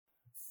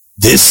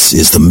This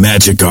is the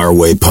Magic Our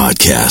Way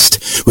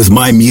podcast with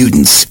my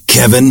mutants,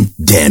 Kevin,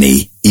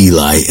 Danny,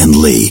 Eli, and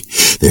Lee.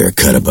 They're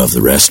cut above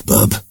the rest,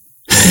 bub.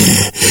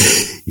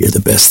 You're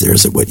the best there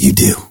is at what you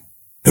do.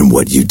 And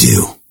what you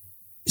do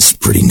is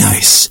pretty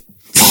nice.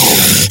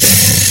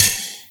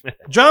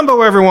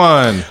 Jumbo,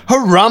 everyone.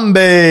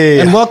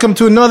 Harambe. And welcome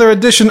to another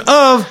edition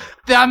of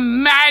The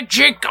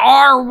Magic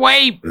Our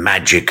Way.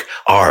 Magic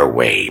Our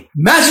Way.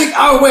 Magic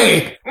Our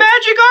Way.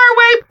 Magic Our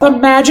Way. The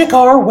Magic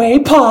Our Way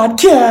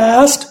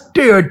podcast.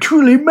 They are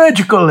truly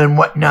magical and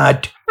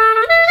whatnot.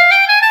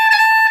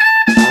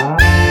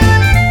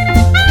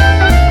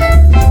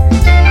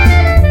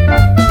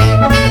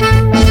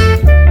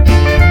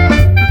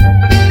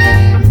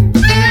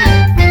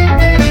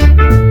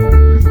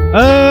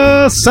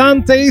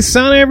 Asante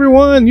Sana,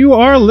 everyone. You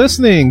are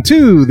listening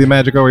to the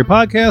Magic Our Way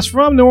podcast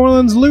from New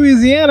Orleans,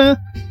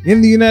 Louisiana,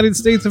 in the United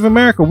States of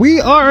America.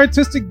 We are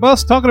artistic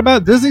buffs talking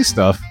about Disney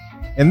stuff,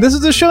 and this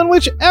is a show in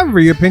which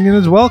every opinion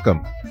is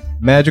welcome.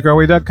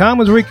 MagicOurWay.com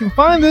is where you can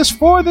find this.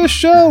 For this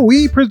show,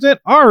 we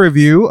present our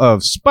review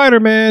of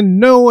Spider-Man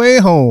No Way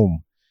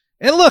Home.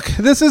 And look,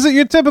 this isn't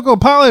your typical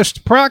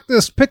polished,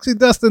 practiced, pixie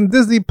dust and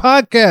Disney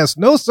podcast.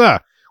 No, sir.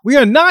 We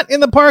are not in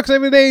the parks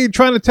every day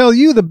trying to tell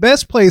you the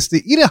best place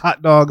to eat a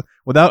hot dog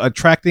without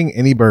attracting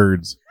any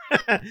birds.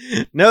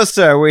 No,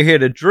 sir. We're here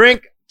to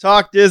drink,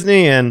 talk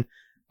Disney, and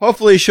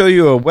hopefully show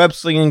you a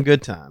web-slinging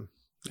good time.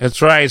 That's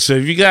right. So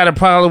if you got a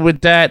problem with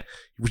that,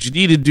 what you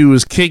need to do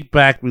is kick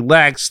back,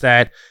 relax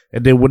that,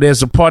 and then when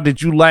there's a part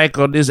that you like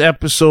on this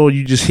episode,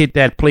 you just hit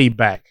that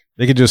playback.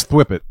 They can just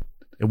thwip it.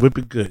 And whip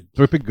it good.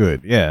 Thwip it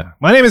good, yeah.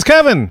 My name is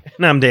Kevin.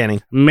 And I'm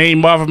Danny. Main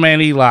Marvel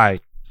Man Eli.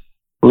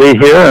 Lee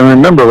here, and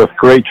remember, with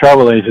great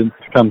travel agents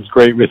comes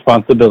great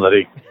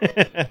responsibility.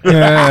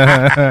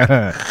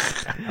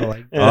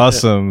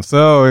 Awesome.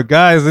 So,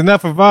 guys,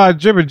 enough of our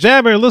jibber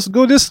jabber. Let's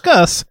go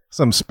discuss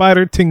some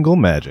spider tingle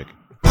magic.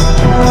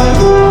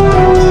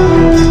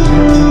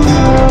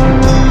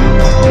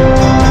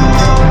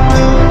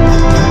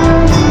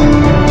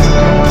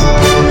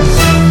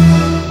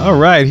 All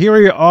right, here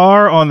we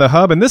are on the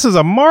hub, and this is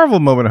a Marvel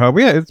Moment Hub.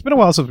 It's been a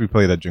while since we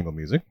played that jingle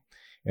music.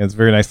 And it's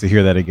very nice to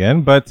hear that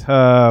again. But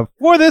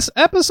for this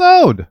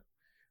episode,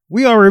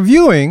 we are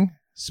reviewing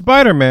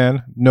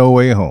Spider-Man No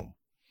Way Home,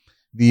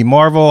 the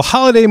Marvel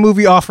holiday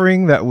movie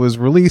offering that was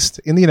released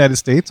in the United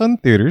States on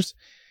theaters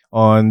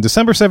on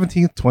December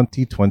 17th,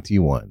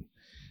 2021.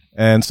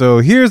 And so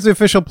here's the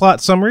official plot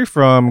summary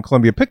from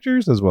Columbia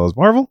Pictures as well as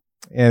Marvel.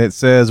 And it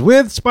says,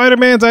 with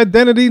Spider-Man's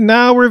identity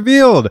now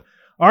revealed,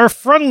 our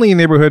friendly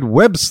neighborhood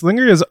web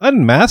slinger is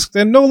unmasked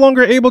and no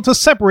longer able to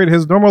separate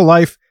his normal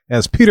life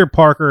as Peter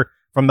Parker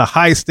from the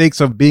high stakes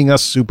of being a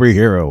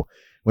superhero.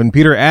 When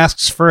Peter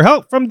asks for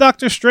help from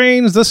Doctor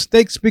Strange, the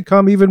stakes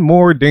become even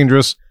more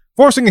dangerous,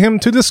 forcing him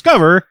to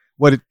discover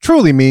what it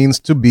truly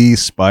means to be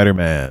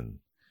Spider-Man.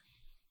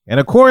 And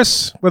of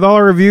course, with all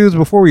our reviews,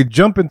 before we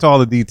jump into all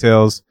the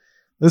details,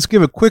 let's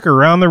give a quick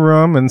around the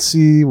room and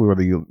see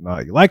whether you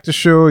like the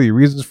show, your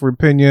reasons for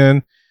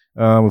opinion.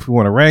 If we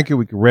want to rank it,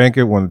 we can rank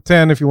it 1 to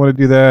 10 if you want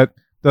to do that.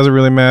 Doesn't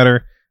really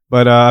matter.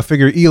 But I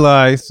figure,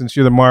 Eli, since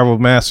you're the Marvel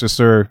master,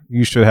 sir,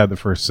 you should have the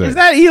first say. Is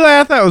that Eli?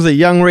 I thought it was a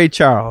young Ray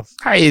Charles.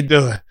 How you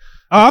doing?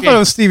 Oh, I thought it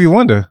was Stevie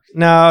Wonder.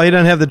 No, he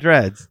doesn't have the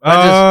dreads.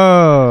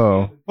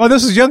 Well,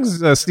 this is young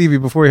Stevie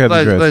before he had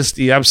the dreads. Let's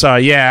Steve. I'm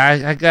sorry.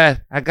 Yeah,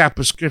 I got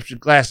prescription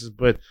glasses,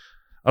 but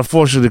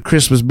unfortunately, the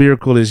Christmas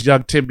miracle is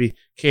young Timmy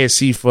can't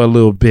see for a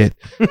little bit.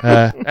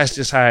 That's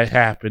just how it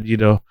happened, you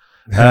know.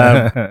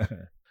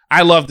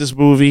 I love this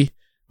movie.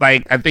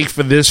 Like, I think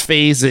for this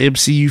phase, the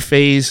MCU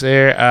phase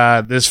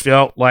there, this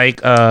felt like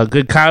a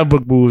good comic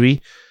book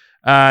movie.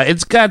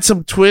 It's got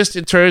some twists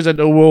and turns. I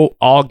know we'll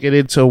all get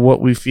into what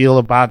we feel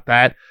about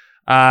that.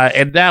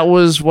 And that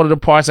was one of the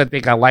parts I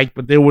think I liked.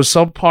 But there were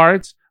some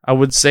parts, I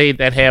would say,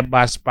 that had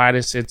my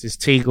spider senses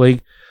tingling,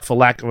 for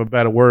lack of a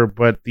better word.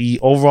 But the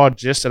overall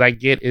gist that I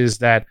get is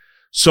that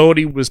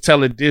Sony was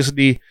telling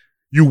Disney,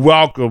 "You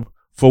welcome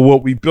for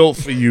what we built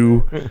for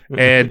you,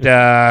 and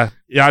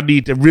y'all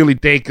need to really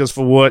thank us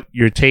for what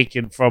you're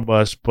taking from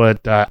us."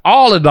 But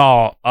all in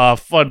all, a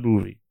fun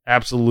movie.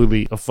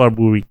 Absolutely a fun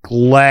movie.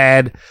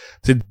 Glad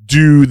to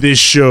do this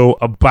show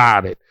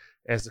about it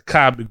as the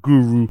comic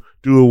guru,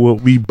 doing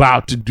what we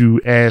about to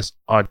do as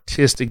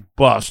artistic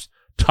buffs,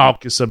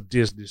 talking some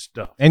Disney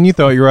stuff. And you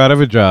thought you were out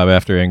of a job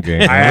after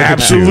Endgame. I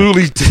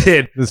absolutely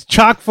did. It's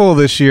chock full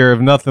this year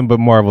of nothing but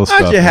Marvel stuff.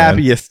 Aren't you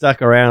happy you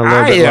stuck around a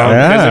little bit longer?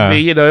 Because I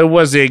mean, it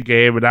was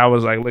Endgame, and I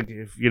was like, look,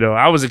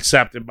 I was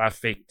accepting my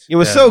fate. It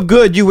was so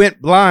good you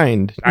went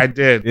blind. I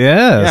did.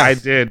 Yes. I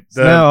did.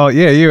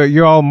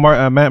 You're all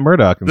Matt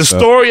Murdock and the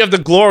stuff. Story of the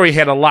Glory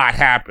had a lot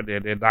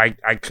happening, and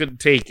I couldn't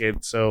take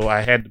it, so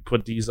I had to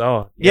put these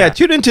on. Yeah,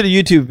 tune into the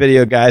YouTube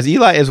video, guys.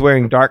 Eli is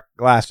wearing dark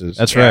glasses.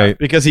 That's right.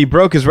 Because he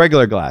broke his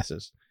regular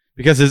glasses.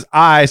 Because his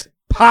eyes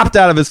popped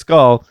out of his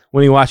skull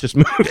when he watched this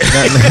movie.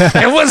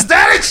 It was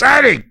that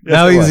exciting.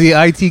 Now he's the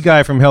IT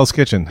guy from Hell's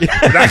Kitchen.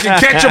 I can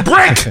catch a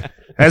break.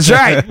 That's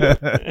right.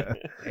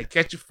 Hey,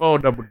 catch your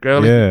phone number,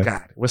 girl. Yeah.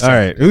 God, what's all up?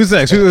 right. Who's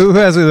next? Who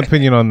has an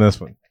opinion on this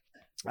one?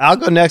 I'll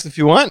go next if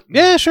you want.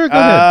 Yeah, sure. Go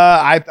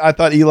ahead. I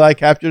thought Eli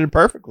captured it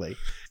perfectly.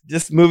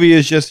 This movie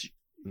is just,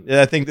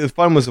 I think the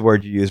fun was the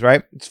word you used,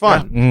 right? It's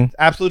fun. Mhm.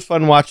 Absolute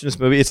fun watching this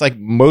movie. It's like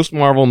most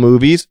Marvel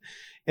movies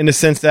in the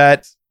sense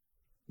that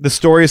the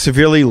story is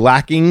severely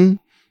lacking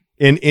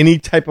in any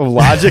type of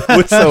logic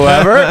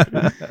whatsoever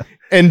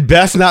and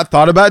best not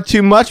thought about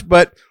too much.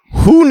 But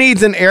who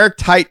needs an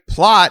airtight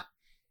plot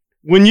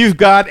when you've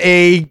got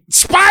a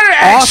Spider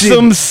action.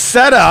 awesome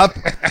setup?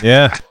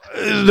 Yeah.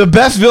 The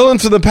best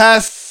villains for the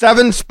past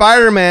 7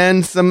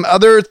 Spider-Man, some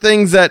other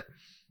things that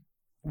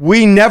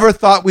we never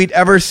thought we'd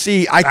ever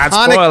see. That's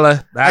Iconic.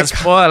 spoiler. That's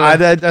spoiler.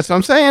 That's what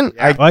I'm saying.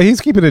 Yeah. Well, he's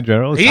keeping it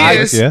general. It's He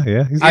nice. is.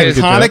 Yeah. He's doing a good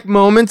job. Iconic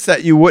moments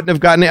that you wouldn't have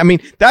gotten. I mean,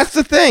 that's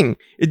the thing.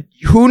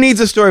 Who needs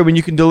a story when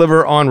you can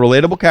deliver on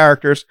relatable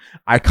characters,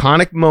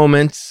 iconic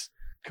moments,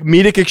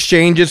 comedic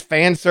exchanges,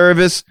 fan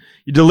service?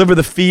 You deliver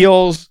the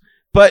feels,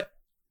 but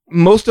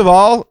most of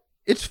all,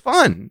 it's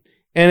fun.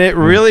 And it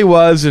really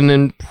was an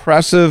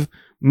impressive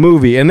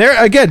movie. And there,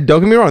 again,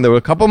 don't get me wrong, there were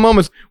a couple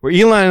moments where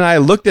Eli and I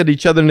looked at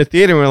each other in the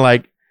theater and we're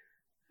like,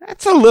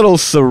 that's a little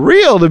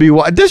surreal to be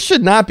this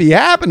should not be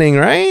happening,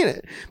 right?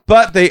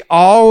 But they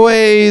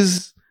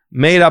always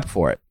made up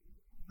for it.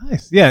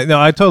 Nice. Yeah, no,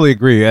 I totally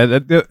agree.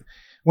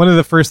 One of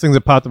the first things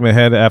that popped in my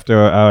head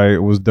after I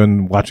was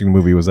done watching the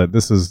movie was that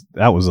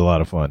that was a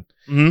lot of fun.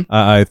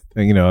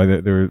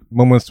 Mm-hmm. There were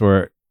moments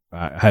where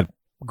I had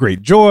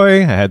great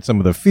joy. I had some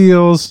of the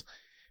feels.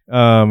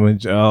 A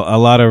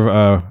lot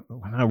of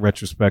not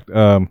retrospect.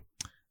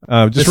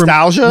 Just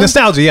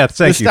Nostalgia? Yeah,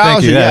 thank you. Yeah,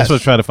 Yes. that's what I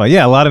was trying to find.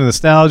 Yeah, a lot of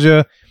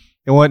nostalgia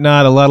and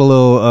whatnot. A lot of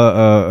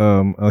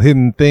little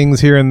hidden things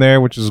here and there,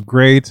 which is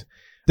great.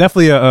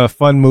 Definitely a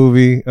fun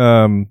movie.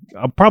 I'll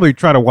probably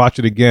try to watch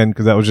it again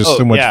because that was just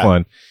so much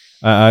fun.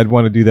 I'd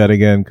want to do that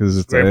again because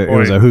it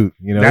was a hoot.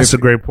 You know, That's a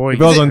great point.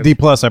 If it was on D+,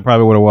 I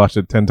probably would have watched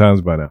it 10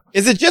 times by now.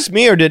 Is it just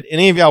me, or did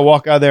any of y'all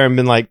walk out there and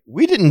been like,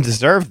 we didn't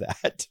deserve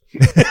that?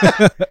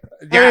 I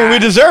mean, we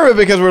deserve it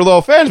because we're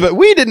loyal fans, but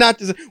we did not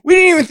deserve. We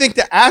didn't even think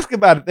to ask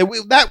about it.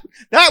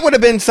 That would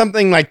have been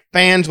something like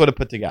fans would have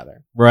put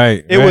together.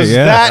 Right. It was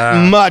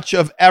that much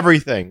of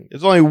everything.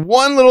 There's only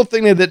one little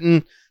thing they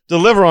didn't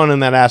deliver on in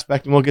that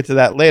aspect, and we'll get to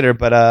that later.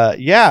 But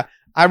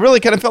I really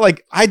kind of felt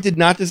like I did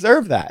not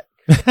deserve that.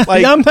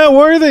 Like I'm not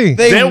worthy.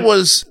 There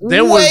was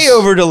way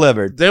over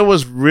delivered. There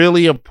was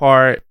really a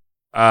part.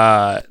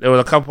 There were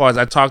a couple parts.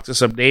 I talked to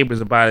some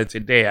neighbors about it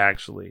today,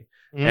 actually,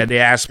 and they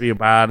asked me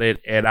about it,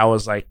 and I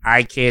was like,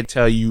 I can't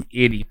tell you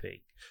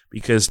anything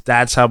because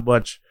that's how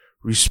much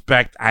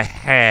respect I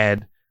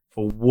had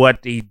for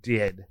what they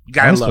did. You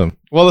gotta love it.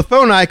 Well, the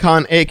phone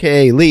icon,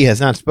 aka Lee, has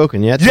not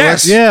spoken yet.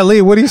 Yes. Yeah,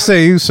 Lee. What do you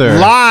say, you sir?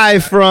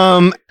 Live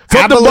from the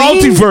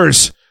Abilene?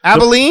 multiverse.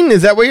 Abilene,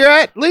 is that where you're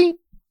at, Lee?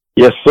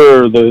 Yes,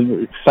 sir.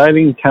 The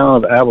exciting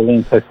town of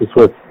Abilene, Texas,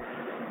 with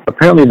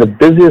apparently the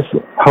busiest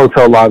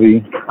hotel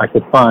lobby I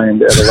could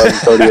find at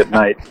 11:30 at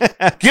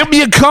night. Give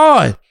me a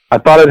card. I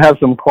thought I'd have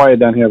some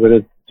quiet down here, but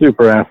it's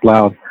super ass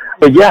loud.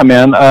 But yeah,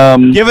 man.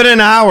 Give it an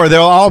hour;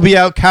 they'll all be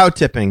out cow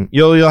tipping.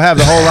 You'll have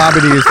the whole lobby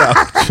to yourself.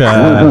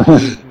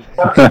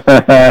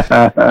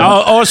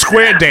 Or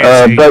square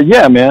dancing. But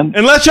yeah, man.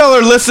 Unless y'all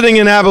are listening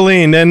in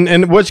Abilene, and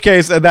in which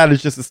case that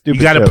is just a stupid.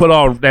 You got to joke. put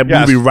on that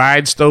movie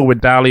Rhinestone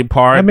with Dolly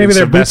Parton. Maybe and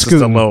they're boot Sylvester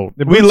scooting. Stallone.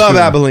 They're We boot love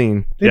scooting.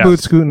 Abilene. They Yes. boot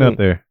scooting up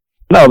there.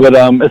 No, but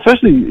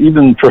especially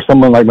even for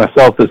someone like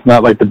myself that's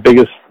not like the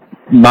biggest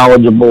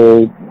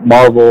knowledgeable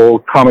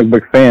Marvel comic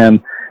book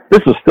fan,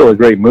 this was still a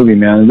great movie,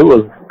 man. It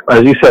was,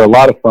 as you said, a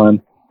lot of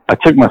fun. I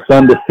took my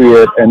son to see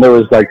it, and there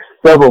was like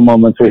several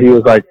moments where he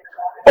was like,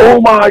 "Oh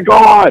my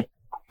God!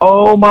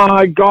 Oh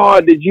my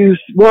God!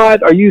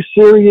 What? Are you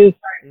serious?"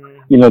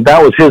 You know,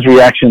 that was his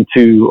reaction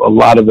to a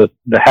lot of the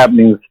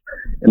happenings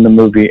in the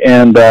movie.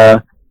 And,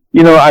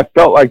 you know, I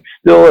felt like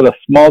still at a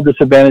small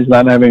disadvantage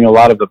not having a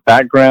lot of the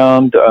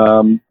background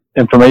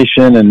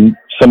information and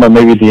some of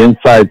maybe the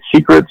inside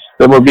secrets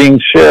that were being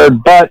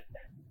shared, but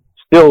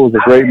still was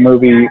a great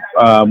movie.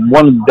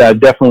 One that I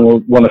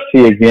definitely want to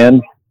see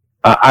again.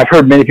 I've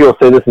heard many people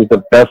say this is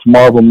the best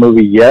Marvel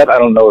movie yet. I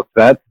don't know if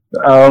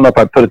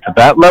I put it to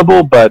that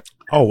level, but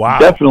Oh, wow.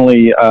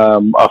 definitely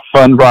a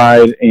fun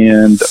ride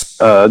and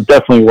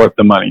definitely worth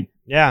the money.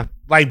 Yeah,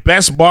 Like,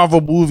 best Marvel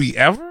movie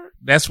ever?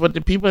 That's what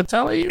the people are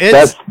telling you?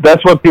 it's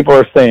That's what people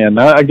are saying.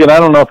 Again, I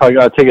don't know if I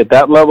got to take it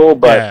that level,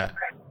 but Yeah.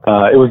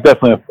 it was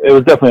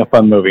definitely a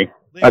fun movie.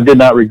 I did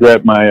not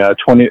regret my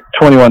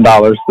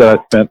 $21 that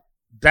I spent.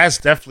 That's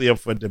definitely up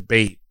for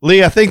debate.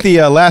 Lee. I think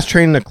the last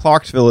train to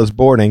Clarksville is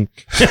boarding.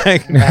 I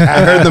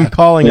heard them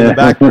calling in the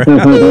background.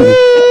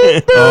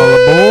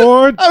 All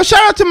aboard. Oh, shout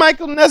out to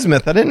Michael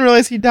Nesmith. I didn't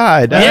realize he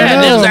died. Yeah,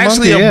 know, there was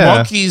actually Monkey, a yeah.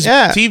 Monkeys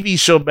Yeah. TV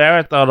show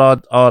marathon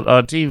on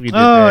TV. Did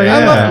Oh, that. yeah.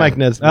 I love Mike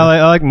Nesmith.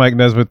 I like Mike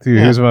Nesmith too.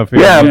 Yeah. He's my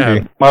favorite. Yeah,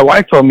 monkey. my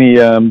wife told me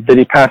that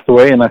he passed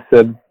away, and I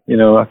said,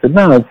 no,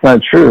 that's not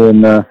true.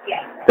 And then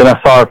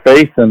I saw her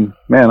face, and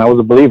man, I was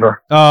a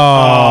believer.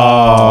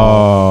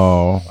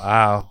 Oh.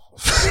 Wow.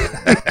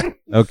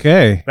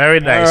 Okay. Very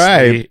nice. All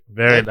right. Lee.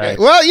 Very nice.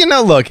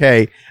 Well, look,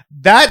 hey,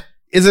 that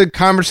is a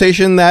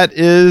conversation that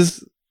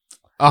is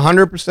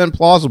 100%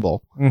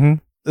 plausible. Mm-hmm.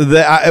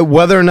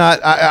 Whether or not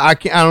I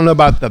don't know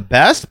about the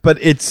best, but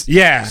it's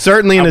Yeah.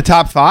 certainly in the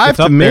top 5 It's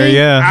to up me. there,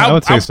 yeah. I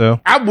would say so.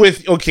 I'm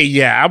with. Okay,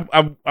 yeah,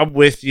 I'm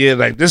with you.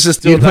 Like this is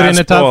still You put not it in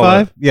the top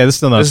spoiler. 5? Yeah, this is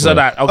still not. This is spoiler.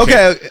 not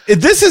okay. Okay,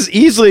 this is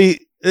easily.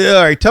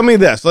 All right, tell me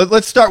this.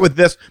 Let's start with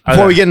this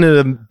before we get into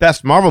the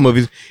best Marvel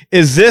movies.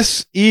 Is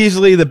this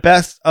easily the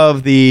best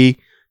of the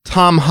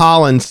Tom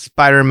Holland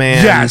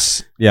Spider-Man?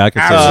 Yes, Yeah, I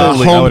could say that.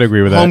 Absolutely. I would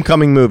agree with that.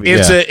 Homecoming movie.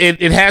 it's Yeah.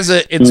 it has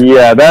a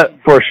Yeah, that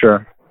for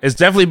sure. it's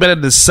definitely better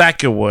than the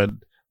second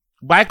one.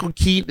 Michael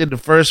Keaton in the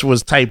first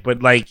was tight,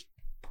 but like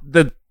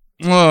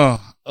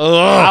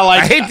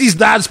I hate these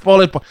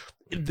non-spoiler.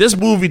 This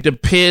movie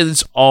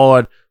depends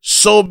on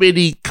so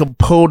many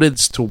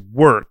components to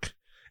work.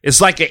 It's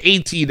like an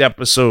 18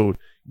 episode.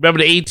 Remember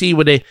the 18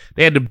 when they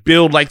had to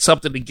build like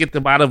something to get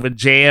them out of a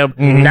jam?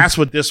 Mhm. That's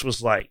what this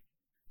was like.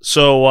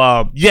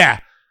 So yeah,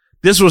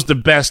 this was the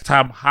best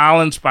Tom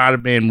Holland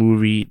Spider-Man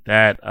movie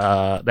that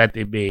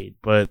they made.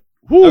 But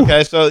whew,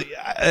 Okay, so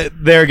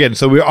there again,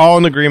 so we're all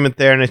in agreement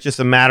there, and it's just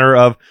a matter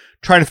of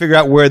trying to figure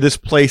out where this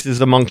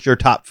places amongst your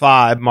top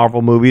 5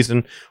 Marvel movies,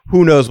 and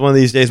who knows, one of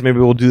these days maybe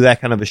we'll do that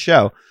kind of a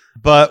show.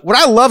 But what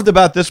I loved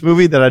about this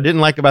movie that I didn't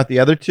like about the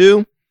other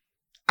two,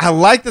 I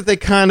like that they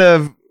kind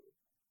of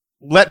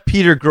let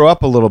Peter grow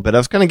up a little bit. I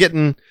was kind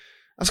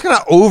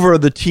of over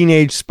the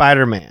teenage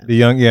Spider-Man. The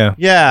young, yeah.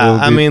 Yeah, Little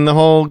I bit. mean, the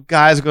whole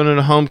guys going to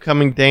the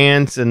homecoming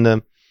dance and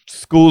the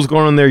school's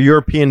going on their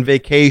European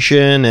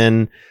vacation,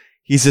 and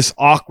he's this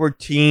awkward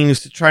teen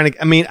who's trying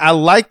to. I mean, I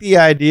like the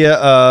idea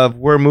of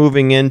we're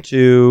moving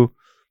into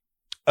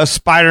a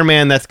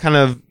Spider-Man that's kind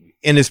of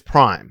in his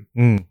prime.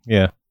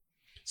 Yeah.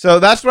 So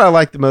that's what I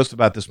like the most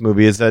about this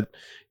movie is that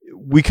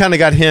we kind of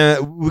got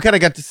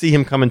to see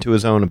him come into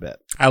his own a bit.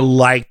 I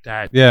like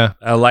that. Yeah.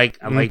 I like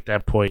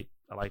that point.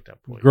 I like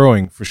that point.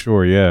 Growing for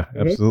sure. Yeah,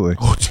 absolutely.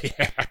 Oh,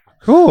 yeah.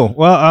 Cool.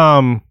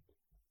 Well,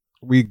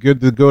 we good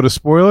to go to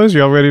spoilers?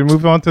 Y'all ready to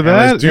move on to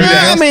that? let's do Anything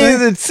that. I else mean,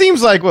 there? it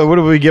seems like what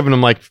are we giving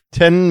him, like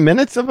 10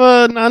 minutes of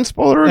a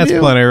non-spoiler review? That's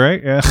plenty,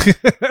 right? Yeah.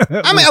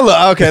 I mean, look,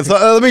 okay, so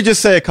let me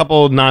just say a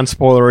couple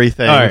non-spoilery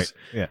things. All right.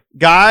 Yeah.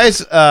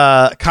 Guys,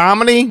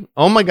 comedy,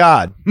 oh my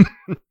God.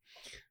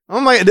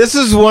 This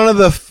is one of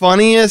the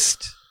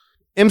funniest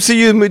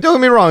MCU movies. Don't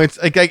get me wrong,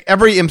 it's like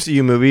every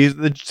MCU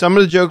movie, some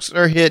of the jokes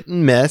are hit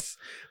and miss,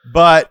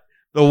 but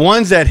the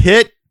ones that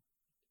hit,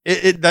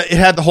 it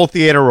had the whole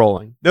theater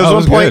rolling. There was Oh, it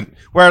one was point good.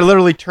 where I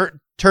literally turned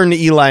to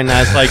Eli and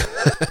I was like,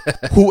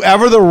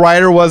 whoever the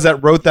writer was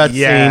that wrote that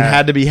Yeah. scene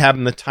had to be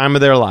having the time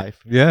of their life.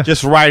 Yeah.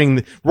 Just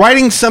writing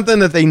something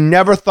that they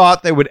never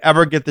thought they would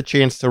ever get the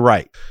chance to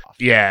write.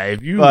 Yeah,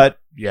 if you But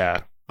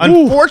yeah.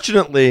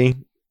 unfortunately,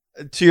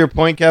 to your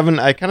point, Kevin,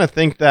 I kind of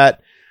think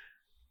that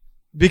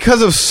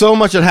because of so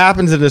much that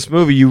happens in this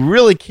movie, you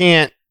really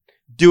can't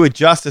do it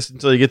justice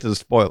until you get to the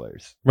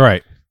spoilers.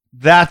 Right.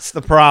 That's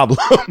the problem.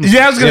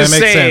 Yeah, I was gonna Yeah, it makes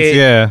say sense,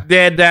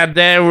 yeah. that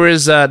there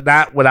was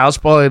not without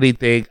spoiling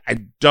anything. I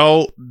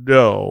don't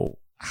know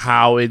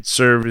how it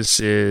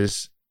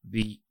services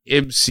the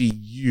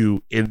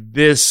MCU in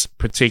this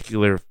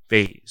particular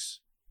phase.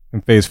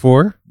 In phase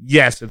 4?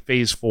 Yes, in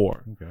phase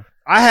 4. Okay.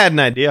 I had an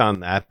idea on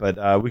that,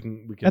 but we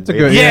can. That's a wait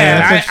good- on Yeah,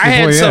 Yeah, that's I had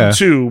actually- some yeah.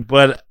 too,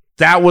 but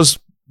that was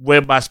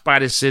where my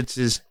spider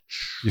senses.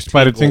 Your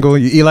spider tingle?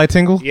 Your Eli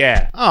tingle?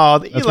 Yeah, Oh,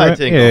 the That's Eli right.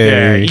 tingle.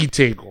 Yeah. yeah,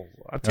 E-tingle.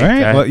 I'll take All right,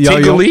 that. well, y'all-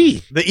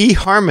 Tingle-E. The E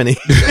harmony.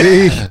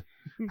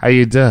 How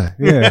you doing?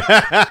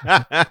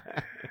 Yeah.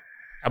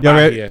 I'm Y'all out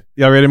ready, here.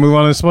 y'all ready to move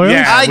on to spoilers?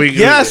 Yeah. I we-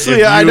 guess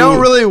if I you- don't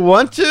really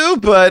want to,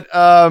 but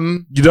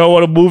You don't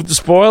want to move the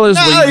spoilers?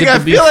 no, when you get I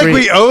to be feel like free?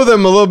 we owe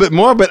them a little bit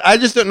more, but I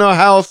just don't know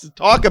how else to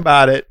talk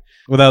about it.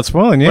 Without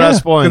spoiling, yeah. Without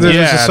spoiling, 'Cause there's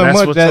yeah, just so that's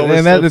much, what's that, always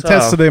and that so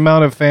attests to tough. the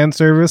amount of fan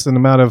service and the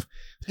amount of.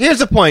 Here's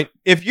the point.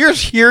 If you're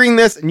hearing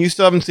this and you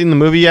still haven't seen the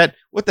movie yet,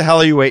 what the hell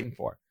are you waiting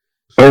for?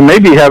 Or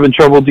maybe having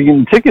trouble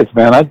getting tickets,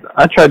 man.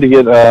 I tried to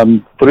get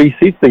 3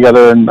 seats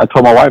together, and I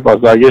told my wife, I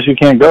was like, I guess you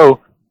can't go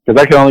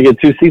because I can only get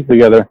 2 seats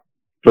together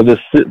for this,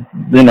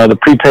 the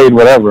prepaid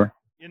whatever.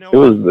 You know,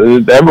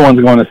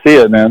 Everyone's going to see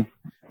it, man.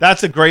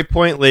 that's a great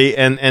point, Lee,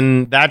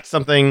 and that's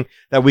something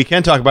that we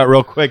can talk about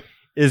real quick,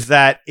 is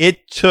that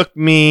it took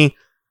me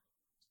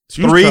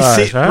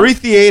three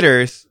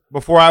theaters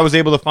before I was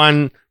able to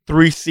find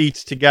 3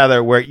 seats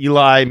together where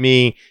Eli,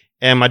 me,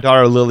 and my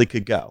daughter Lily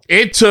could go.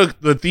 It took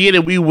the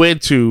theater we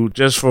went to,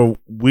 just for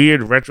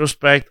weird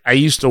retrospect. I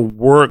used to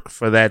work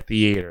for that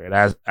theater, and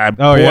I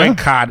Oh, yeah?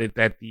 boycotted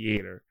that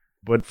theater.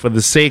 But for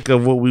the sake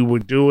of what we were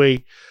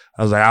doing,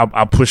 I was like,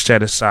 I'll push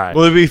that aside.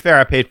 Well, to be fair,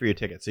 I paid for your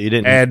ticket, so you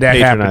didn't And that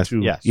happened patronize. too.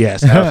 Yes.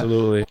 Yes,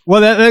 absolutely.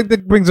 Well,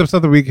 that brings up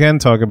something we can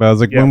talk about. Is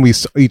like Yeah. when we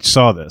each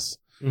saw this.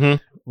 Mhm.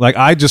 Like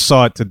I just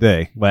saw it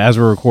today, like as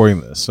we're recording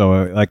this.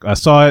 So like I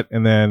saw it,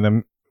 and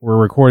then we're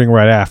recording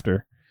right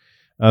after.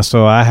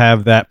 So I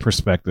have that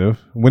perspective.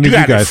 When You did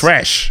you got it guys?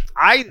 fresh.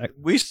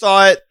 We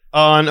saw it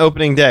on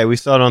opening day. We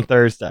saw it on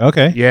Thursday.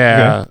 Okay.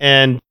 Yeah.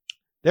 And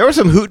there was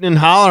some hooting and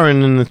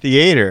hollering in the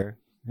theater,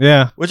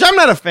 Yeah. which I'm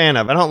not a fan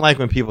of. I don't like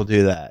when people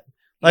do that.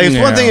 Like, it's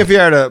one Yeah. thing if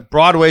you're at a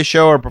Broadway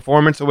show or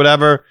performance or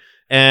whatever,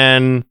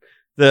 and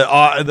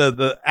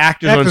the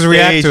actors on Actors stage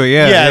react to it,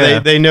 yeah.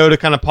 They know to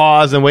kind of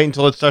pause and wait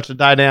until it starts to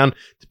die down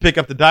to pick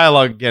up the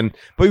dialogue again.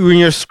 But when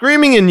you're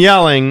screaming and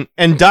yelling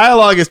and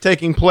dialogue is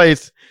taking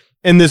place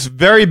in this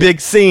very big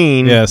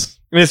scene, Yes.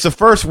 and it's the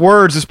first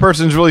words this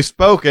person's really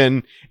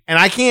spoken, and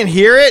I can't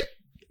hear it,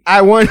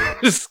 I want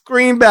to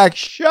scream back,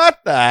 shut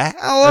the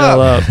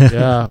hell up.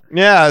 Yeah.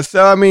 Yeah,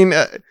 so I mean,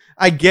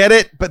 I get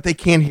it, but they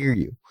can't hear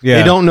you. Yeah.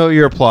 They don't know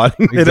you're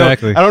applauding.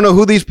 Exactly. I don't know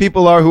who these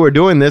people are who are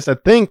doing this. I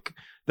think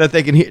that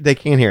they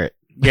can't hear it.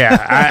 Yeah.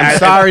 I'm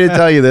sorry to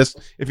tell you this.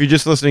 If you're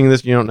just listening to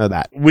this, you don't know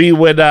that.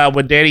 When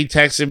Danny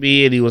texted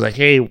me and he was like,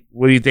 "Hey,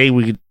 what do you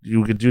think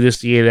you could do this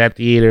theater, that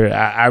theater?"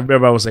 I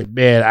remember I was like,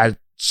 "Man, I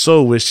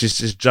so wish this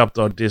just jumped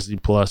on Disney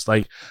Plus."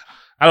 Like,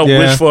 I don't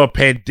wish for a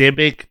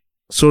pandemic,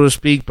 so to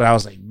speak, but I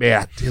was like,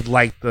 man, I did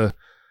like the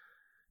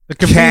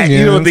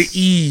convenience. the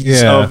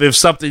ease of if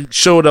something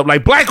showed up,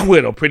 like Black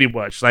Widow, pretty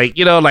much. Like,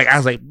 like I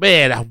was like,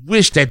 man, I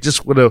wish that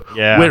just would have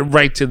went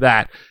right to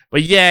that.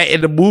 But yeah,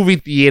 in the movie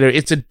theater,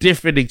 it's a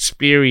different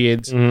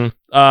experience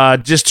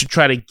just to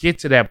try to get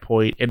to that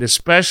point, and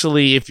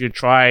especially if you're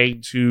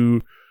trying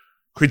to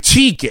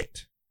critique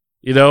it.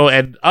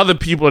 And other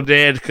people are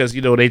there because,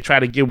 they try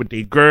to get with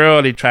their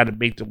girl. They try to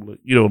make them look,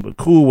 look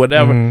cool,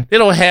 whatever. Mhm. They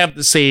don't have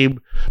the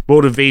same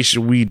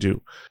motivation we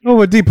do. Well,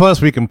 with D+,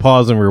 we can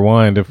pause and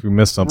rewind if we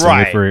missed something.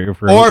 Right.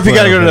 If we're Or if you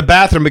got to go to the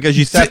bathroom because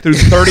you sat through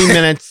 30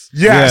 minutes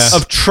Yes.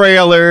 of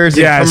trailers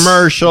and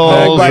commercials.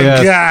 Oh, my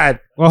Yes. God.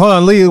 Well, hold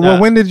on, Lee.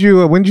 Well, when did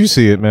you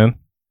see it, man?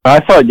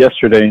 I saw it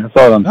yesterday. I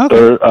saw it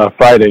on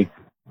Friday.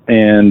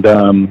 And,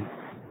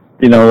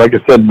 like I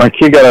said, my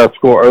kid got out of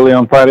school early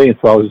on Friday,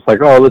 so I was just like,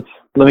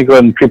 let me go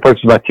ahead and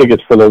pre-purchase my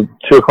tickets for the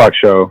 2:00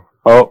 show.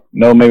 Oh,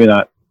 no, maybe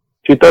not.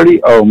 2:30?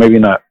 Oh, maybe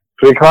not.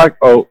 3:00?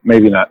 Oh,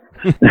 maybe not.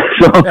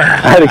 So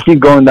I had to keep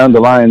going down the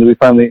line. We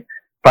finally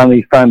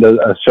found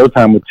a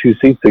showtime with 2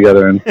 seats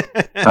together. And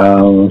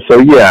so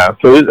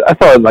I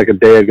saw it like a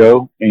day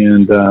ago.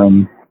 And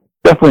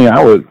definitely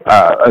I would,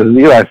 as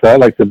Eli said,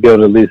 I'd like to be able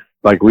to at least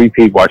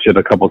repeat watch it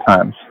a couple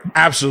times.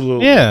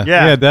 Absolutely.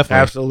 Yeah, definitely.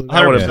 Absolutely.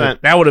 100%.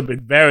 That would have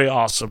been very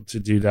awesome to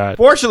do that.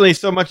 Fortunately,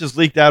 so much is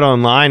leaked out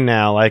online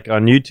now, like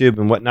on YouTube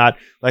and whatnot.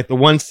 Like the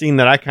one scene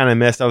that I kind of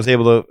missed, I was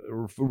able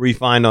to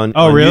refine on.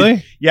 Oh, on really?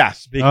 YouTube.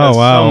 Yes, because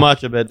so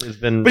much of it has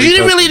been. But you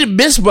didn't really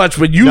miss much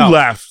when you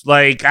left.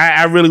 Like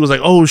I really was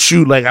like, oh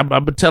shoot, like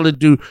I'm telling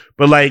dude.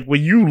 But like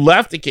when you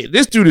left,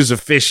 this dude is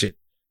efficient.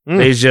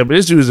 Ladies and gentlemen,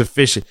 this dude is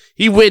efficient.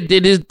 He went,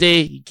 did his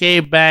day, he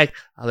came back.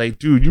 I was like,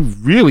 dude, you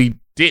really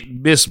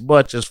didn't miss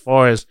much as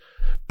far as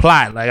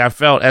plot. Like I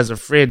felt as a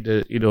friend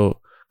to,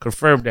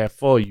 confirm that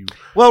for you.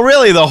 Well,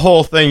 really, the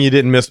whole thing you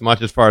didn't miss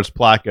much as far as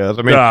plot goes.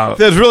 I mean, if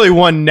there's really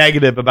one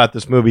negative about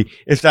this movie,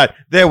 it's that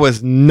there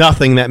was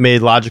nothing that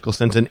made logical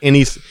sense in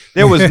any.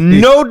 There was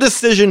no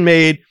decision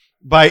made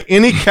by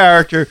any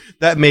character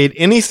that made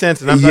any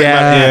sense. And I'm talking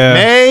about Aunt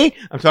May.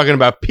 I'm talking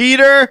about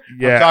Peter.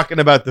 I'm talking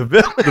about the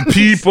villains, the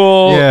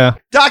people. Yeah,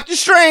 Doctor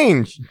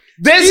Strange.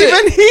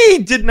 Even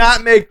he did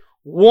not make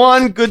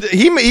one good.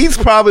 He's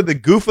probably the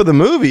goof of the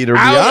movie. To be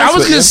honest, I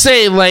was gonna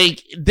say,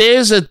 like,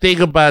 there's a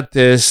thing about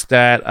this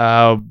that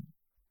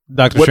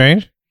Doctor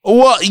Strange.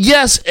 Well,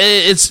 yes,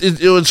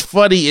 it was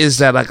funny. Is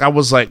that like I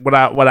was like when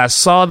I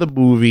saw the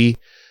movie,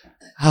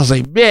 I was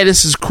like, man,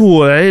 this is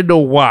cool. And I didn't know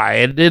why,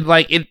 and then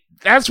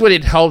that's when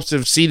it helps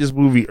to see this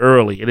movie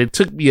early. And it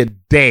took me a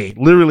day,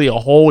 literally a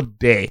whole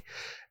day,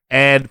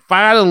 and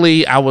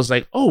finally I was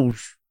like, oh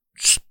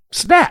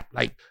snap!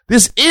 Like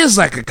this is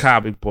like a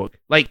comic book.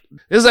 Like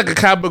this is like a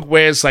comic book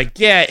where it's like,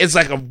 yeah, it's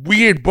like a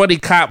weird buddy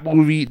cop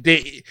movie.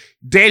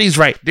 Danny's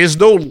right. There's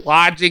no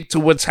logic to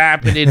what's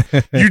happening.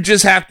 You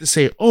just have to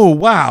say, oh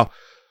wow,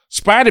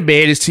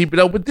 Spider-Man is teaming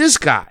up with this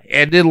guy,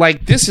 and then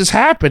like this is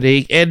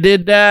happening, and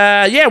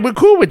then we're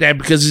cool with that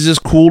because it's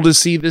just cool to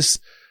see this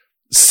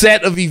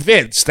set of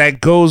events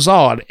that goes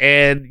on.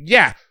 And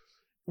yeah,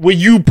 when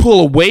you pull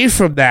away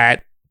from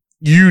that,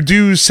 you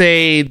do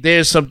say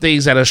there's some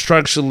things that are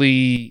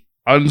structurally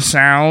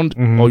unsound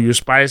or your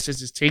spider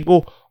senses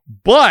tingle.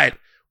 But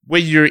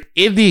when you're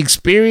in the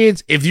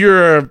experience, if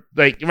you're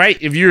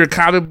if you're a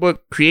comic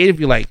book creative,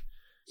 you're like,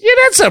 yeah,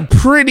 that's a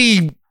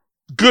pretty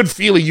good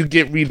feeling you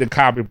get reading the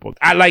comic book.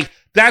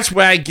 That's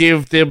where I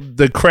give them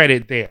the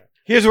credit there.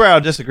 Here's where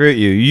I'll disagree with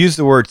you. You use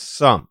the word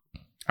some.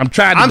 I'm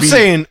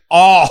saying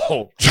all.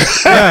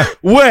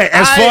 What?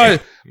 As far as,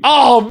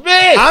 oh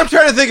man, I'm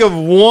trying to think of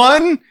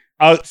one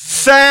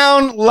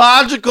sound,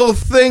 logical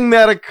thing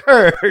that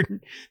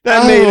occurred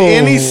that made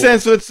any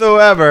sense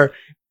whatsoever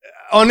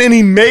on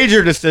any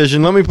major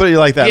decision. Let me put it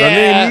like that. Yeah. On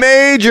any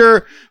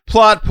major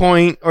plot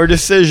point or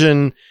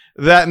decision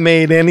that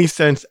made any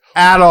sense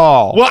at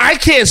all. Well, I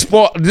can't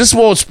spoil. This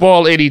won't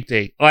spoil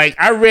anything. Like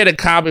I read a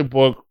comic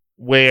book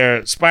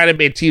where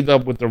Spider-Man teamed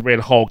up with the Red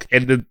Hulk,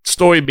 and the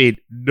story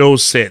made no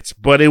sense,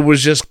 but it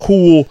was just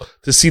cool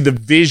to see the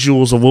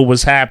visuals of what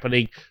was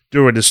happening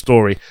during the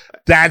story.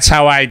 That's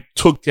how I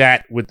took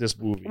that with this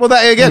movie. Well,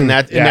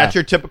 that's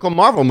your typical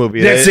Marvel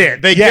movie. That's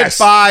it. They get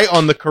by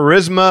on the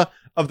charisma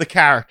of the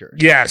character.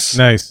 Yes.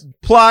 Nice.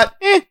 Plot,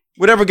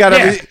 whatever got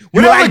Yeah.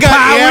 whatever like got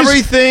powers?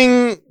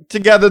 everything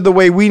together the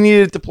way we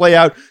needed it to play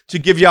out to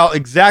give y'all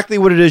exactly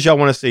what it is y'all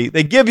want to see.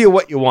 They give you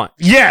what you want.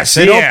 Yes,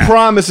 They don't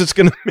promise it's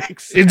going to make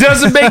sense. It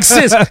doesn't make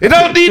sense. It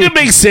don't need to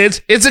make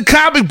sense. It's a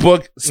comic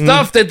book.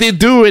 Stuff that they're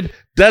doing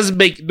doesn't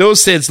make no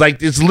sense.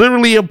 Like, it's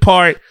literally a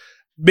part.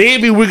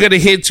 Maybe we're going to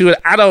hit to it.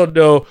 I don't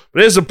know.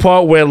 But there's a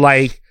part where,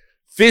 like,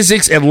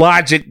 physics and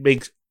logic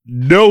makes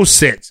no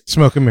sense.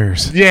 Smoke and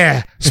mirrors.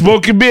 Yeah.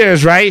 Smoke and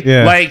mirrors, right?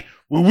 Yeah. Like,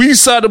 when we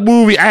saw the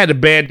movie, I had a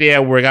bad day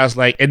at work. I was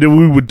like, and then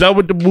when we were done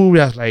with the movie,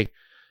 I was like,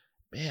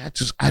 man,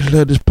 I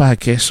love this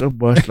podcast so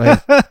much.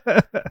 Like,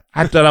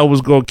 I thought I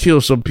was going to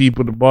kill some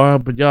people tomorrow,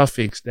 but y'all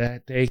fixed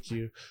that. Thank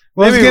you.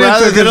 Well, Maybe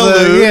let's rather get into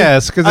than allude,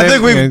 yes, because I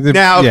think we've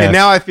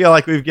now I feel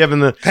like we've given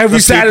the. Have the we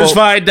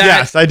satisfied that?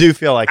 Yes, I do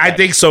feel like I that.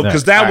 think so,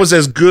 because that All was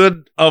as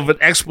good of an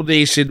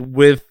explanation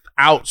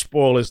without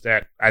spoilers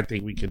that I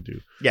think we can do.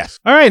 Yes.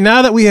 All right,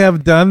 now that we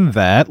have done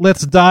that,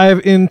 let's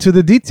dive into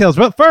the details.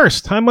 But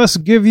first, I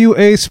must give you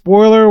a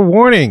spoiler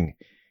warning.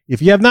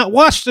 If you have not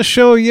watched the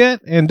show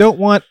yet and don't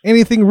want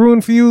anything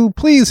ruined for you,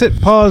 please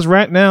hit pause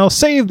right now,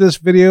 save this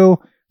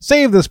video,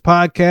 save this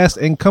podcast,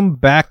 and come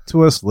back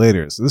to us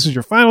later. So this is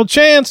your final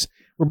chance.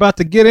 We're about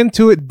to get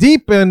into it,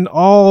 deep in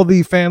all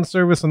the fan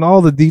service and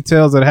all the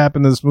details that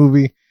happen in this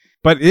movie.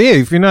 But yeah,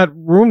 if you're not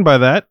ruined by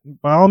that,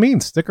 by all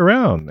means, stick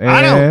around. And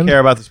I don't care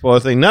about the spoiler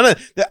thing.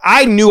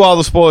 I knew all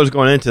the spoilers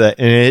going into that,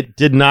 and it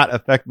did not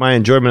affect my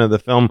enjoyment of the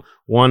film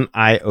one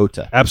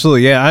iota.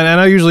 Absolutely, yeah.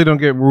 And I usually don't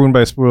get ruined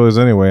by spoilers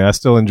anyway. I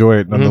still enjoy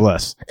it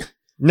nonetheless.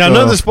 Now,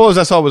 none of the spoilers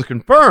I saw was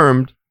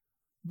confirmed,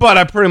 but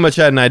I pretty much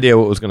had an idea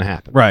what was going to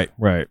happen. Right.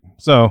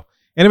 So,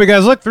 anyway,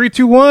 guys, look, 3,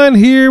 2, 1,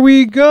 here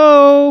we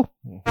go.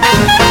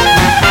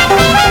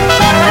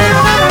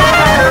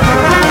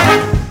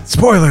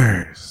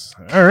 Spoilers.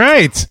 All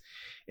right.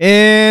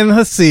 And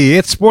let's see.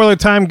 It's spoiler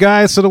time,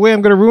 guys. So the way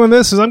I'm going to ruin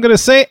this is I'm going to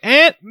say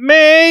Aunt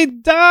May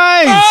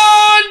dies.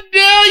 Oh,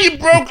 no, you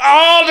broke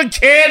all the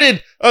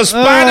canon of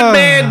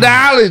Spider-Man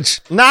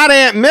knowledge. Not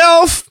Aunt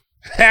MILF.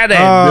 That ain't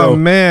Oh, no.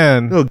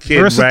 man. Little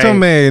kid, Versatile right?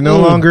 May, no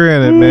Ooh. longer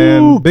in it,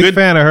 man. Ooh, Big good-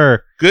 fan of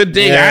her. Good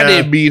thing Yeah. I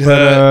didn't meet But,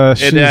 her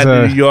she's,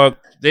 in New York.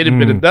 They'd have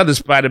been another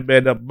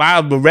Spider-Man.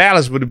 Miles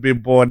Morales would have been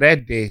born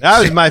that day.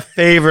 That was my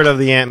favorite of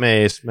the Aunt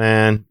Mays,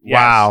 man. Yes.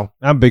 Wow.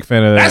 I'm a big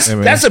fan of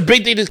that. That's a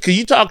big thing because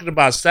you're talking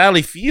about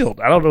Sally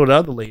Field. I don't know what the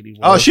other lady was.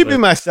 Oh, she'd be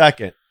but- my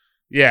second.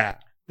 Yeah.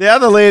 The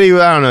other lady,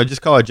 I don't know,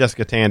 just call her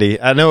Jessica Tandy.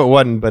 I know it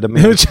wasn't, but I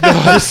mean, You're Same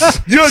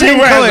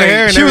right. color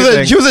hair and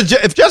everything. she was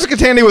a. If Jessica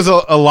Tandy was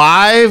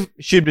alive,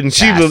 she'd been.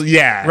 She cast. was,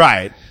 yeah.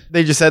 right.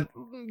 They just said,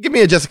 "Give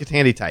me a Jessica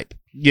Tandy type."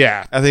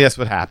 Yeah. I think that's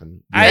what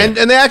happened. I- And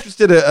the actress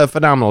did a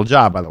phenomenal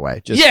job, by the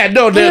way. Just, Yeah,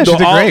 no, Yeah, she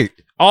did all, great.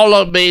 all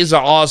of Mays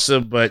are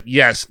awesome, but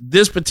yes,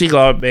 this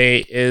particular Aunt May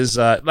is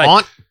like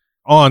Aunt.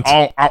 Aunt.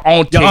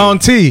 Auntie.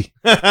 Auntie.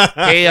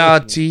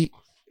 A-R-T.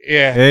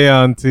 Yeah. Hey,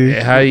 Auntie.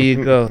 Yeah, how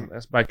you go?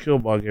 That's my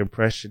Killmonger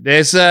impression.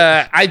 There's,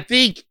 I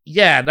think,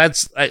 yeah,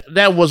 that's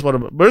that was one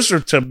of them. Mercer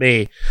to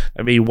me.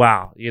 I mean,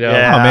 wow, you know.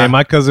 Yeah. Oh man,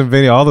 my cousin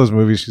Vinny, all those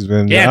movies she's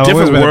been. Yeah, I've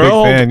always Different been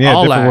World. a big fan. Yeah,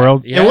 all Different that.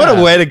 World. Yeah. And what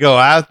a way to go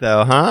out,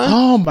 though, huh?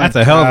 Oh my! That's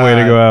a hell of a way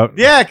to go out.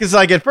 Yeah, because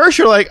like at first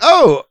you're like,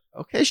 "Oh,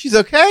 okay, she's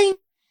okay.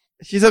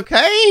 She's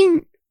okay."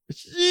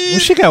 Well,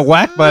 she got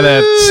whacked by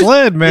that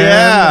sled, man.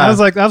 Yeah. I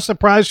was like, I'm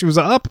surprised she was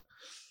up.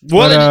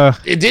 Well,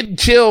 But, it didn't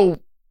kill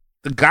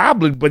the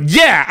goblin, but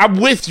yeah, I'm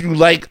with you.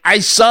 Like, I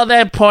saw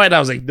that part, and I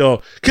was like,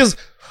 no. Because,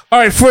 all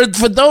right, for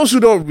those who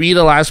don't read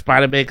a lot of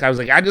Spider-Man, I was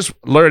like, I just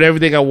learned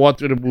everything I want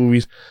through the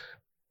movies.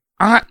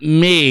 Aunt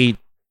May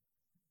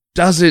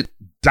doesn't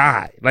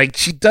die. Like,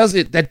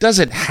 that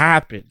doesn't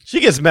happen. She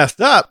gets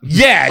messed up.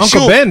 Yeah,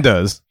 Uncle Ben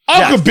does.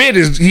 Uncle Ben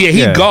is,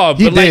 he gone.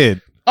 He but like,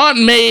 did. Aunt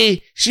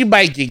May, she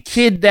might get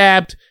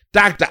kidnapped.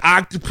 Dr.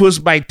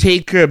 Octopus might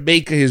take her and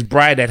make her his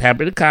bride. That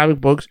happened in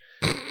comic books.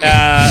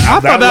 I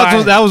thought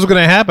that was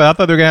going to happen. I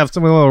thought they were going to have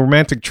some little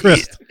romantic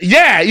tryst.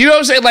 Yeah, you know what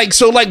I'm saying? Like,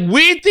 so, like,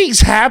 weird things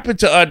happen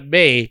to Aunt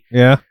May,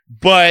 Yeah.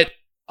 but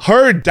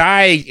her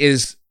dying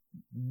is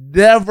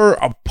never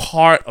a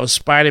part of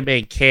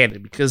Spider-Man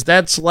canon because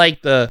that's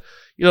like the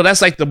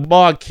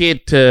Mark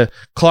Kent to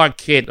Clark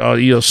Kent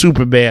or,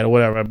 Superman or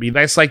whatever. I mean,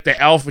 that's like the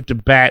Alfred to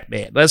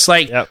Batman. That's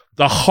like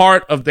the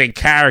heart of their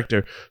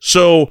character.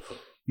 So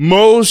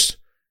most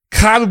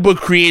comic book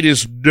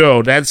creators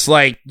know that's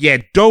like, yeah,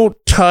 don't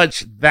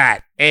touch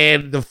that.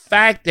 And the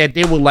fact that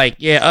they were like,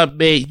 yeah,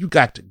 May, you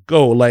got to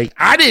go. Like,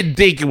 I didn't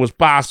think it was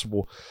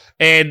possible.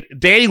 And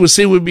Danny was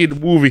sitting with me in the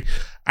movie.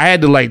 I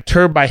had to like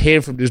turn my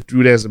head from this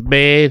dude as a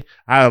man.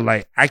 I was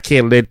like, I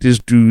can't let this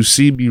dude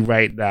see me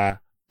right now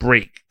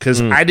break.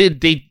 Because I didn't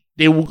think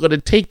they were going to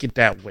take it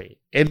that way.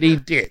 And they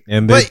did.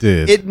 And they But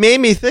did. it made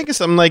me think of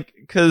something like,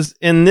 because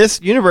in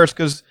this universe,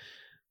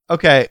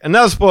 okay,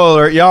 another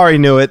spoiler, you already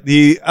knew it,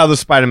 the other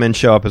Spider-Men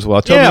show up as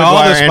well. Tobey Yeah, all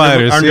Maguire, the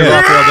spiders, Andrew yeah.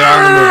 Garfield, they're all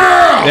in the movie.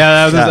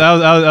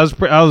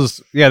 Yeah, I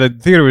was yeah, the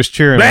theater was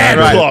cheering. Mad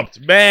Right. pumped.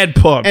 Mad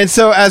pumped. And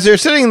so as they're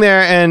sitting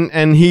there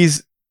and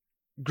he's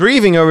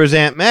grieving over his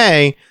Aunt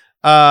May,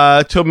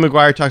 Tobey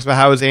Maguire talks about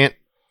how his his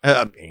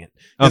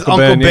Uncle Uncle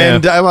Ben, Ben yeah.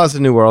 died. Well, it's a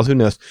new world. Who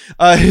knows?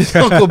 His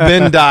Uncle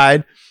Ben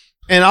died.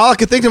 And all I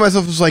could think to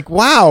myself was like,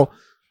 wow,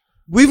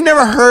 we've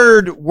never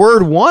heard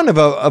word one of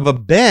a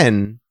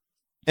Ben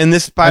in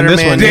this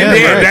Spider-Man. one, They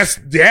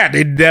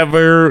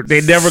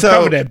never So-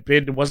 covered that.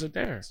 Ben wasn't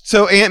there.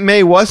 So Aunt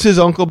May was his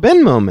Uncle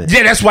Ben moment.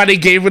 Yeah, that's why they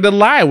gave her the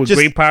line. With Just-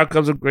 great power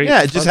comes with great.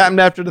 Yeah, it just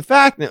happened after the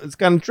fact, and it was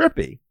kind of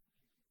trippy.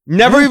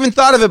 Never even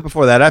thought of it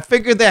before that. I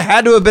figured there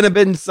had to have been a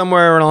Ben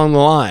somewhere along the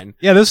line.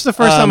 Yeah, this is the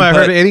first time I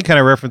heard but- any kind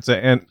of reference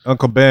to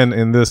Uncle Ben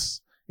in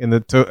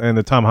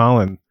the Tom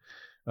Holland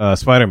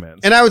Spider-Man.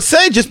 And I would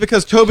say just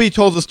because Toby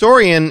told the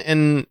story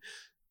and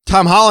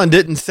Tom Holland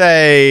didn't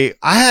say,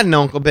 I had an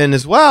Uncle Ben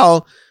as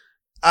well,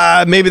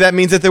 maybe that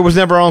means that there was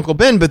never Uncle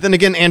Ben. But then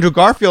again, Andrew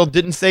Garfield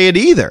didn't say it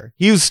either.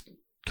 He was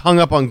hung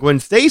up on Gwen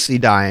Stacy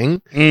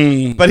dying,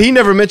 but he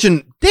never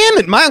mentioned, damn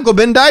it, my Uncle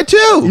Ben died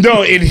too.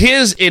 No, in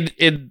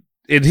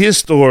his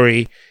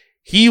story,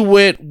 he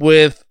went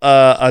with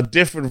a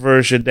different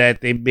version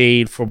that they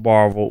made for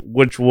Marvel,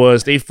 which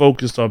was they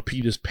focused on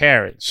Peter's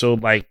parents. So,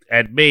 like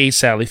at May,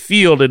 Sally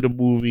Field in the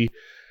movie,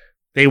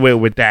 they went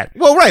with that.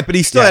 Well, right, but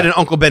he still had an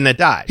Uncle Ben that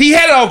died. He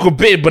had an Uncle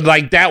Ben, but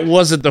like that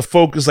wasn't the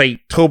focus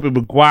like Tobey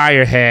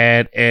Maguire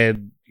had,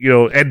 and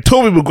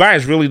Tobey Maguire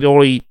is really the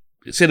only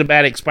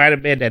cinematic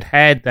Spider-Man that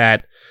had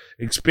that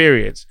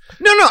experience.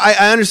 No,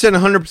 I understand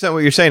 100% what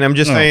you're saying. I'm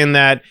just saying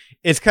that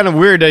it's kind of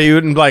weird that you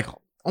wouldn't be like,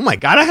 oh my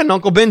God, I had an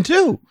Uncle Ben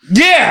too.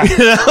 Yeah, You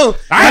know?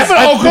 I have an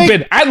Uncle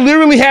Ben. I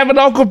literally have an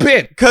Uncle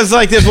Ben. Because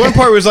like there's one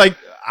part where it's like,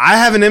 I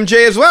have an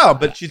MJ as well,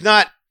 but she's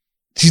not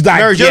She's like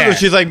Mary Joseph.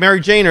 She's like Mary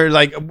Jane or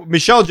like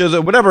Michelle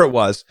Joseph, whatever it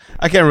was.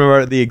 I can't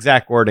remember the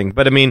exact wording,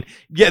 but I mean,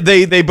 yeah,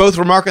 they both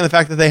remark on the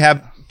fact that they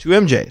have two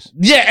MJs.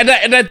 Yeah,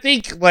 and I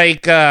think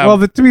like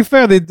to be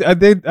fair,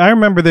 I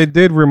remember they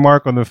did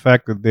remark on the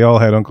fact that they all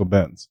had Uncle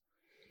Bens.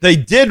 They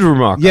did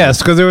remark. Yes,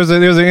 because there was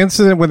an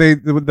incident where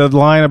the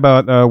line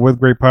about with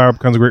great power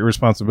comes great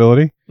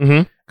responsibility.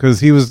 Mhm. Because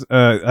he was,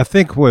 I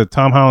think,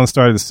 Tom Holland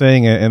started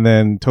saying it, and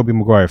then Tobey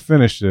Maguire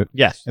finished it.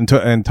 Yes. And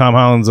Tom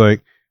Holland's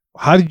like,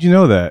 "How did you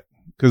know that?"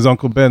 Because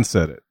Uncle Ben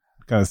said it,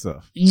 kind of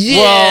stuff.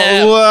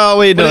 yeah. Well,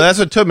 wait, no, that's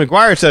what Tobey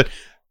Maguire said.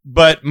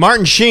 But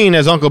Martin Sheen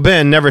as Uncle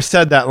Ben never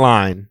said that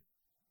line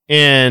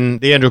in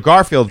the Andrew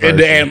Garfield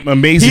version. And the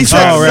amazing. He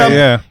said Oh, right,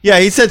 yeah. Yeah,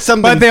 he said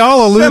something. But they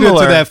all alluded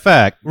similar. to that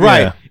fact,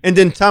 Right. Yeah. And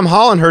then Tom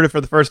Holland heard it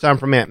for the first time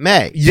from Aunt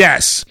May.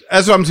 Yes.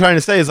 That's what I'm trying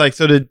to say is like,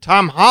 so did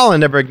Tom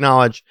Holland ever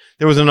acknowledge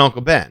there was an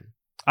Uncle Ben?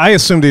 I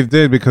assumed they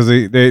did because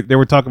they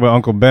were talking about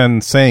Uncle Ben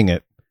saying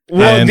it.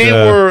 Well, And,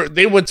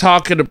 they were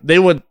talking. They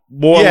were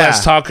more or Yeah.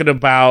 less talking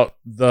about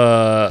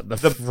the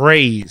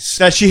phrase.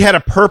 That she had a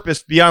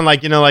purpose beyond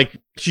like, like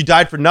she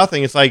died for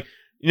nothing. It's like,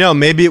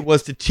 maybe it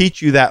was to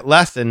teach you that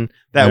lesson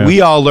that Yeah.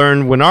 we all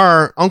learned when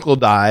our uncle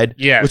died,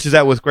 Yes. which is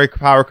that with great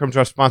power comes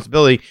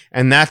responsibility.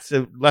 And that's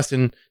the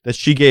lesson that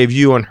she gave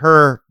you on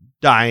her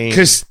dying.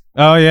 Because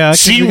Oh yeah,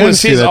 she I can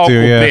was see his that Uncle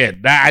too, yeah.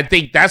 Ben. I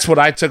think that's what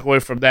I took away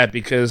from that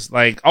because,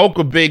 like,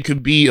 Uncle Ben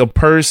could be a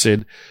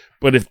person,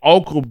 but if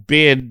Uncle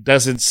Ben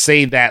doesn't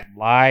say that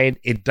line,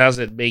 it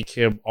doesn't make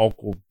him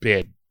Uncle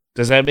Ben.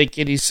 Does that make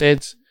any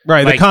sense?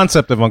 Right, Like- the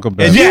concept of Uncle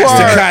Ben. And Yes,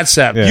 are- the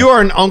concept. Yeah. You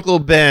are an Uncle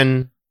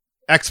Ben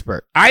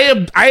expert. I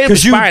am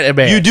Because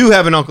Spider-Man. you do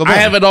have an Uncle Ben. I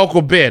have an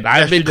Uncle Ben.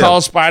 I've Yes, been you do.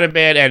 called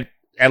Spider-Man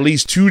at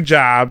least 2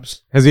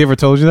 jobs. Has he ever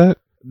told you that?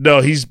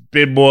 No, he's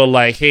been more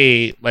like,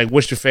 hey, like,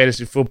 what's your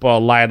fantasy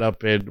football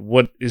lineup and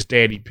what is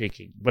Danny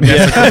picking? But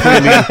that's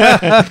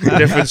a completely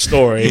different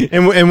story.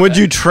 And would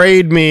you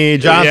trade me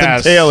Jonathan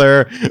Yes.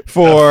 Taylor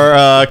for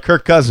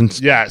Kirk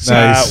Cousins? Yes.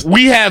 Nice.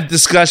 We have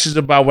discussions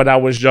about when I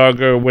was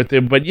younger with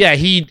him. But yeah,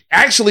 he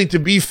actually, to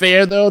be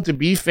fair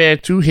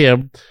to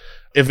him,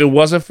 if it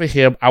wasn't for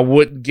him, I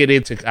wouldn't get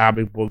into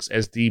comic books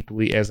as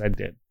deeply as I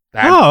did.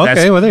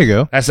 Okay. Well, there you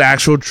go. That's the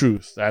actual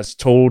truth. That's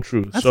total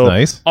truth. That's so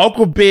nice.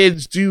 Uncle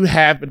Bens do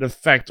have an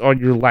effect on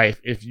your life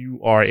if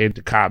you are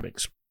into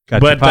comics.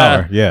 Got your But,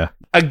 power. Yeah.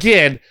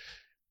 Again,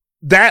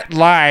 that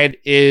line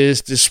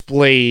is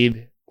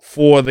displayed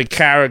for the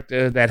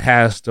character that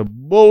has the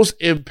most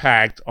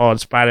impact on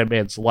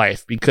Spider-Man's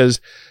life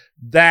because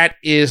that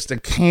is the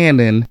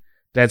canon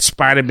that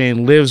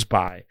Spider-Man lives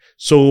by.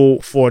 So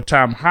for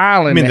Tom I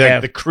Holland mean, to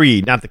have, the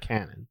creed, not the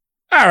canon.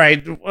 all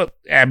right, well,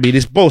 I mean,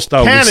 it's both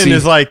Star Wars. Canon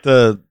is like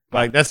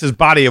that's his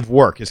body of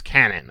work, his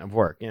canon of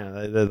work.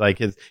 Like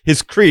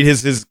his creed,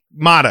 his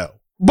motto.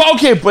 But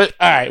okay, but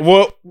all right.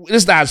 Well,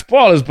 it's not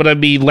spoilers, but I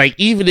mean, like,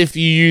 even if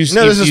you use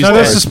No, if this is you No,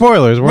 spoilers. this is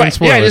spoilers. We're in right,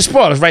 spoilers. yeah, it's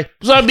spoilers, right?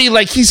 So I mean,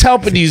 like, he's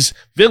helping these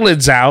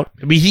villains out.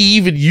 I mean, he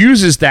even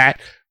uses that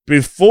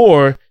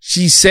before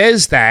she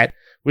says that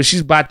when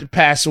she's about to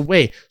pass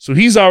away. So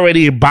he's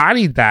already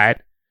embodied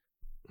that.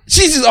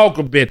 She's his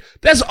Uncle Ben.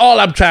 That's all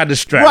I'm trying to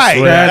stress. Right.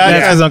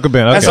 That's Uncle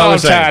Ben. Okay. That's all I'm I'm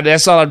saying. trying.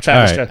 That's all I'm trying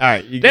All to right. stress. All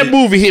right, That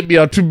movie hit me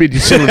on too many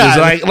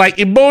cylinders. like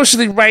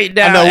emotionally right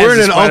now. I know we're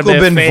as in a an Uncle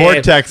Spider-Man Ben fan,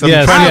 vortex. I'm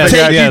Yes, trying I'll to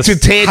figure take out you to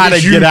tangents how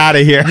to you- get out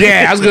of here.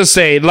 Yeah, I was gonna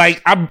say,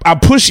 like, I'm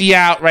pushing you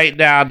out right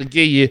now to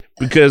get you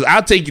because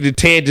I'll take you to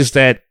tangents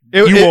that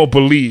You won't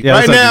believe. Yeah,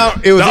 right that's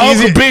now, it was The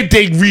easy. Uncle Ben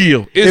thing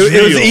real. It's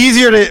It was real.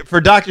 easier for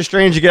Doctor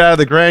Strange to get out of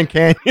the Grand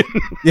Canyon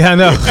Yeah, I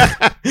know.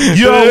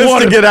 You don't than it is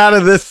want to get out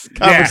of this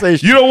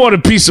conversation. You don't want a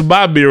piece of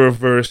my mirror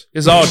first.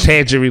 It's all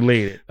tangent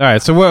related. All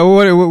right. So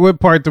what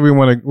part do we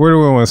want to? Where do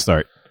we want to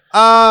start?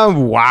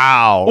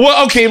 Wow.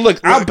 Well, okay, look,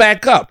 I'll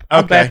back up.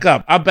 I'll Okay.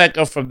 back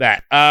up from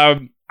that.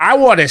 I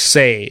want to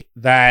say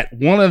that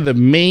one of the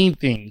main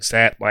things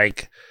that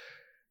like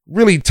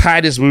really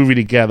tied this movie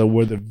together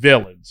were the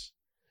villains.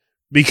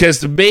 Because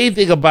the main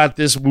thing about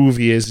this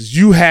movie is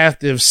you have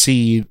to have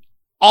seen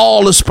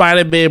all the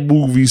Spider-Man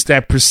movies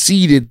that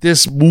preceded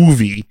this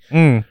movie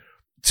Mm.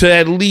 to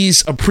at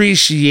least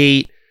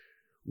appreciate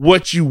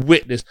what you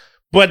witnessed.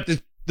 But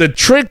the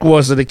trick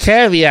was, or the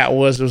caveat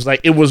was,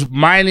 it was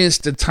minus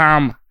the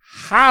Tom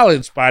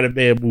Holland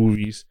Spider-Man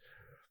movies,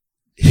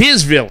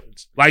 his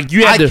villains. Like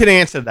you I had can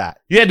answer that.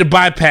 you had to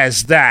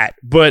bypass that.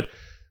 But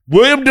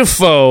William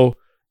Dafoe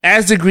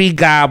as the Green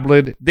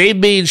Goblin, they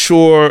made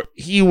sure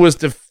he was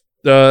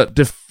the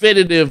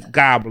definitive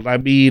Goblin. I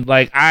mean,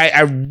 like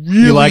I really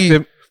You liked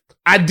it?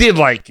 I did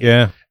like it.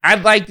 Yeah. I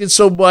liked it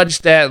so much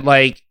that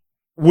like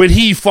when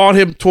he fought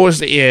him towards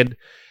the end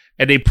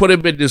and they put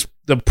him in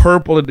the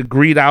purple and the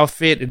green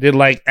outfit, and then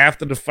like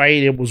after the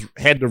fight it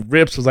had the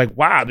rips, it was like,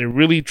 wow, they're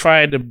really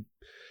trying to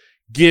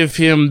give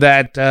him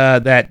that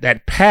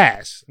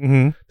pass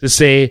Mm-hmm. to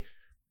say,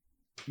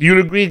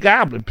 you're the Green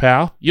Goblin,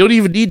 pal. You don't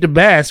even need the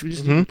mask. We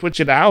just need to put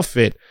you in the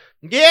outfit.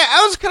 Yeah,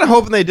 I was kind of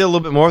hoping they did a little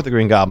bit more with the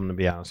Green Goblin, to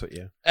be honest with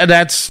you. And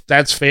that's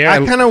fair.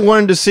 I kind of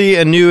wanted to see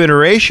a new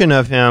iteration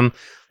of him.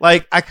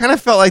 Like, I kind of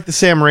felt like the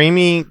Sam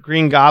Raimi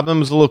Green Goblin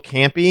was a little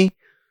campy,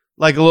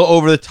 like a little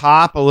over the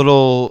top, a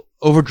little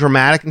over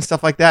dramatic and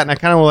stuff like that. And I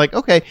kind of was like,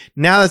 okay,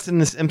 now that's in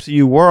this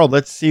MCU world,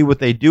 let's see what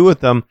they do with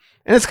them.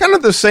 And it's kind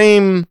of the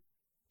same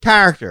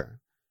character.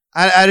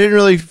 I didn't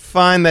really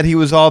find that he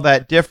was all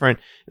that different.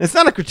 And it's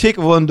not a critique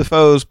of Willem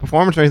Dafoe's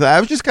performance or anything. I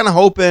was just kind of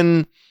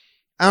hoping,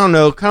 I don't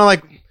know, kind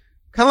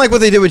of like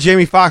what they did with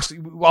Jamie Foxx.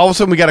 All of a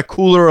sudden, we got a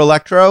cooler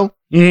Electro.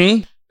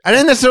 Mm-hmm. I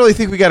didn't necessarily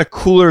think we got a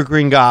cooler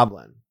Green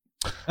Goblin.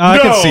 I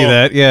No. can see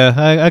that. Yeah,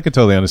 I could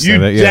totally You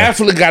understand that. Yeah.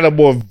 definitely got a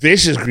more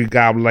vicious Green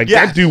Goblin. Like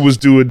Yeah. that dude was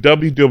doing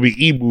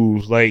WWE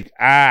moves. Like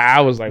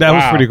I was like, That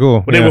was wow. pretty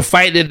cool. When Yeah. they were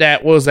fighting in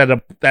that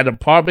that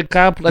apartment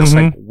complex,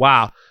 like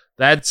wow,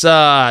 that's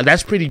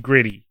pretty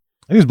gritty.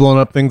 He was blowing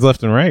up things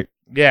left and right.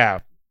 Yeah,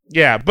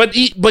 but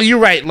you're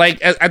right.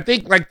 Like I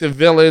think like the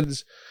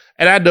villains,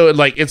 and I know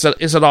like it's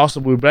an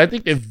awesome movie, but I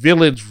think the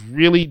villains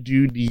really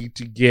do need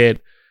to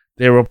get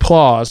their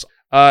applause.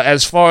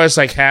 As far as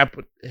like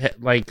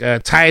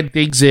tying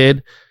things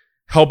in,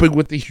 helping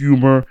with the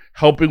humor,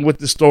 helping with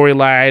the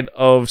storyline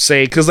of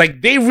saying, because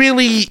like they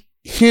really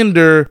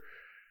hinder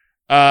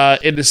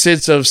in the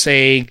sense of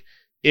saying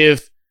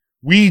if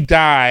we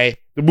die,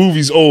 the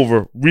movie's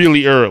over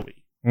really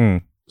early.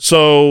 Mm.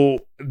 So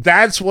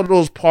that's one of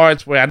those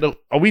parts where I know,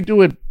 are we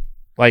doing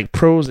like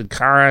pros and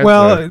cons?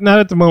 Well, not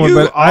at the moment, You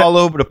but I, all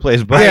over the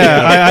place, but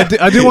yeah,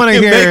 I do want to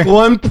you hear. make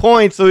one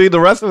point so the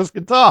rest of us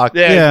can talk.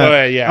 yeah, yeah. go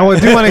ahead, yeah. I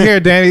do want to hear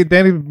Danny.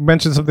 Danny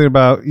mentioned something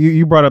about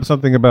you brought up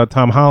something about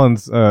Tom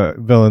Holland's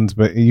villains,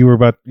 but you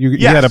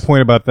Yes. had a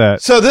point about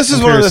that. So this is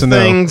I'm one of curious the to know.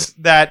 things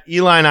that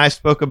Eli and I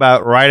spoke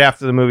about right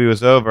after the movie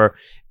was over.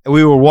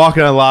 We were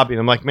walking in the lobby, and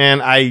I'm like, man,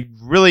 I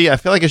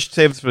feel like I should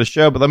save this for the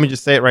show, but let me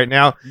just say it right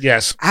now.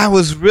 Yes. I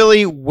was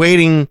really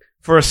waiting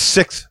for a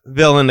sixth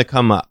villain to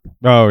come up.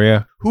 Oh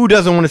yeah, Who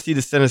doesn't want to see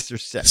the Sinister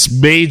Six?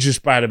 It's major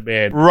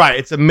Spider-Man. Right.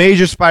 It's a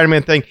major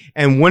Spider-Man thing.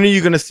 And when are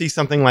you going to see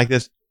something like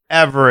this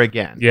ever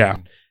again? Yeah.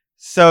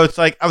 So it's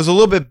like, I was a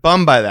little bit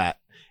bummed by that.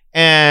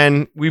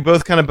 And we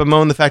both kind of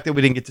bemoaned the fact that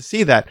we didn't get to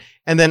see that.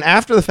 And then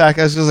after the fact,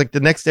 I was just like the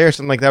next day or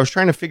something like that, I was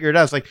trying to figure it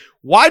out. It's like,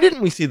 why didn't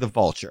we see the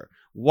Vulture?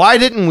 Why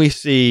didn't we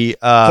see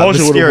Vulture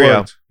would've Mysterio?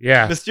 worked.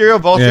 Yeah. Mysterio,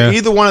 Vulture, Yeah.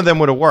 either one of them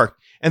would have worked.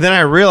 And then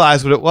I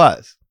realized what it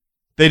was.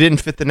 They didn't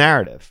fit the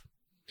narrative.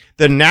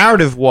 The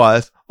narrative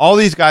was all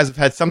these guys have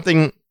had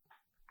something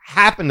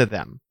happen to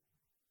them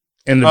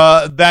And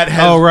that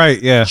has oh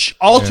right, yeah.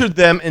 altered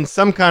them in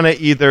some kind of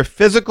either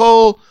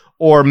physical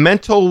or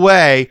mental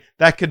way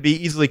that could be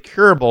easily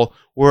curable.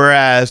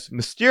 Whereas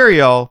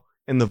Mysterio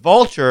and the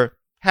Vulture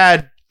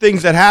had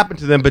things that happened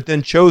to them, but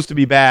then chose to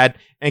be bad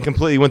and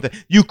completely went there.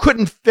 You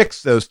couldn't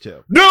fix those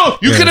two. no,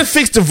 you Yeah. could have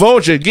fixed the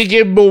Vulture. Give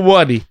him more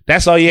money.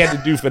 That's all you had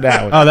to do for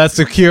that one. Oh, that's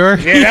the cure.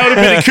 Yeah, that would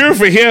have been a cure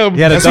for him.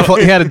 He had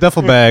a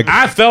duffel bag.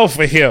 I felt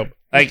for him.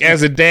 Like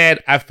as a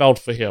dad, I felt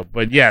for him.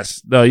 But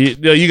yes,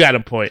 you got a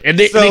point. And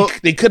they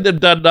couldn't have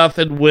done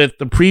nothing with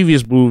the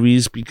previous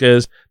movies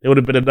because there would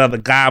have been another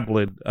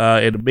Goblin.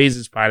 In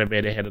Amazing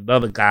Spider-Man, they had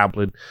another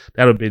Goblin.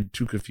 That would have been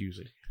too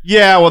confusing.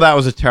 Yeah, well, that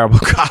was a terrible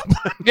goblin.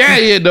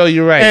 Yeah, no,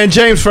 you're right. And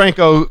James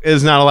Franco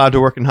is not allowed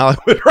to work in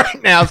Hollywood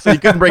right now, so you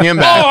couldn't bring him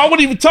oh, back. I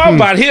wouldn't even talk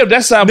about him.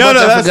 That's how No, much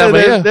I that's forgot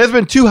about him. there's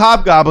been two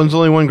Hobgoblins,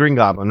 only one Green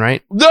Goblin,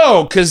 right?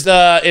 No, because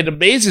in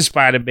Amazing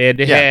Spider-Man,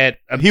 they Yeah.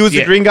 had He was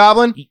the Green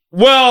Goblin?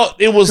 Well,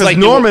 it was Because like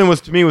Norman was,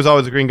 to me, was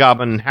always a Green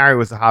Goblin, and Harry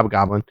was the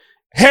Hobgoblin.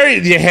 Harry,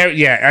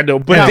 yeah, I know.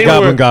 But Yeah,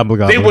 they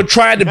goblin. they were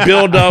trying to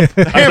build up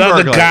another Hamburglar.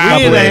 We need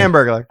goblin. a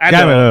Hamburglar. I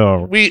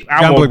know.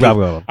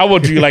 Goblin. I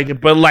won't do you like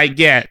it, but like,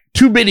 yeah,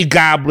 too many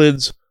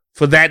goblins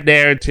for that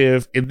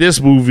narrative in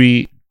this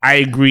movie. I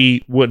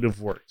agree, wouldn't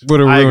have worked. Would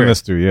have I agree. ruined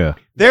this too. Yeah.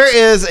 There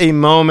is a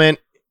moment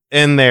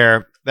in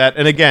there that,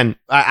 and again,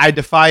 I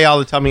defy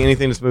y'all to tell me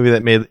anything in this movie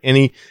that made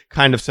any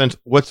kind of sense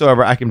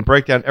whatsoever. I can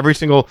break down every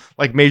single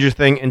like major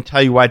thing and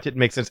tell you why it didn't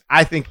make sense.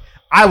 I think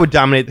I would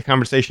dominate the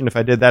conversation if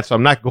I did that, so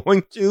I'm not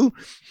going to.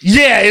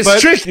 Yeah, it's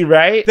But tricky,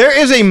 right? There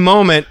is a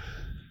moment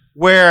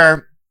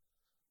where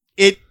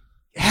it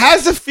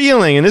has a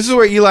feeling, and this is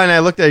where Eli and I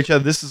looked at each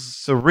other. This is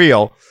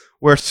surreal,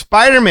 where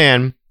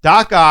Spider-Man,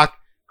 Doc Ock,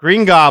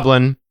 Green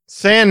Goblin,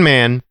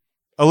 Sandman,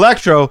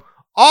 Electro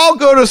all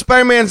go to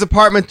Spider-Man's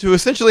apartment to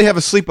essentially have a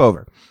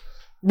sleepover.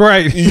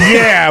 Right.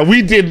 Yeah,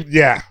 we did.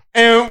 Yeah,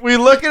 And we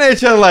looking at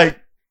each other like,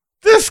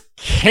 this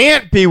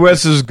can't be where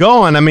this is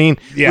going. I mean,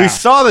 Yeah. we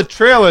saw the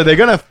trailer. They're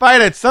going to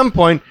fight at some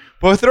point,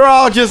 but they're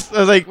all just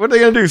like, what are they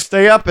going to do?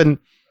 Stay up and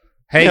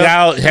hang You know,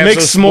 out, have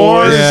make some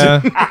s'mores.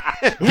 Yeah.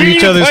 We Eat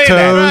each didn't other's play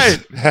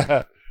that, toes.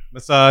 right.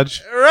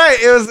 Massage. Right.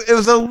 It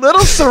was a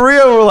little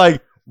surreal. We're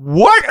like,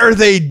 what are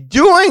they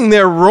doing?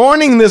 They're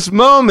ruining this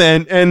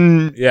moment,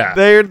 and Yeah.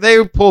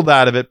 they pulled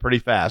out of it pretty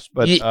fast.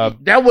 But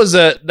that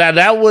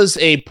was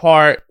a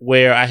part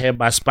where I had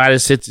my spider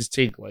senses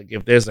tingle. Like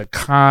if there's a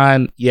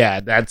con,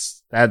 yeah,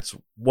 that's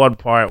one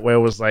part where it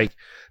was like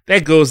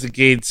that goes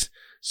against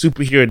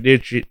superhero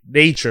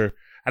nature.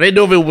 I didn't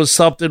know if it was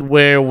something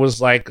where it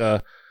was like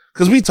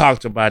because we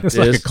talked about It's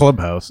this. like a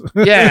clubhouse.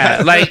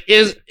 Yeah, like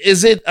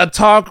is it a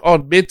talk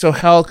on mental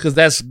health? Because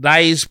that's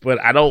nice, but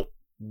I don't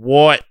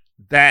want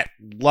that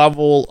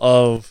level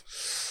of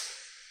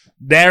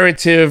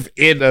narrative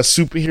in a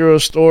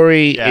superhero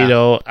story. Yeah. You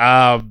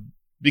know,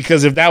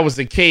 because if that was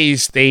the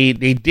case, they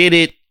did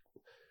it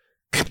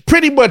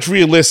pretty much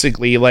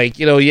realistically. Like,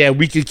 you know, yeah,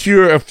 we could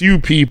cure a few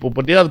people,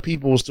 but the other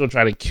people will still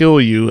try to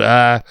kill you.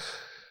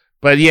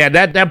 But yeah,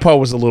 that part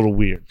was a little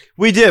weird.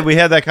 we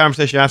had that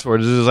conversation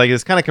afterwards. It was like,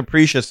 it's kind of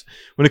capricious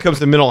when it comes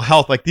to mental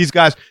health. Like these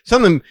guys,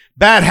 something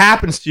bad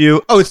happens to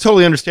you. Oh, it's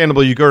totally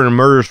understandable. You go on a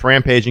murderous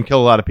rampage and kill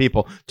a lot of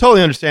people.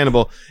 Totally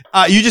understandable.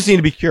 You just need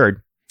to be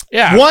cured.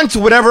 Yeah. Once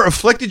whatever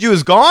afflicted you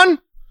is gone,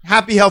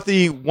 happy,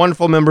 healthy,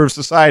 wonderful member of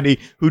society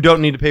who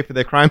don't need to pay for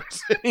their crimes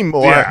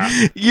anymore.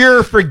 Yeah.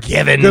 You're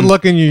forgiven. Good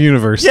luck in your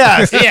universe.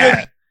 Yes.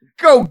 Yeah.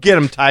 Go get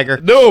him, Tiger.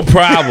 No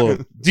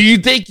problem. Do you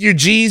think you're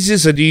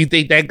Jesus or do you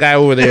think that guy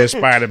over there is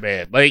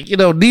Spider-Man? Like, you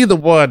know, neither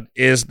one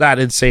is not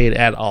insane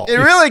at all. It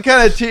really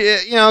kind of,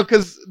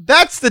 because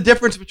that's the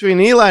difference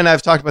between Eli and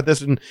I've talked about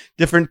this in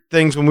different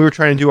things when we were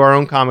trying to do our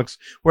own comics,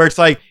 where it's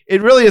like,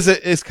 it really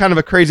is kind of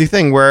a crazy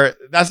thing where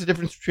that's the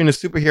difference between a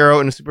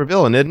superhero and a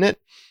supervillain, isn't it?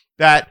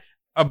 That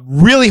a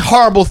really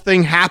horrible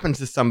thing happens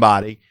to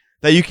somebody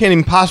that you can't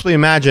even possibly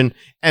imagine,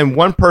 and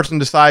one person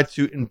decides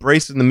to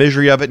embrace the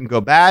misery of it and go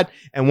bad,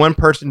 and one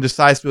person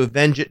decides to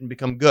avenge it and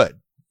become good.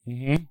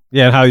 Mm-hmm.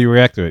 Yeah, and how you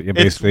react to it. Yeah,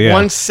 It's basically, yeah.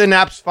 one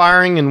synapse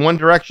firing in one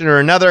direction or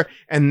another,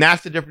 and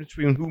that's the difference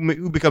between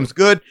who becomes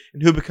good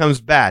and who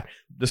becomes bad.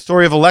 The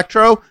story of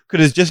Electro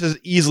could have just as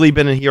easily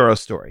been a hero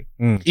story.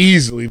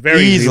 Easily, very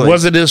easily. Easily. It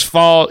wasn't his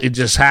fault. It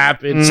just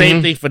happened. Mhm.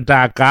 Same thing for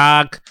Doc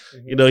Ock.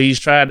 You know, he's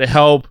trying to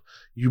help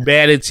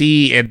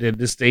humanity, and then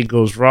this thing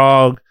goes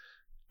wrong.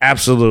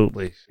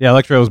 Absolutely. Yeah,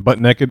 Electro was butt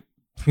naked.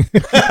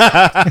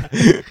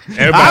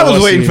 I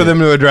was waiting for them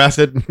to address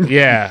it.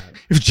 Yeah.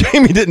 If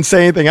Jamie didn't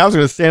say anything, I was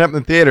going to stand up in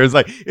the theater. It's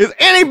like, is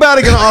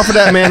anybody going to offer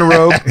that man a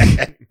robe?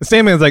 The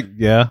same man's like,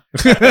 yeah.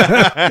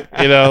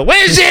 You know,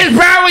 where's his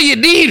power? You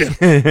need him.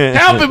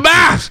 Help him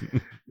out.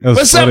 That was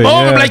What's up funny,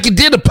 over yeah. like you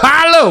did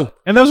Apollo?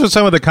 And those were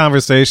some of the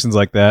conversations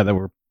like that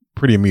were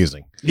pretty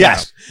amusing.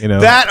 Yes. You know,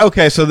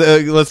 Okay, so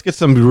let's get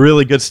some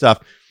really good stuff.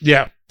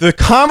 Yeah. The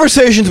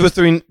conversations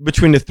between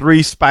the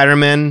three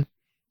Spider-Men,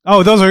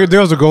 those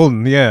are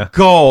golden. Yeah.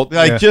 gold.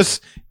 Like, Yeah.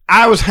 just,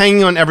 I was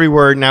hanging on every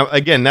word. Now,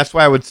 again, that's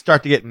why I would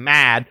start to get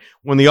mad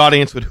when the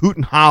audience would hoot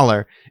and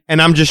holler, and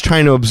I'm just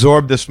trying to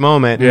absorb this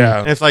moment.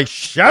 Yeah. And it's like,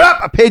 shut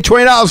up! I paid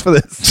 $20 for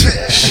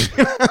this.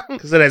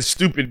 Because of that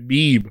stupid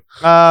meme.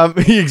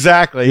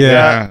 Exactly.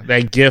 Yeah.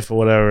 That GIF or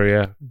whatever,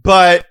 yeah.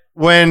 But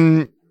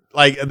when,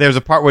 like, there's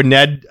a part where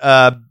Ned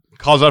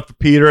calls out for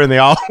Peter, and they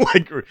all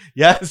like,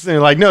 yes, and they're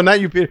like, no, not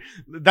you, Peter.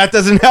 That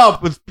doesn't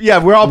help.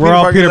 We're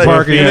all Peter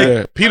Parker.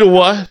 Yeah. Peter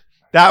what?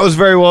 That was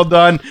very well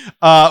done.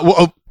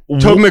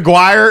 Tobey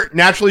Maguire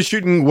naturally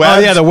shooting webs. Oh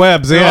yeah, the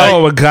webs. Yeah.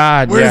 Oh my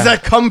God. Where does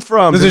that come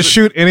from? Does it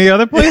shoot any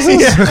other places?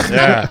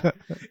 Yeah.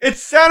 It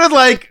sounded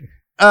like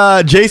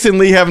Jason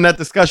Lee having that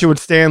discussion with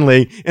Stan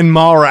Lee in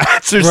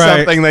Mallrats or Right.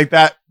 something like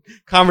that.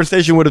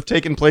 Conversation would have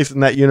taken place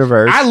in that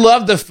universe. I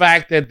love the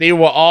fact that they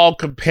were all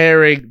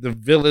comparing the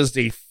villains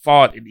they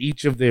fought in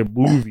each of their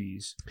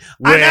movies.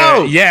 I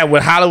know. Yeah,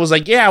 when Holland was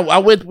like, yeah, I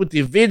went with the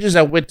Avengers,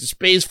 I went to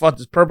space, fought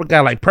this purple guy.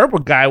 Like, purple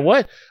guy,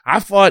 what? I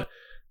fought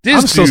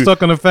This I'm still dude-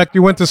 stuck on the fact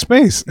you went to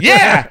space.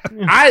 Yeah,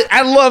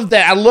 I love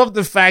that. I love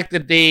the fact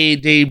that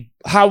they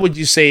how would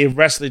you say in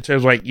wrestling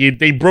terms, like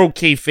they broke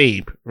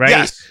kayfabe, right?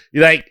 Yes.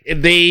 Like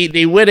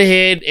they went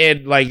ahead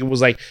and like it was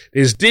like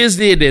there's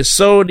Disney and there's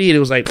Sony, and it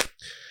was like,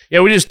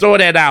 yeah, we just throw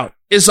that out.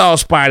 It's all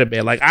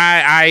Spider-Man. Like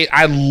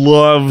I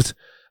loved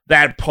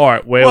that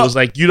part where it was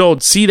like you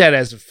don't see that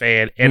as a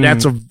fan, and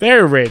that's a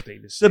very rare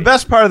thing to see. The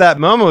best part of that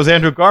moment was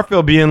Andrew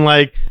Garfield being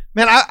like,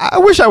 "Man, I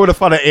wish I would have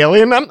fought an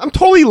alien. I'm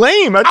totally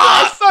lame."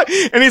 I suck."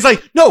 And he's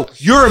like, "No,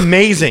 you're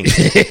amazing.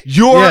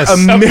 You're Yes.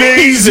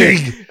 amazing."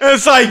 And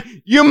it's like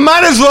you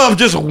might as well have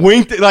just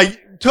winked. Like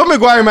Tobey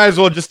Maguire might as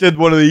well just did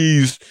one of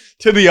these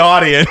to the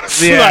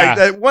audience. Yeah. Like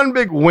that one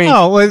big wink.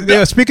 Oh, well,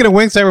 yeah, speaking of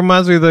winks, that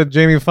reminds me of the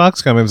Jamie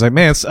Foxx comment. It was like,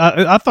 man,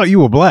 I thought you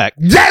were black.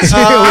 Yes, I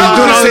was I doing was all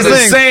gonna these say the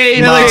things.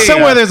 same. Yeah, like thing.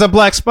 somewhere there's a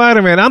black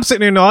Spider-Man. I'm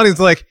sitting in the audience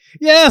like,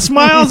 yeah,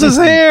 Smiles is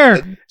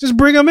here. Just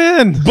bring him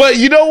in. But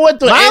you know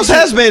what? Miles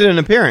has made an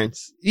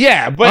appearance.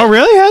 Yeah, but Oh,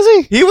 really?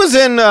 Has he? He was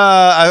in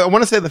I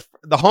want to say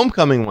the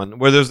Homecoming one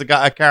where there's a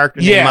character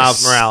named Yes.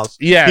 Miles Morales.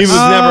 Yes. He was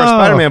never a Oh.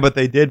 Spider-Man, but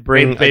they did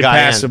bring they a guy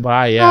pass in. it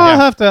by. Oh, Yeah. I'll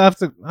have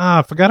to.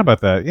 I forgot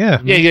about that. Yeah.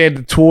 Yeah, you had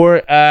the tour.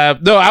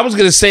 No, I was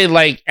gonna say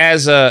like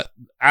as a,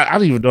 I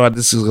don't even know how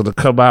this is gonna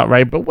come out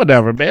right, but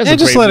whatever, man. It's Yeah, a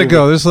just great let it movie.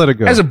 go. Just let it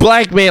go. As a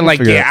black man, like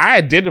figure it I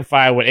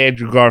identify with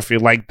Andrew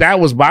Garfield. Like that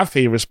was my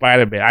favorite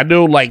Spider-Man. I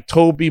know like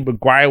Tobey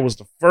Maguire was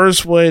the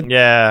first one,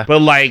 Yeah.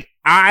 but like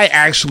I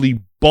actually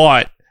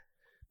bought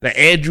the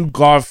Andrew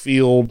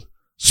Garfield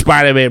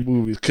Spider-Man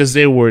movies because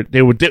they were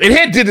it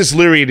had Dennis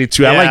Leary in it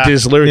too. I like Yeah.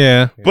 Dennis Leary,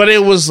 yeah. but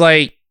it was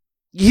like.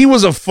 He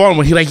was a fun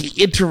one. He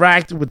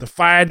interacted with the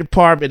fire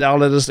department,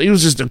 all of this. He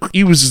was just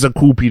a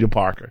cool Peter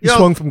Parker. He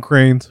swung from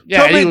cranes.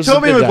 Yeah, he Tobey was a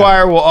good guy.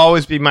 Maguire will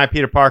always be my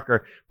Peter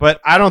Parker,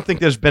 but I don't think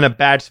there's been a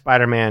bad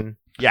Spider-Man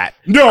yet.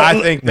 No,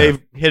 I think they've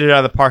hit it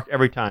out of the park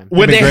every time.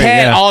 when It'd they be great,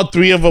 had yeah. all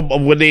three of them,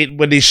 when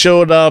they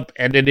showed up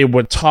and then they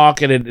were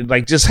talking and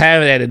like just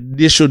having that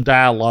initial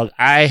dialogue,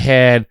 I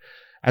had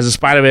as a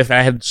Spider-Man fan,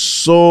 I had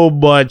so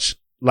much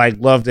like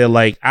love there.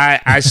 Like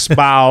I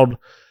smiled.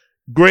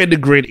 Grin to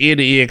grin, ear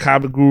to ear,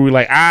 comic guru.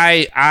 Like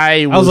I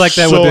was like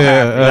that so with the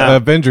happy. Yeah.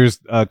 Avengers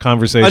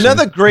conversation.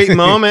 Another great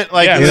moment,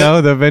 like Yeah. you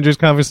know, the Avengers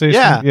conversation.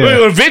 Yeah.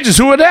 Wait, Avengers,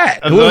 who are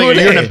that? Who Like, are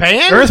you're in they? a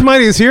band? Earth's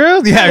Mightiest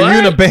Heroes? Yeah, are you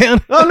in a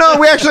band? Oh no,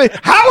 we actually.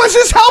 How is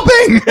this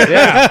helping?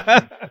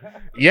 Yeah.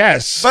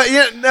 Yes. But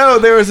no,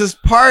 there was this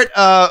part.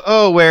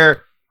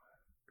 Where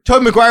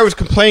Tobey Maguire was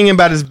complaining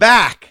about his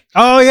back.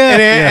 Oh, yeah.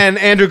 And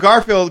Andrew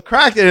Garfield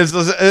cracked it. It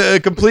was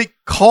a complete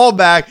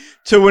callback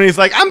to when he's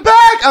like, I'm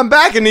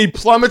back. And he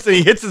plummets and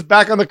he hits his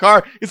back on the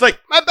car. He's like,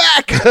 my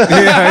back. My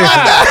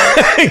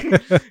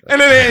back.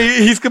 And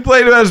then he's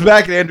complaining about his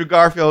back and Andrew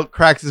Garfield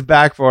cracks his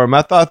back for him.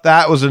 I thought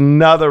that was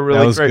another really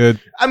That was great. good.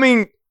 I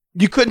mean,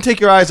 you couldn't take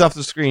your eyes off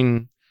the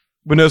screen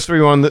when those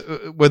three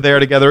were there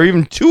together. Or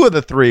even two of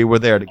the three were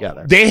there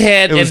together. They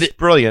had It was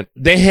brilliant.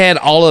 they had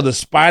all of the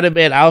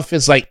Spider-Man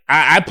outfits. Like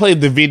I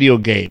played the video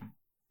game.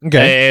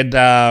 Okay. And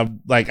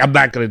like I'm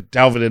not gonna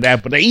delve into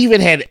that, but they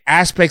even had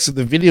aspects of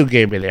the video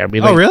game in there. I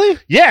mean, like, Oh, really?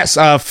 yes,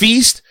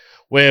 Feast,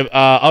 where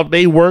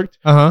Upday worked,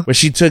 Uh-huh. where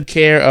she took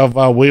care of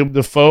William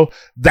Dafoe.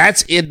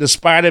 That's in the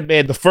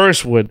Spider-Man, the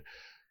first one.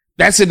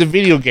 That's in the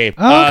video game.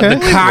 Oh, okay.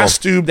 The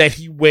costume that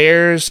he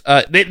wears,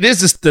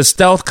 this is the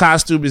stealth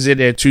costume is in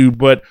there too.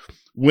 But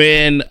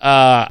when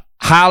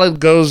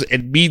Holland goes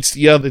and meets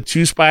the other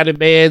two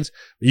Spider-Mans,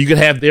 you can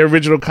have their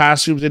original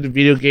costumes in the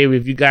video game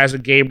if you guys are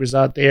gamers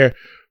out there.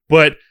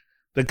 But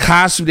the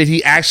costume that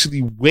he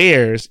actually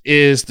wears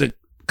is the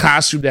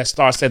costume that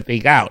starts that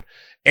thing out.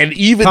 And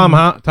even Tom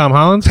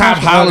Holland's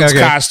Holland's Okay.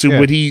 costume Yeah.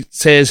 when he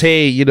says,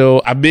 "Hey,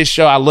 I miss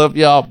y'all, I love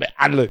y'all."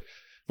 Man,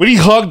 when he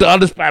hugged the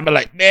other Spider-Man,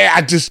 like, man,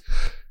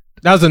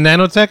 That was a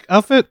nanotech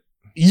outfit?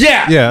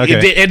 yeah, Yeah, okay.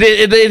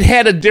 It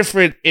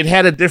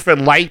had a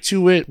different light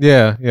to it.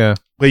 Yeah, yeah.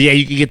 But yeah,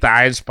 you can get the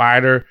Iron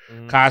Spider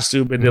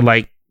costume, and then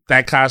like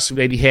that costume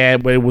that he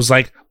had, where it was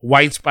like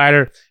White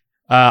Spider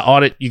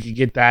on it. You can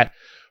get that.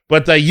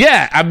 But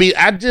yeah, I mean,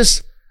 I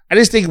just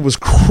think it was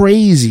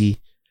crazy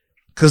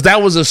because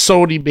that was a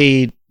Sony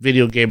made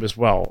video game as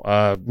well.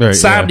 Right,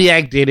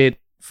 Insomniac did it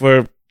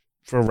for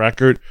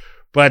record,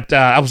 but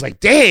I was like,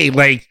 dang,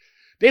 like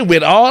they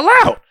went all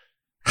out.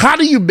 How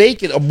do you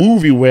make it a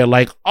movie where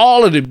like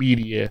all of the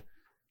media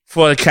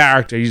for the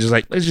character, you just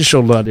like, let's just show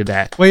love to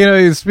that.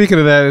 Well, speaking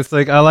of that, it's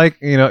like I like,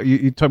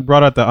 you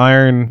brought out the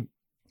Iron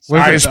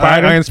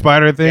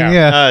Spider thing.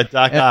 Yeah.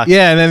 Doc Ock.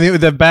 Yeah, and then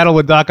the battle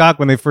with Doc Ock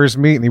when they first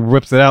meet, and he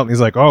rips it out, and he's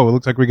like, "Oh, it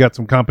looks like we got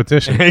some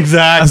competition." I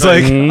Exactly. was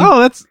like, Mhm. "Oh,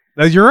 that's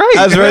you're right.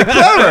 That was very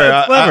clever.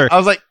 That's clever." I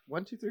was like,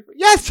 1, 2, 3, 4.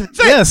 Yes, that's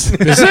it. Yes,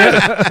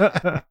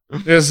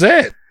 That's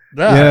it.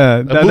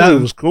 Yeah, that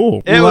movie was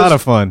cool. It a lot was-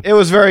 of fun. It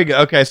was very good.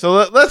 Okay, so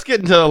let's get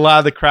into a lot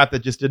of the crap that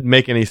just didn't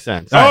make any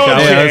sense. Oh, yeah,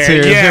 let's hear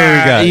what we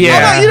got.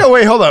 yeah.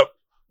 Wait, hold up.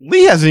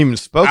 Lee hasn't even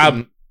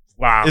spoken.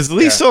 Wow. Is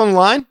Lee Yeah. still in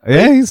line?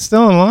 Yeah, he's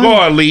still in line. Go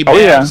on, Lee. Oh,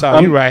 man. yeah. I'm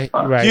sorry. You're right.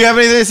 You're right. Do you have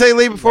anything to say,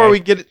 Lee, before we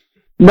get it?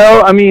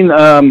 No, I mean,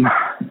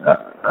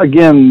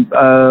 again,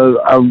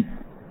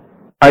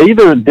 I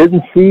either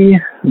didn't see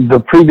the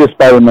previous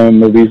Spider-Man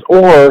movies,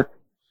 or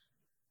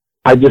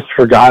I just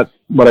forgot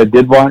what I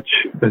did watch.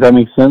 Does that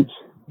make sense?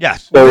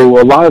 Yes.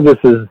 So a lot of this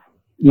is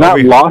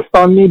not lost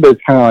on me, but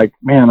it's kind of like,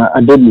 man,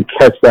 I didn't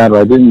catch that, or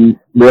I didn't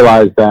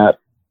realize that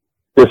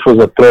this was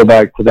a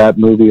throwback to that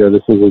movie, or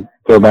this was a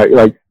throwback,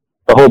 like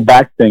the whole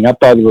back thing. I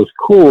thought it was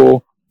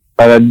cool,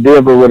 but I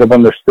never would have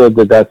understood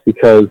that that's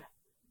because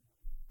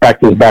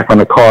Back is back on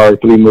the car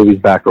 3 movies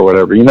back or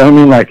whatever. You know what I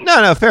mean? Like,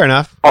 No, fair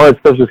enough. all that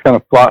stuff just kind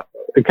of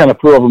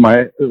flew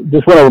over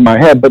just went over my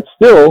head, but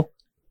still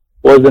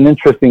was an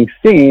interesting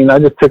scene. I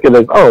just took it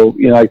as,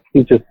 like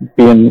he's just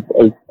being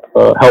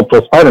a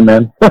helpless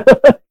Spider-Man.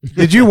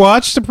 Did you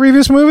watch the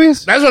previous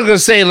movies? That's what I was gonna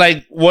say.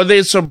 Like, were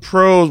there some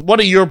pros? What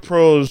are your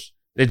pros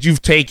that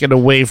you've taken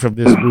away from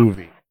this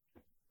movie?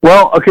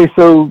 Well, okay,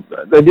 so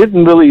they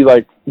didn't really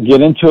like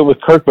get into it with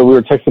Kirk, but we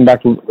were texting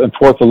back and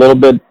forth a little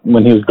bit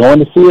when he was going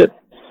to see it.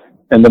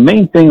 And the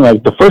main thing,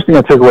 like the first thing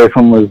I took away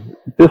from was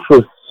this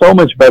was so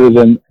much better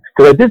than,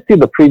 because I did see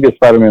the previous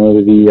Spider-Man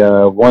movie,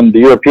 the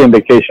European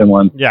Vacation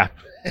one. Yeah.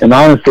 And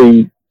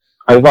honestly,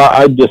 I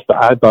thought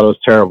it was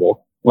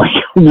terrible, like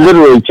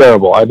literally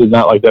terrible. I did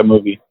not like that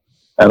movie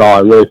at all.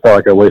 I really felt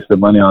like I wasted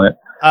money on it.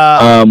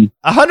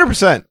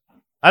 100%.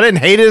 I didn't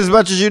hate it as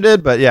much as you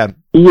did, but yeah.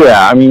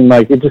 Yeah, I mean,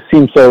 like it just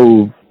seemed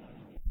so.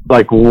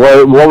 Like,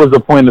 what was the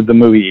point of the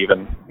movie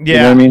even? Yeah. You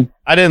know what I mean?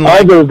 I didn't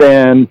like other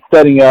than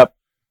setting up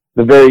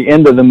the very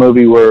end of the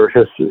movie where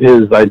his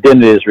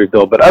identity is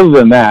revealed. But other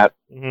than that,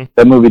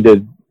 that movie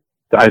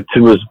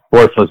was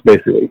worthless,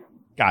 basically.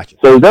 Gotcha.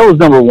 So that was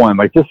number one.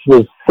 Like, this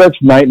was such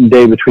night and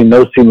day between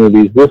those two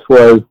movies. This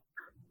was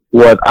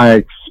what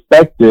I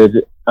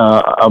expected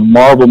a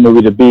Marvel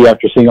movie to be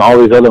after seeing all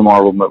these other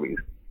Marvel movies.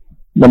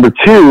 Number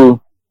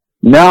two,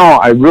 now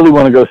I really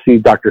want to go see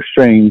Doctor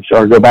Strange,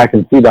 or go back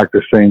and see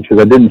Doctor Strange,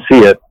 because I didn't see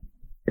it,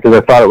 because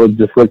I thought it would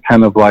just look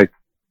kind of like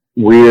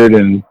weird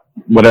and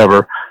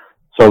whatever.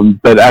 So,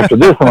 but after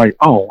this, I'm like,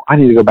 I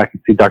need to go back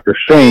and see Doctor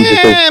Strange.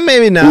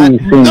 Maybe not. He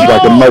seems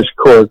like a much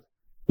cooler.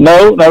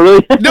 No, not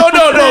really.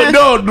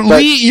 No.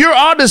 Lee, you're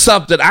onto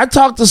something. I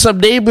talked to some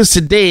neighbors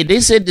today. They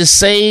said the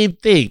same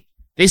thing.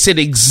 They said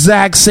the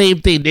exact same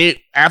thing.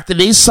 After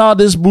they saw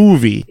this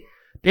movie,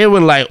 they were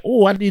like,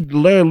 I need to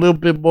learn a little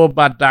bit more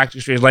about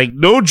Doctor Strange. Like,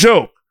 no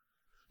joke.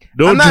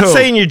 I'm not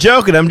saying you're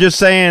joking. I'm just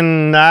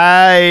saying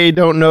I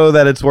don't know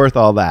that it's worth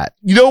all that.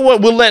 You know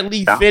what? We'll let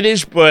Lee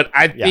finish, but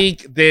I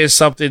think there's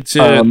something to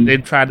them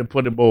trying to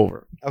put him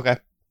over. Okay.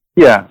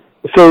 Yeah.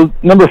 So,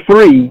 number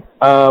three,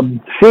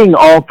 seeing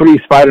all 3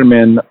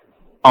 Spider-Men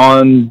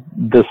on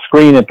the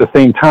screen at the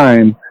same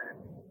time,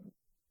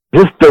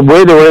 just the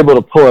way they were able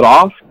to pull it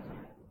off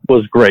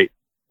was great.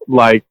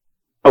 Like,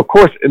 of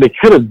course, they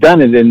could have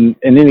done it in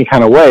any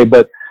kind of way,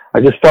 but I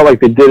just felt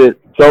like they did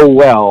it so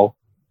well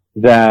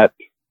that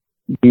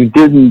it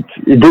didn't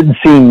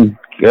seem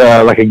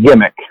like a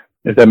gimmick,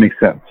 if that makes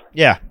sense.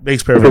 Yeah,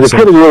 makes perfect sense. Because it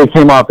could have really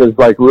came off as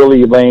like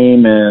really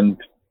lame and,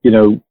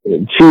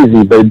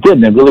 cheesy, but it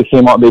didn't. It really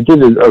came off. They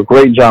did a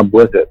great job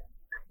with it.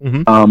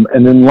 Mm-hmm.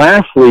 And then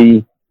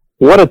lastly,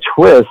 what a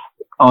twist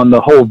on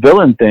the whole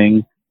villain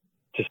thing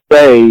to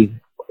say,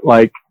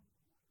 like,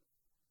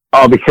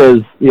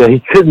 because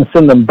he couldn't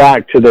send them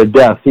back to their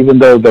deaths, even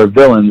though they're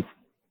villains,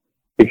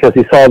 because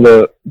he saw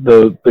the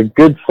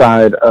good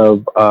side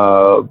of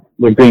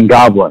the Green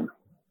Goblin,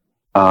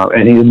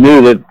 and he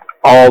knew that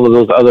all of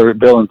those other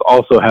villains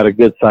also had a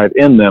good side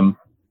in them,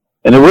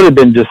 and it would have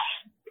been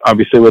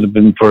obviously would have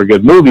been for a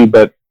good movie,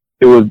 but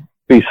it would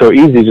be so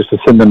easy just to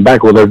send them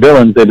back. Well, they're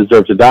villains; they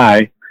deserve to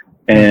die,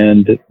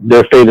 and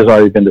their fate has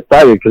already been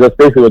decided. Because that's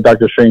basically what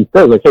Doctor Strange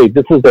says. Like, hey,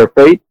 this is their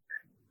fate.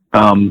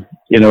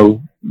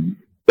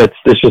 That's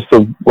just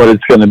what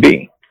it's going to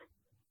be.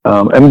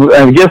 And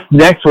I guess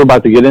next we're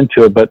about to get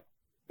into it, but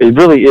it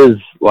really is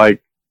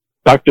like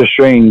Doctor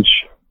Strange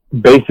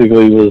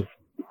basically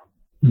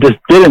just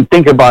didn't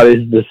think about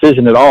his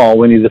decision at all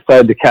when he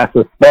decided to cast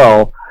a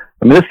spell.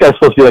 I mean, this guy's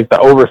supposed to be like the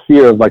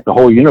overseer of like the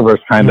whole universe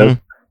kind of,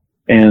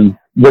 and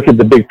look at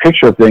the big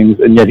picture of things,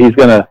 and yet he's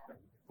going to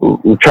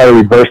try to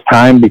reverse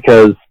time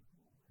because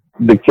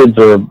the kids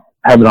are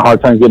having a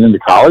hard time getting into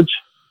college.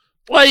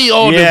 Well, you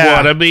own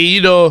one. I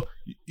mean,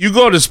 you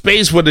go to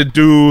space with a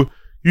dude,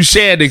 you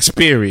share an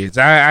experience.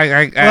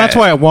 That's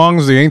why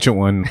Wong's the ancient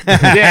one.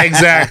 Yeah,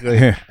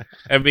 exactly.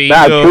 I mean,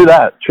 true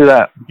that.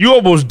 You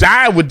almost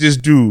died with this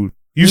dude.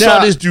 You saw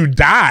this dude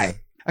die.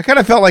 I kind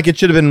of felt like it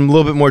should have been a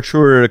little bit more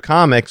truer to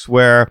comics,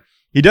 where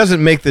he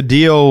doesn't make the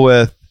deal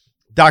with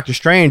Doctor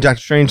Strange.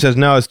 Doctor Strange says,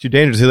 no, it's too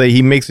dangerous.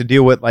 He makes a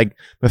deal with like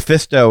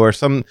Mephisto or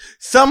some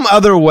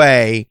other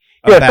way.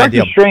 Yeah,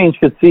 Doctor Strange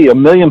could see a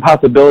million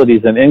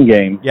possibilities in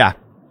Endgame. Yeah.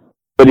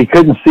 But he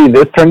couldn't see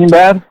this turning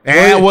bad?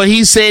 And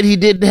he said he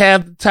didn't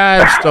have the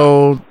time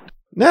stone.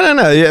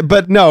 No. Yeah,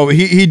 but no,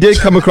 he did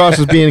come across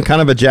as being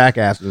kind of a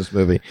jackass in this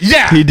movie.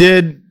 Yeah. He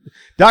did.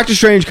 Doctor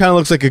Strange kind of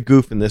looks like a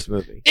goof in this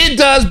movie. It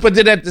does, but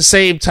then at the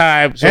same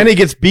time... and he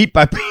gets beat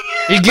by Peter.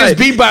 He gets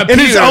beat by Peter in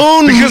his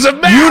own because of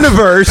math.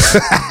 universe.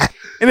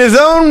 In his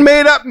own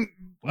made-up...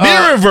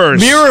 Mirrorverse.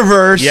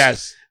 Mirrorverse.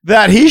 Yes.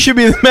 that he should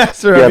be the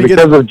master Yeah, of.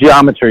 because of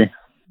geometry.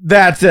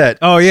 That's it.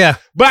 Oh yeah,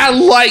 But I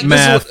like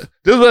Math.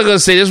 this is what I'm gonna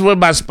say. This is what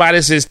my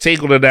Spider Sense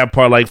take on that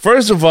part. Like,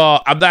 first of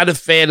all, I'm not a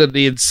fan of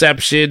the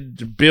Inception,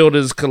 the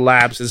buildings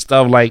collapse and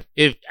stuff. Like,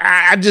 if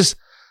I just,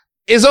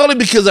 it's only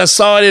because I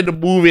saw it in the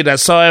movie and I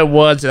saw it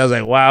once and I was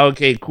like, wow,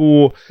 okay,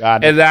 cool.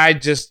 Got it. And I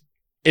just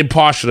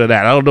impartial to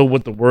that. I don't know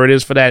what the word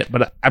is for that,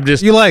 but I'm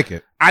just you like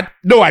it? I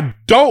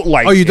don't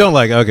like. Oh, you it. don't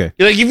like it? Okay.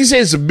 Like, if you say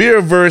it's a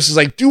mirror verse, it's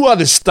like, do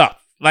other stuff.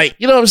 Like,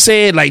 you know what I'm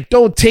saying? Like,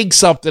 don't take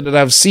something that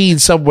I've seen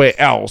somewhere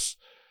else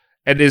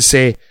and then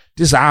say,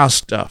 this is our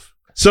stuff.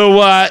 So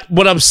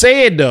what I'm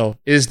saying, though,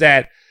 is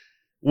that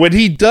when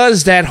he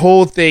does that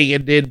whole thing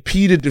and then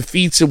Peter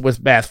defeats him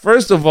with math,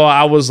 first of all,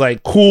 I was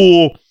like,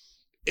 cool.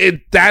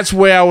 That's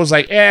where I was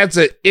like, it's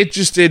an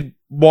interesting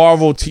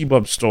Marvel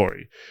team-up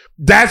story.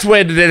 That's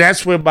where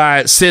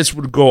my sense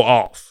would go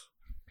off,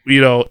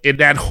 you know, in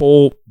that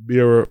whole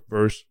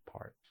mirror-verse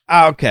part.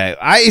 Okay.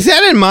 I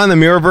didn't mind the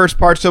Mirrorverse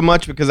part so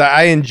much because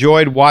I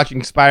enjoyed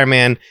watching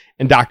Spider-Man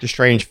and Doctor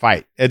Strange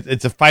fight.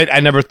 It's a fight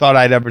I never thought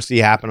I'd ever see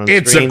happen on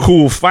It's screen. a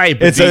cool fight.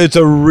 But It's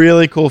a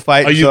really cool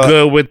fight. are you So-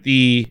 good with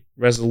the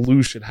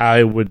resolution, how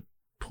it would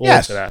pull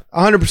Yes, to that?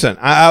 100%.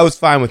 I was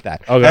fine with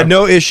that. Okay. I had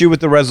no issue with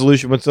the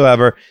resolution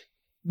whatsoever.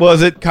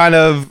 Was it kind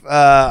of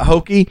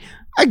hokey?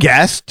 I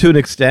guess, to an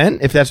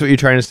extent, if that's what you're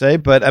trying to say.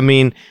 But, I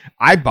mean,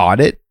 I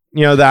bought it.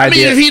 You know, the I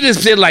idea. mean, if he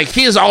just said, like,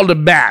 here's all the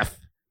math,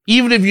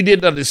 even if you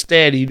didn't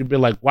understand, you'd be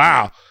like,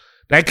 wow,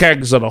 that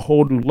character's on a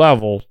whole new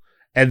level.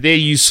 And then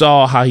you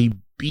saw how he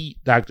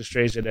beat Doctor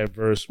Strange in that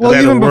verse. But Well,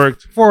 that even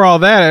worked. before all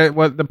that,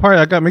 what the part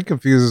that got me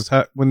confused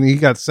is when he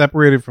got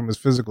separated from his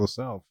physical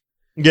self.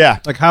 yeah,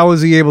 Like, how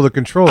was he able to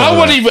control? I all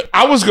wouldn't that? even.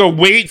 I was gonna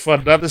wait for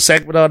another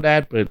segment on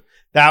that, but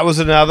that was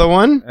another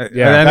one.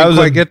 Yeah, I that didn't was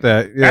quite get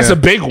that. Yeah. that's a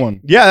big one.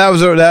 Yeah, that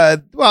was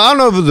well, I don't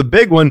know if it was a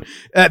big one.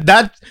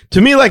 That to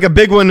me, like a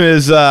big one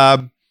is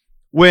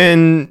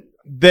when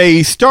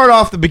they start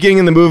off the beginning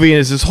of the movie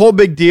and it's this whole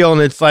big deal,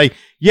 and it's like,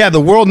 yeah,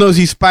 the world knows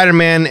he's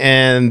Spider-Man,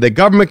 and the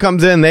government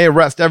comes in, they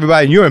arrest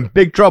everybody, and you're in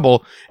big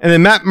trouble. And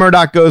then Matt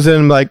Murdock goes in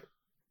and like,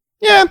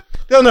 yeah,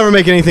 they'll never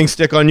make anything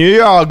stick on you.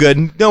 You're all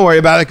good. Don't worry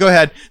about it. Go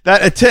ahead.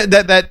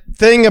 That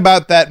thing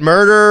about that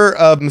murder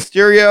of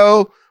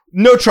Mysterio,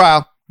 no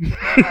trial.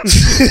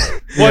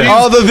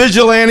 All the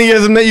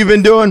vigilantism that you've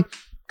been doing,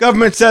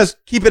 government says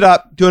keep it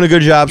up, doing a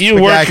good job. You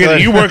work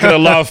Spectacular. in a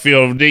law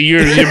field.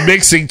 You're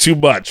mixing too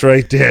much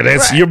right there.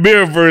 That's your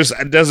mirrorverse.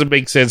 It doesn't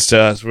make sense to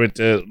us with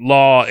the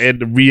law and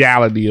the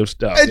reality of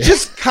stuff. It's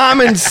just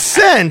common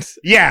sense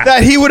Yeah.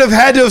 that he would have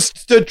had to have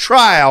stood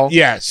trial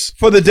Yes.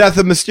 for the death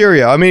of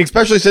Mysterio. I mean,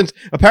 especially since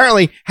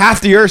apparently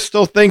half the earth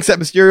still thinks that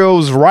Mysterio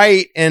was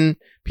right and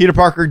Peter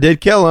Parker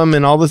did kill him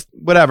and all this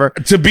whatever.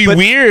 To be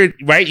weird,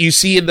 right? You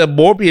see in the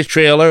Morbius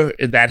trailer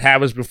that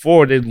happens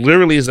before, there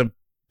literally is a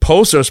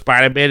poster of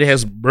Spider-Man that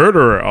has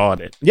murderer on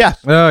it. Yeah.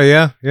 Oh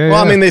yeah, yeah. Well,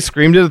 yeah. I mean, they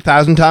screamed it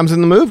 1,000 times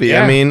in the movie.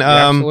 I mean, you're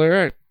absolutely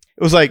right.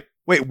 it was like,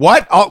 wait,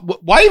 what?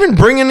 Why even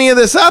bring any of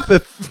this up?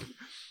 If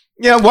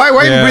why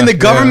even Yeah, bring the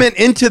government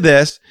into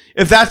this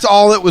if that's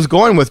all it was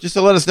going with? Just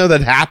to let us know that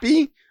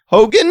Happy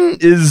Hogan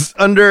is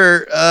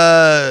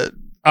under.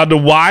 On the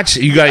watch,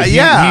 you got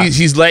yeah.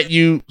 he's letting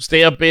you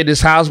stay up in his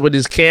house with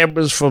his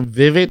cameras from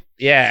Vivid.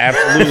 Yeah,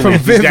 absolutely. From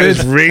He's got Vivid.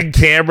 his ring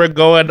camera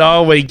going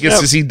on where he gets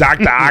Yep. to see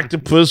Dr.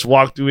 Octopus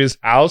walk through his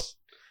house.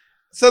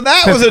 So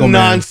that was a Typical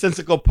man.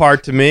 nonsensical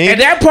part to me.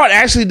 And that part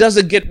actually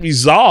doesn't get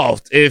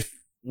resolved if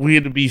we're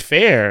to be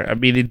fair. I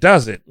mean, it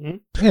doesn't.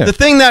 Yeah. The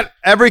thing that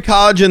every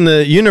college in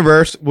the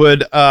universe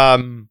would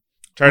Turn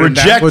it down.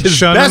 reject Would his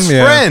shun best him,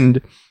 yeah.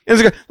 friend.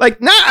 Is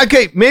like, nah,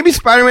 okay, maybe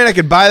Spider-Man, I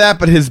could buy that,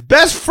 but his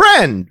best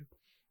friend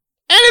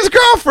and his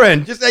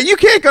girlfriend, just you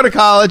can't go to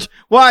college.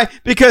 Why?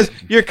 Because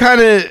you're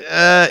kind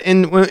of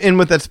in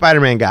with that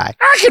Spider-Man guy.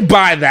 I could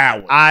buy that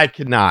one. I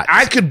could not.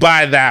 I could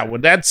buy that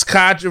one. That's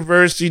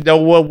controversy. No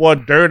one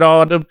want dirt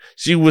on him.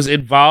 She was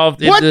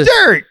involved in What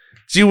dirt?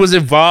 She was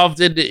involved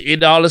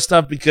in all the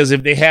stuff because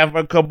if they have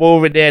her come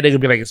over there, they're gonna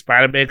be like, "Is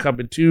Spider-Man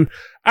coming too?"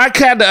 I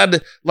kind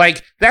of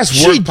like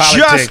that's work She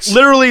politics. just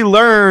literally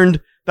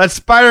learned that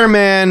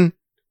Spider-Man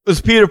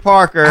was Peter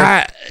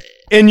Parker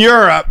in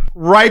Europe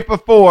right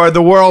before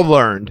the world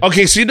learned.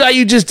 Okay, so you know how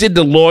you just did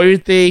the lawyer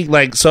thing,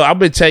 like so. I'm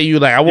gonna tell you,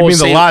 like I You won't mean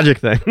say the logic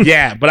thing?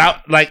 yeah, but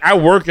I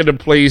work in a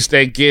place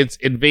that gets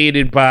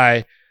invaded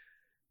by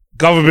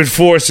government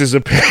forces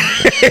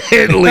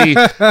apparently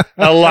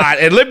a lot.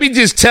 And let me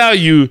just tell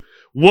you,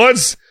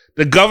 once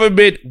the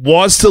government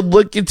wants to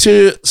look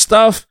into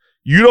stuff,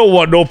 you don't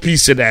want no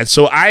piece of that.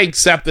 So I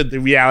accepted the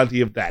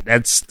reality of that.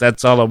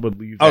 That's all I'm gonna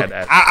leave that Okay,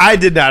 at. I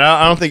did not.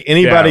 I don't think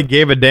anybody Yeah.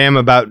 gave a damn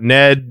about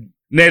Ned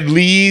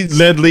Leeds,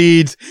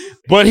 Leeds.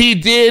 but he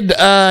did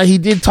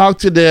talk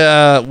to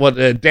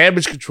the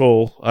damage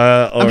control.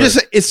 I'm just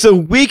saying, it's the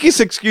weakest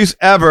excuse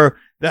ever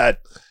that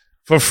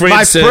for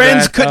friends. my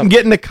friends couldn't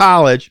get into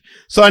college,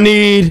 so I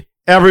need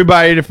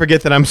everybody to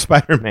forget that I'm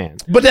Spider-Man.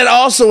 But that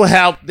also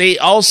helped. They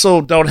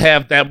also don't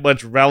have that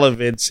much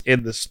relevance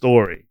in the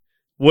story,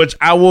 which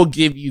I will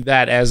give you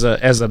that as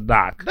a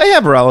knock. They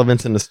have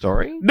relevance in the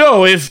story.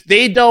 No, if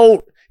they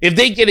don't, If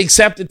they get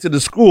accepted to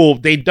the school,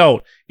 they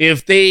don't.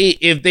 If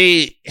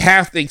they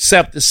have to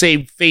accept the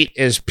same fate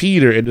as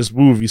Peter in this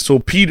movie, so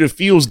Peter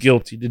feels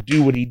guilty to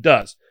do what he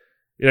does.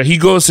 You know, he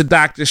goes to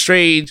Doctor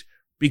Strange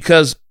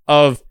because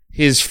of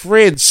his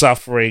friend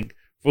suffering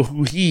for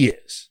who he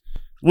is.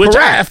 Which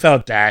I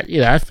felt that.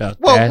 You know, I felt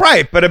that. Well,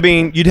 right, but I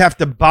mean, you'd have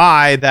to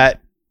buy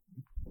that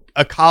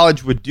a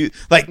college would do,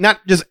 like, not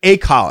just a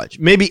college.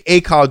 Maybe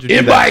a college would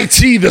do that.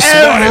 MIT, the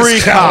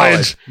smartest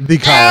college. The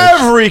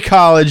college. Every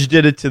college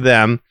did it to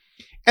them.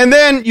 And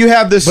then you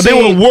have this. But they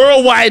were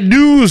worldwide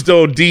news,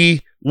 though,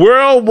 D.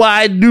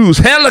 Worldwide news.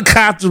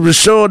 Helicopters were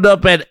showing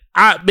up at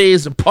Aunt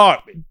May's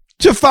apartment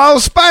to follow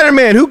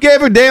Spider-Man. Who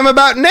gave a damn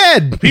about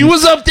Ned? He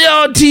was up there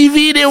on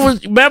TV.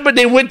 Remember,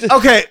 they went to...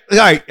 Okay, all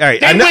right.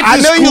 I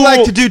know you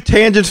like to do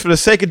tangents for the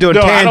sake of doing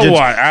tangents.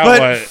 I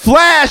don't want.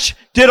 Flash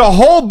did a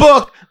whole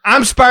book.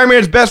 I'm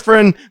Spider-Man's best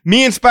friend.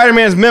 Me and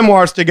Spider-Man's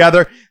memoirs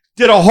together.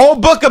 Did a whole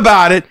book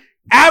about it.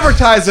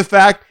 Advertised the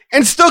fact.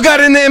 And still got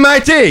into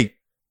MIT.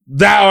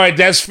 All right,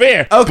 that's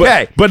fair.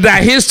 Okay. But now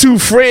his two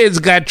friends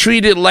got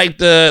treated like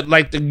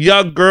the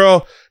young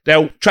girl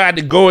that tried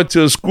to go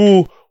into a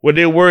school where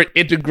they weren't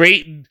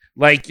integrating,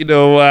 like, you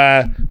know,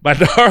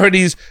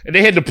 minorities, and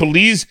they had the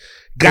police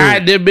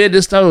guide them in.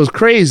 This stuff was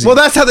crazy. Well,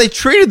 that's how they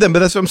treated them, but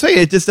that's what I'm saying.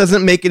 It just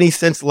doesn't make any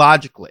sense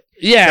logically.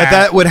 Yeah.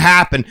 That would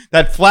happen.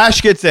 That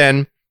Flash gets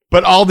in,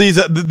 but all these,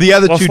 the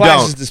other two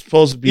Flash don't. Is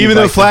supposed to be even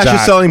though Flash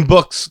is selling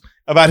books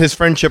about his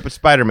friendship with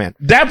Spider-Man.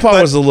 That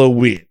part was a little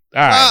weird.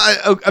 All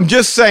right. I'm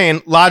just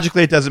saying,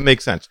 logically, it doesn't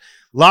make sense.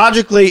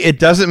 Logically, it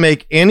doesn't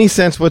make any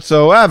sense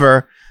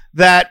whatsoever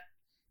that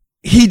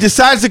he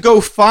decides to go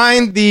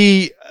find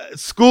the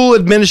school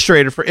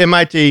administrator for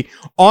MIT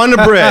on the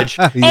bridge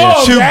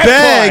to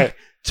beg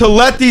to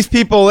let these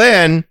people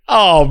in.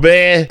 Oh,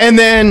 man. And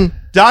then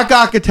Doc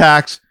Ock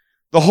attacks.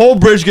 The whole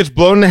bridge gets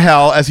blown to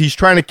hell as he's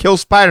trying to kill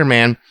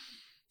Spider-Man.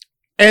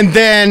 And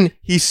then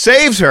he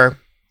saves her.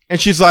 And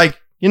she's like,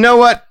 you know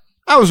what?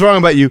 I was wrong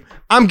about you.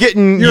 I'm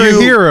getting You're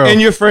a hero. And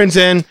your friends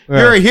in. Yeah.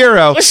 You're a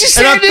hero.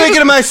 And I'm thinking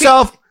to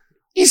myself.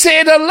 He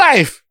saved her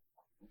life.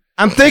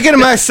 I'm thinking to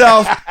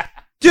myself,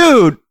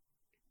 dude,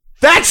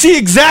 that's the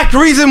exact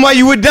reason why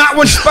you would not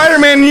want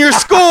Spider-Man in your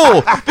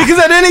school. Because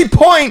at any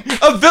point,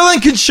 a villain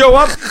can show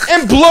up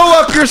and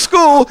blow up your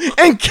school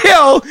and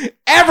kill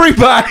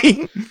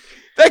everybody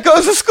that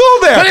goes to school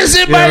there. But it's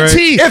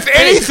MIT. If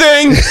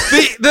anything,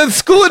 the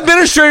school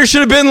administrator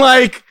should have been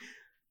like,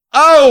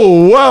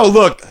 oh, whoa,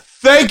 look,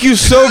 thank you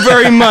so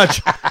very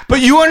much.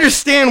 But you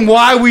understand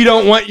why we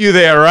don't want you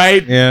there,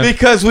 right? Yeah.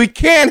 Because we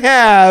can't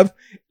have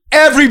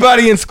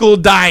everybody in school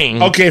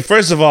dying. Okay,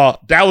 first of all,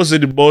 that was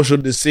an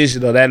emotional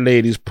decision on that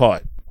lady's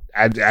part.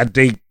 I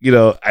think, you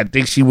know, I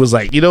think she was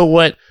like, you know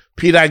what,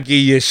 Pete, I'll give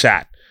you a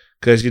shot.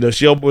 Because, you know,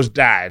 she almost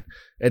died.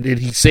 And then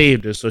he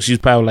saved her. So she's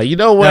probably like, you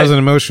know what? That was an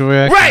emotional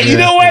reaction. Right, you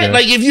know what?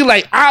 Like, if you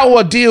like, I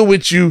will deal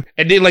with you.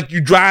 And then, like,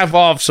 you drive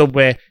off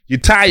somewhere, your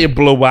tire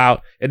blow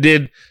out. And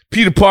then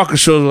Peter Parker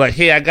shows like,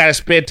 hey, I got a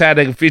spare tire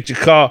that can fit your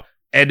car.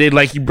 And then,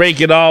 like, you break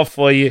it off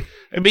for you.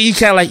 I mean, you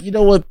kind of like, you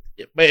know what?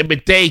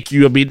 But thank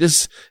you. I mean,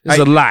 this is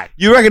a lot.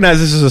 You recognize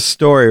this is a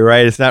story,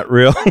 right? It's not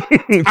real.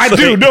 I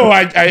do. No,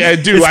 I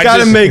do. It's got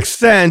to make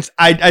sense.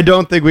 I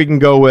don't think we can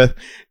go with.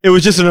 It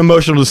was just an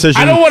emotional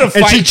decision. I don't want to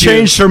fight you. And she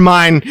changed her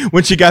mind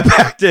when she got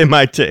back to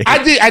MIT.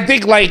 I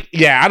think like,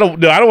 yeah, I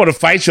don't want to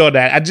fight you on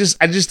that. I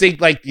just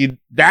think like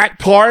that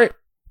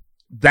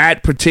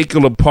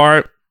particular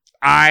part,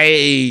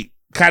 I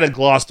kind of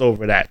glossed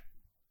over that.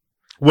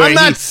 I'm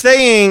not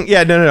saying,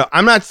 no.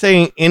 I'm not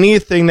saying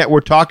anything that we're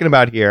talking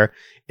about here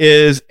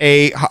is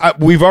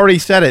we've already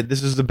said it.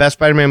 This is the best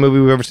Spider-Man movie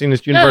we've ever seen in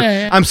this universe.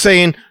 Yeah. I'm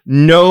saying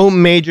no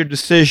major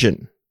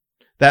decision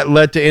that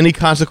led to any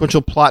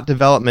consequential plot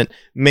development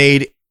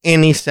made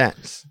any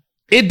sense.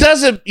 It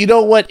doesn't, you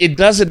know what? It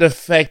doesn't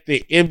affect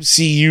the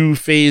MCU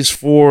Phase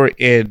 4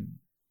 in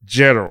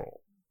general.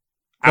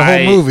 The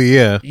whole movie,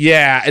 yeah.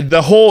 Yeah,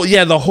 the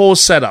whole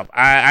setup.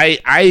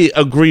 I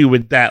agree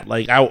with that.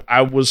 Like,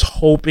 I was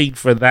hoping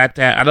for that.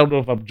 I don't know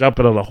if I'm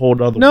jumping on a whole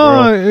other world.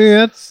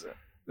 No,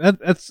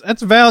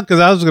 that's valid because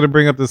I was going to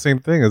bring up the same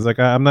thing. It's like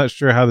I'm not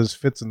sure how this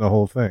fits in the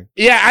whole thing.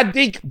 Yeah, I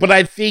think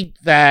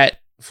that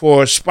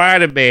for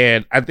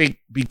Spider-Man, I think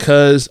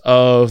because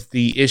of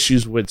the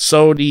issues with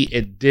Sony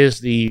and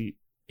Disney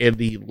and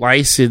the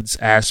license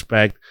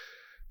aspect,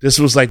 this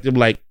was like them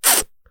like,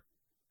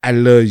 I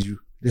love you.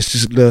 This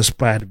is love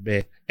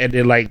Spider-Man. And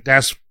then like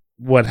that's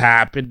what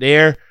happened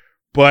there.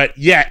 But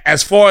yeah,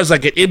 as far as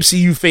like an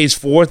MCU Phase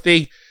 4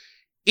 thing,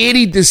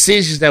 any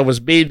decisions that was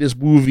made in this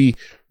movie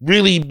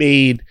really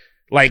made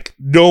like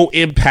no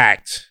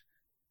impact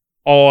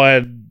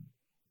on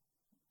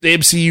the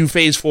MCU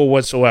Phase 4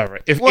 whatsoever.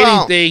 If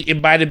anything,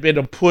 it might have been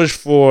a push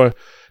for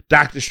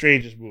Doctor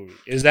Strange's movie.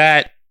 Is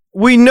that...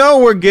 We know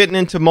we're getting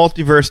into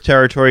multiverse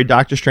territory.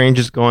 Doctor Strange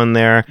is going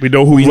there. We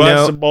know who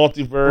runs the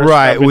multiverse.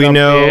 Right. We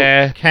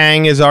know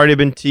Kang has already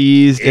been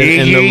teased.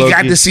 In the Loki.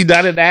 Got to see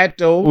none of that,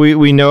 though.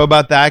 We know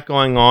about that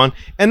going on.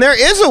 And there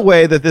is a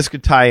way that this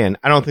could tie in.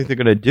 I don't think they're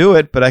going to do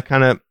it, but I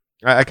kind of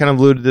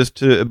alluded this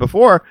to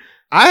before.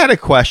 I had a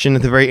question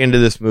at the very end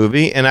of this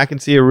movie, and I can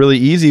see a really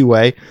easy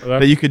way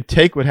that you could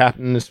take what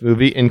happened in this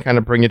movie and kind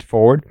of bring it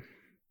forward.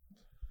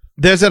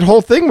 There's that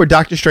whole thing where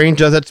Doctor Strange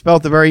does that spell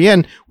at the very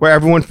end where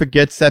everyone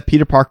forgets that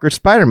Peter Parker's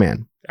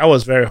Spider-Man. That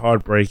was very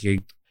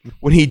heartbreaking.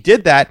 When he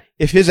did that,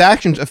 if his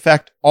actions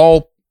affect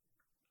all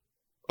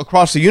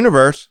across the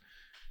universe,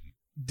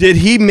 did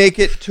he make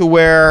it to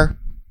where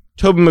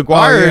Tobey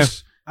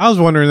Maguire's... I was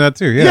wondering that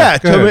too. Yeah,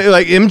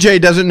 like MJ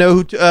doesn't know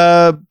who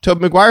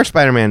Tobey Maguire's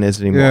Spider-Man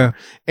is anymore. Yeah.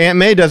 Aunt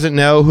May doesn't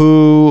know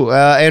who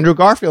Andrew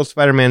Garfield's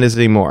Spider-Man is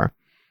anymore.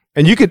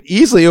 And you could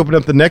easily open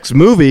up the next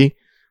movie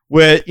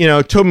with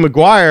Tobey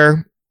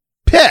Maguire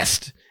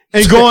pissed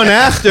and going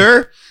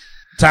after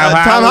Tom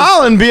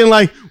Holland, being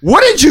like,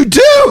 "What did you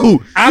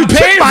do? I'm you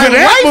paying took my for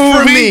that life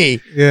for movie." me."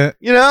 Yeah,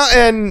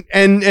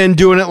 and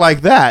doing it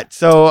like that.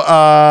 So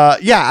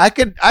I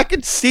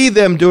could see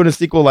them doing a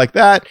sequel like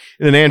that.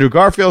 And then Andrew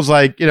Garfield's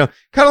like, kind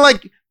of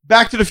like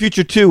Back to the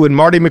Future 2 when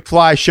Marty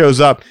McFly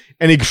shows up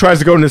and he tries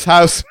to go in his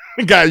house.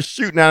 The guy's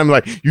shooting at him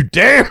like, "You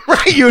damn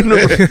right, you know."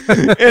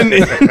 and he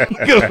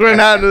goes running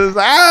out and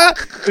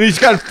and he's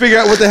got to figure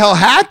out what the hell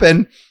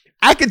happened.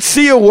 I could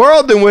see a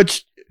world in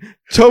which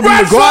Tobey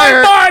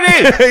Maguire,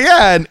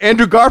 and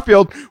Andrew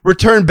Garfield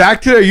return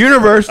back to their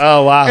universe.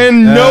 Oh wow!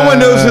 And no one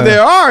knows who they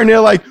are, and they're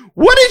like,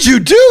 "What did you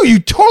do? You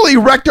totally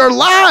wrecked our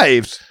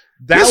lives.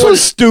 This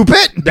was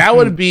stupid." That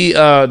would be.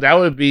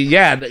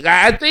 Yeah.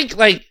 I think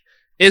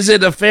is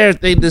it a fair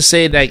thing to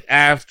say that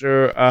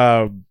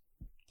after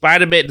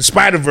Spider-Man, the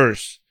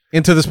Spider-Verse,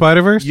 Into the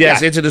Spider-Verse?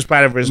 Yes, Into the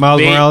Spider-Verse.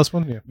 Miles Morales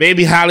one? Yeah.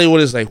 Maybe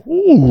Hollywood is like,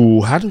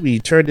 ooh, how do we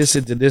turn this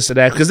into this and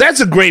that? Because that's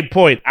a great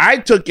point. I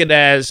took it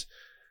as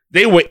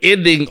they were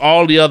ending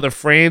all the other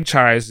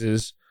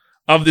franchises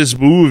of this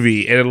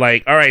movie. And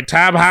like, all right,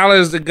 Tom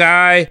Holland's the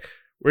guy.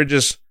 We're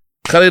just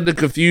cutting the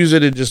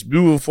confusion and just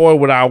moving forward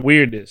with our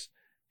weirdness.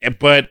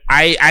 But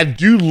I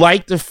do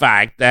like the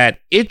fact that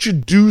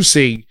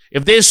introducing,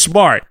 if they're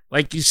smart,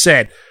 like you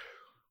said,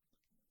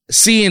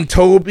 seeing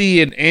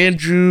Toby and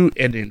Andrew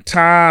and then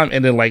Tom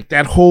and then like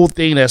that whole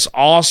thing, that's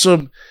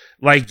awesome.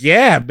 Like,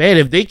 yeah, man,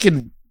 if they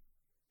can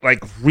like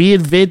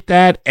reinvent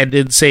that and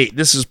then say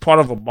this is part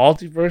of a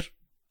multiverse,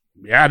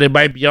 yeah, they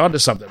might be onto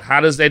something.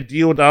 How does that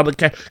deal with the other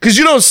characters? Because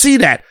you don't see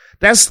that.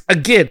 That's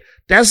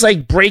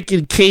like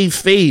breaking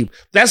kayfabe.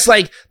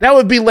 That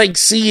would be like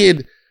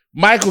seeing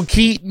Michael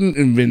Keaton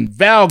and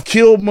Val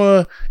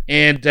Kilmer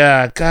and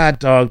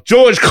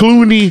George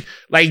Clooney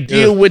like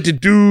deal with the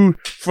dude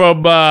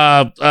from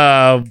what's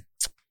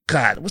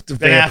the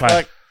vampire?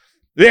 Affleck.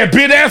 Yeah,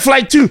 Ben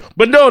Affleck too.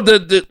 But no,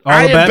 the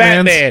Iron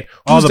Batman.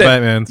 All the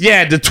Batmans.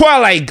 Yeah, the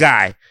Twilight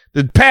guy,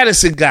 the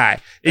Pattinson guy.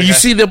 And you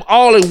see them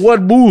all in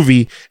one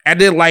movie, and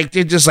then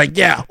they're just like,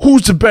 yeah,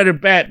 who's the better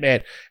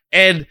Batman?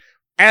 And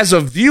as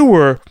a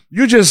viewer,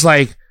 you're just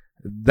like,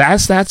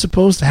 that's not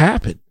supposed to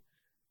happen.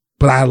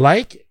 But I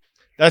like it.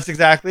 That's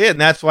exactly it.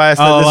 And that's why I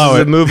said this is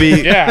a movie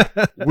we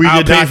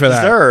did not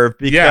deserve,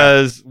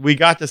 because we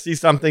got to see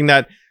something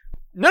that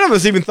none of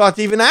us even thought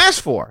to even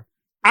ask for.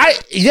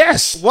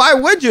 Yes. Why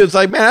would you? It's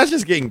like, man, that's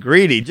just getting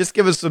greedy. Just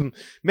give us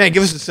give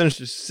us a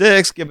Sinister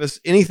Six, give us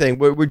anything.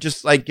 We're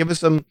just like, give us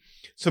some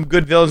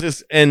good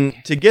villains. And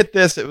to get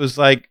this, it was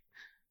like,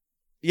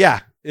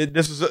 it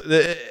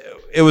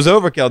was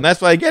overkill. And that's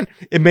why, again,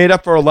 it made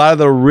up for a lot of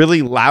the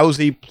really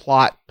lousy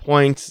plot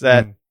points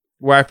that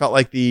where I felt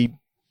like the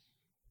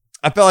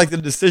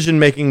decision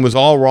making was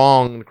all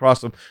wrong across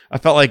them. I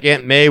felt like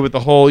Aunt May with the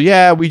whole,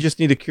 we just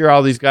need to cure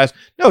all these guys.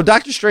 No,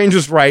 Doctor Strange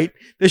was right.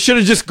 They should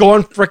have just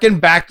gone freaking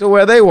back to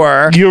where they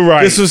were. You're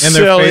right. This was and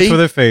silly. their fates for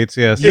their fates,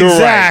 yes.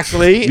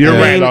 Exactly. You're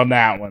right on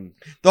that one.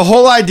 The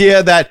whole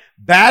idea that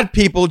bad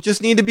people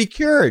just need to be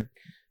cured.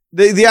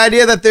 The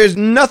idea that there's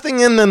nothing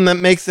in them that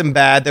makes them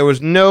bad. There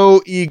was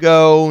no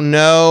ego,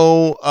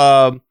 no...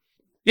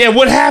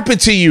 what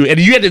happened to you? And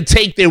you had to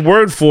take their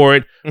word for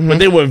it, but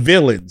they were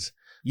villains.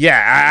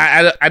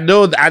 Yeah, I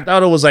know. I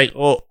thought it was like,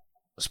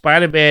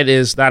 Spider-Man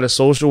is not a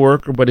social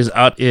worker, but his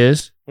aunt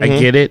is. I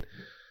get it.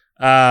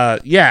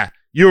 But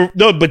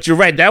you're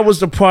right. That was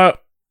the part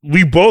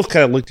we both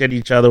kind of looked at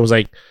each other. Was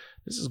like,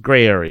 this is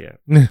gray area.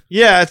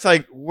 Yeah, it's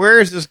like, where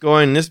is this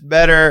going? This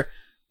better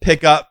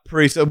pick up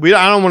pretty soon.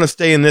 I don't want to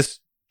stay in this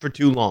for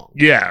too long.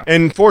 Yeah,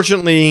 and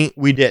fortunately,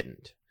 we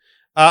didn't.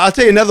 I'll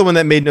tell you another one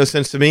that made no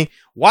sense to me.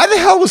 Why the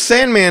hell was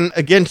Sandman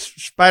against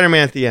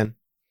Spider-Man at the end?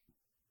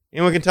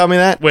 Anyone can tell me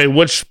that? Wait,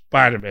 which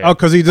Spider-Man? Oh,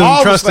 because he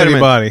doesn't trust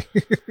anybody.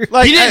 He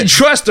didn't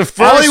trust the first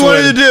one. All he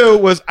wanted to do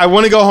was, I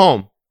want to go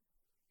home.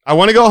 I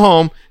want to go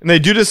home. And they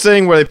do this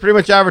thing where they pretty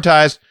much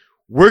advertise,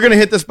 we're going to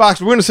hit this box.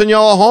 We're going to send you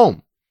all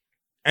home.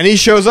 And he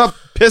shows up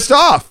pissed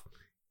off,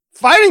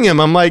 fighting him.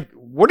 I'm like,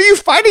 what are you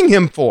fighting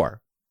him for?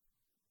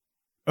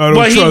 I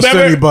don't trust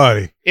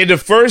anybody. In the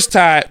first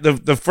time,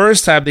 the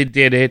first time they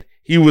did it,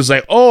 he was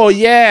like, oh,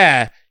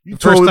 yeah, you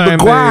told me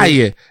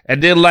Maguire.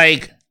 And then,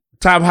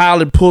 Tom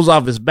Holland pulls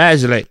off his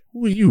badge and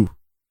who are you?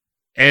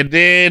 And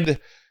then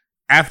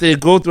after they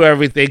go through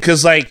everything,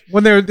 because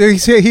when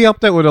he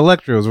helped out with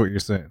Electro is what you're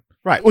saying.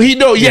 Right. Well,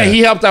 he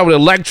helped out with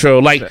Electro.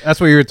 Like, That's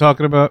what you were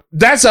talking about.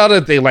 that's the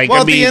other thing. Like, Well,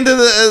 I at mean, the end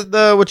of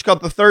the what you call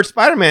it, the third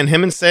Spider-Man,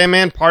 him and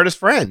Sandman part as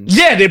friends.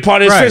 yeah, they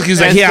part of his Right. friends.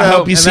 He's like, And yeah, I so-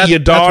 help you And see that's- your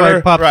that's why daughter.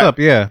 it pops Right. up,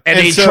 yeah. And And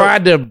they so-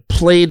 tried to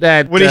play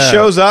that. When he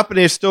shows up and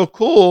he's still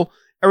cool,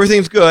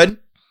 everything's good.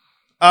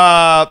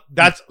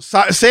 That's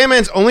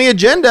Sandman's only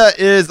agenda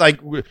is like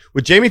with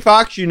Jamie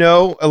Foxx.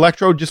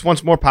 Electro just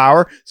wants more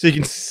power, so you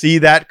can see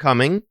that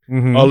coming.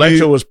 Mhm.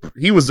 Electro was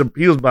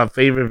my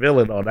favorite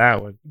villain on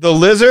that one. The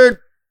Lizard,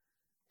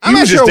 I'm He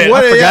not was sure just dead.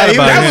 what. I forgot he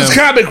about was- That him. was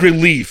comic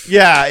relief.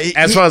 Yeah,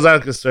 As far as I'm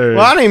concerned.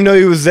 well, I don't even know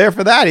he was there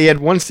for that. He had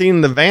one scene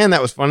in the van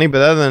that was funny,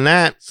 but other than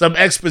that, Some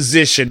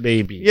exposition,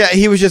 maybe. yeah,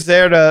 he was just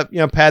there to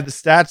pad the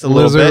stats a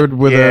little Lizard bit.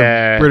 with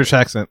Yeah. a British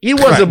accent. He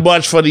wasn't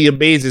much for the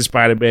Amazing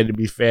Spider-Man, to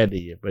be fair to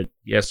you, but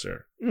yes,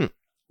 sir.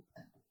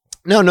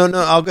 No,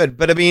 all good.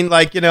 But I mean,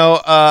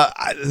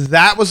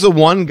 that was the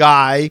one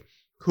guy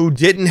who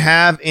didn't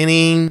have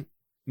any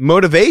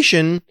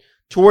motivation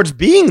towards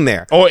being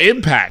there. Or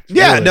Impact.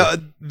 Yeah, really. no,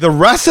 the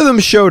rest of them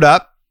showed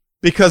up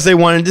because they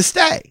wanted to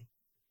stay.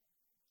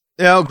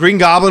 Green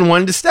Goblin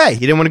wanted to stay. He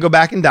didn't want to go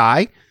back and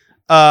die.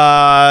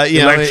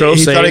 Electro,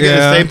 he thought he could do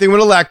the same thing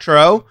with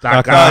Electro.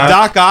 Doc Ock. Ock.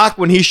 Doc Ock,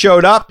 when he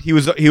showed up, he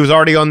was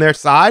already on their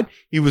side.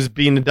 He was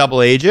being a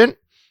double agent.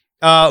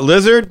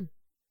 Lizard,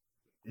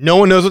 no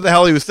one knows what the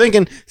hell he was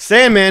thinking.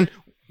 Sandman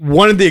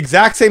wanted the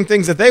exact same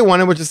things that they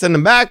wanted, which is send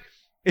him back.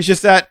 It's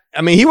just that,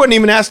 I mean, he wasn't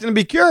even asking to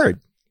be cured.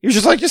 He was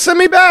just like, just send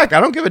me back. I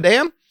don't give a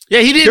damn. Yeah,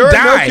 he didn't Cure,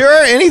 die. no cure,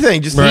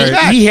 anything. Just send me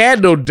back. He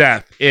had no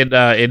death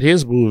in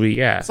his movie.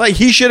 Yeah, It's like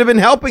he should have been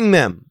helping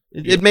them.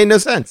 It made no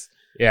sense.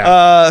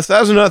 yeah. So that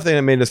was another thing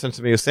that made no sense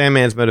to me was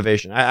Sandman's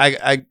motivation.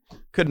 I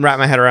couldn't wrap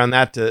my head around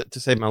that to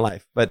save my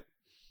life. But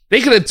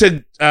They could have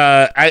took.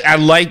 I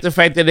like the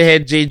fact that they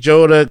had Jay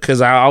Jonah because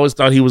I always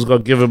thought he was going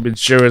to give him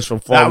insurance from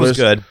that was Faultless.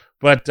 good.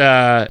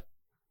 But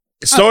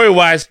story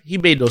wise, he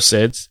made no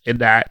sense in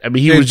that. I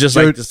mean, he was just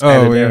like this.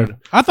 Oh, yeah.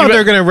 I thought they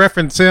were going to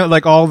reference him,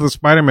 like all the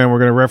Spider-Man were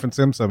going to reference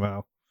him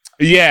somehow.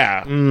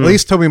 Yeah, At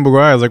least Tobey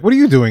Maguire was like, what are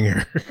you doing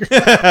here?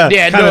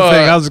 yeah. kind No, of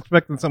thing. I was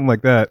expecting something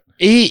like that.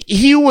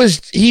 he was.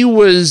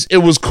 It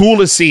was cool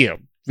to see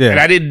him. Yeah. And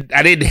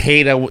I didn't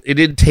hate it. It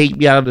didn't take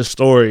me out of the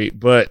story,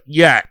 but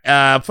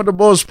yeah, for the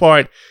most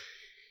part,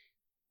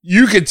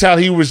 you could tell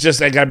he was just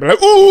that guy, be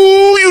like,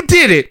 "Ooh, you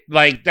did it!"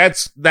 Like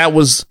that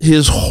was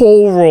his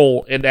whole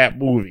role in that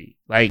movie.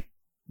 Like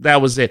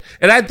that was it,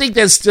 and I think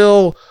that's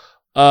still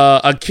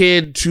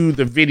akin to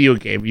the video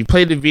game. You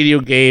play the video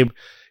game.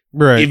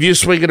 Right. If you're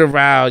swinging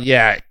around,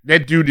 yeah,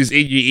 that dude is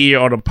in your ear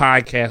on a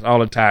podcast all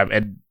the time,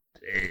 and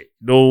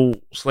no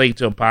slate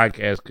to a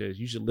podcast because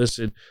you should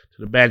listen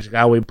to the Magic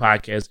Our Way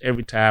podcast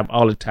every time,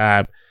 all the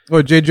time.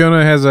 Oh, Jay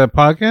Jonah has a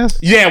podcast?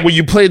 Yeah, when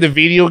you play the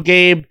video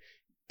game,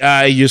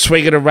 you're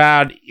swinging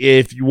around.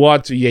 If you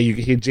want to, yeah, you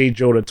can hear Jay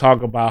Jonah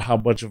talk about how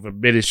much of a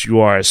menace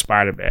you are as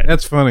Spider-Man.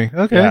 That's funny.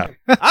 Okay. Yeah.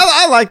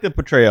 I like the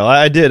portrayal.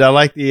 I did. I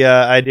like the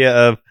idea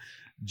of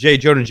J.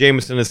 Jonah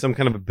Jameson as some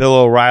kind of a Bill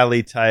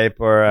O'Reilly type,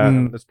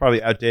 or that's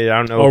probably outdated. I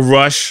don't know. Or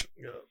Rush.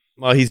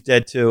 Well, he's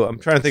dead too. I'm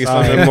trying to think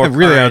of something more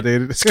really current.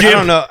 outdated. I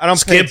don't know. I don't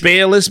pay Skip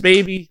Bayless,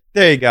 maybe.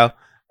 There you go.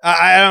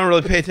 I don't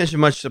really pay attention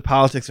much to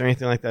politics or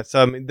anything like that,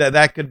 so I mean,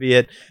 that could be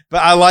it.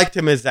 But I liked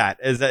him as that.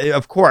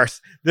 Of course,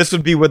 this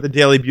would be what the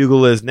Daily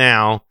Bugle is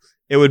now.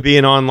 It would be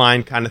an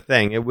online kind of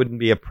thing. It wouldn't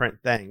be a print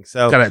thing.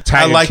 So Got a I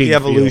Tiger like King the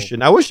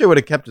evolution. I wish they would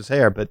have kept his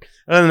hair, but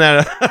other than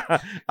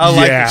that, I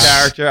like Yeah. the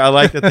character. I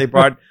like that they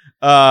brought.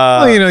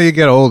 Well, you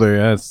get older.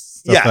 Yeah,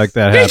 stuff yes. like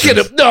that They happens. could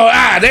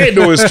have there ain't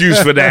no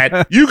excuse for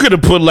that. You could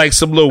have put like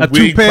some little A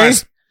wig toupee?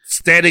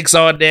 prosthetics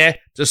on there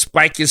to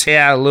spike his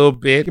hair out a little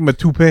bit. Give him a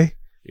toupee.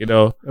 You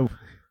know, Oh.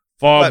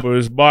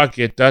 farmers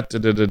market. Da, da,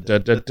 da, da, da,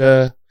 da,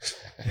 da.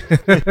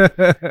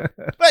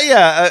 But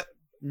yeah,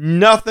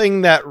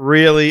 nothing that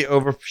really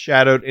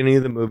overshadowed any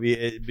of the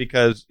movie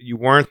because you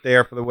weren't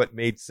there for what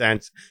made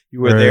sense.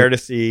 You were Right. there to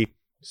see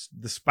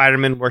the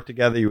Spider-Man work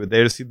together. You were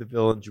there to see the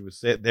villains. You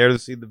were there to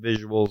see the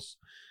visuals,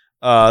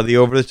 the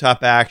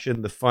over-the-top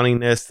action, the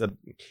funniness,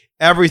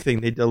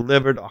 everything. They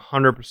delivered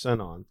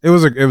 100% on. It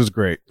was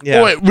great.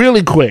 Yeah. Wait,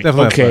 really quick.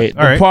 Definitely Okay, fun.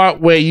 All the right. part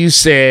where you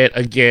said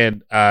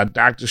again,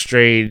 Doctor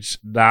Strange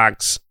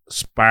knocks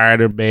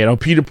Spider-Man or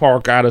Peter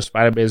Parker out of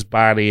Spider-Man's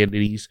body, and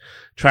then he's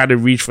trying to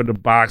reach for the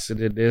box,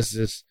 and then there's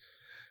this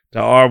the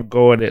arm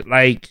going it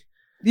like.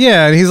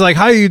 Yeah, and he's like,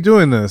 "How are you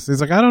doing this?" He's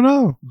like, "I don't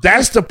know."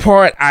 That's the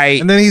part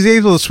And then he's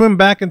able to swim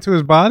back into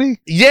his body.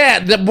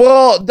 that's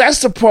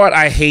the part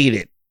I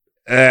hated.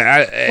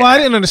 Well, I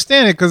didn't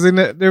understand it because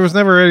there was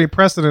never any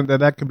precedent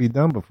that could be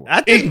done before.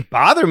 That didn't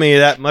bother me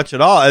that much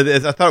at all. I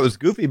thought it was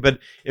goofy, but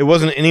it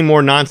wasn't any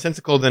more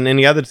nonsensical than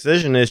any other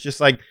decision. It's just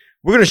like,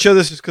 we're going to show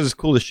this just because it's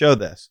cool to show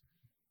this.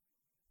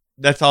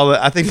 That's all.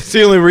 I think that's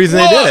the only reason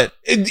they did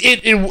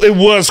it. It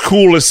was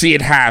cool to see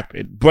it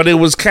happen, but it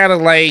was kind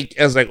of like,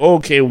 I was like,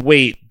 okay,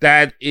 wait,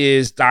 that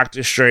is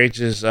Doctor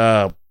Strange's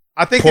I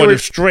think point of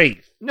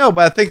strength. No,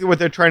 but I think that what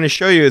they're trying to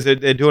show you is that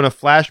they're doing a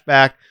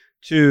flashback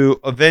to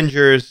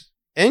Avengers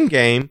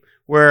Endgame,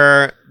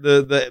 where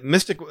the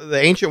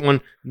ancient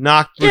one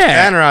knocked Bruce Yeah.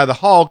 Banner out of the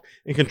Hulk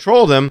and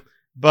controlled him.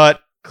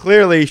 but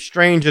clearly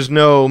Strange is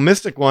no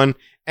Mystic One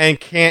and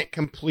can't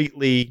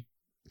completely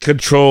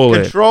control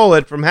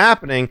it from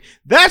happening.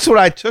 That's what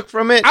I took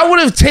from it. I would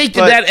have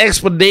taken that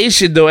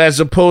explanation though, as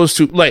opposed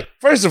to like,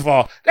 first of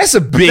all, that's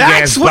a big ass box.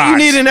 That's what you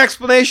need an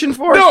explanation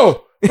for?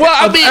 No. Well,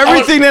 I mean,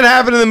 everything that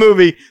happened in the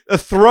movie, a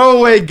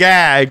throwaway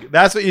gag.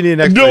 That's what you need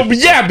an explanation. No,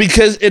 but yeah,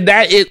 because in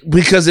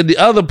the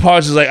other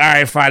parts is like, all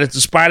right, fine, it's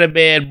a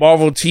Spider-Man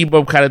Marvel team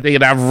up kind of thing,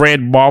 and I've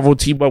read Marvel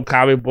team up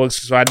comic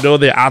books, so I know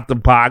they're out the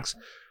box.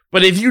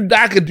 But if you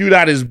knock a dude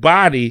out his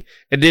body,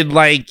 and then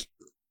like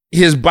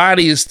his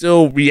body is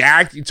still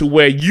reacting to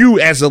where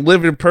you, as a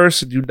living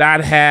person, do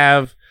not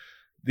have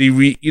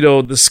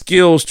the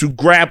skills to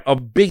grab a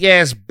big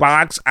ass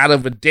box out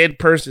of a dead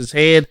person's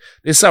head,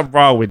 there's something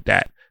wrong with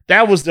that.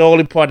 That was the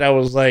only part that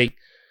was like,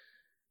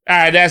 all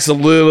right, that's a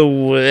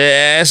little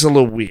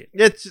weird.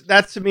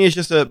 That to me is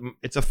just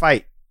it's a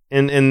fight,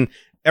 and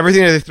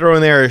everything that they throw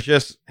in there is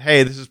just,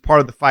 hey, this is part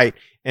of the fight,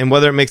 and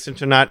whether it makes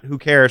sense or not, who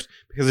cares?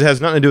 Because it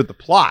has nothing to do with the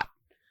plot.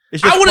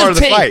 It's just part of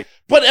the fight.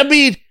 But I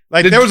mean,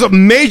 like there was a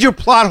major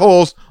plot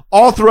holes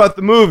all throughout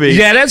the movie.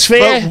 Yeah, that's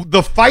fair. But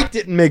the fight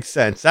didn't make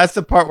sense. That's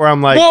the part where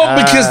I'm like, well,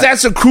 because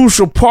that's a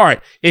crucial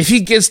part. If he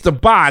gets the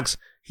box,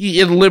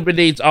 he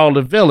eliminates all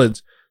the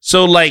villains.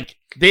 So like,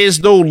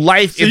 there's no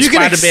life in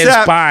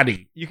Spider-Man's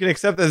body. You can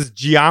accept that as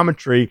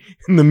geometry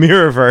in the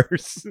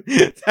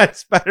Mirrorverse. That's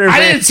Spider-Man. I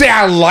didn't say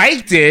I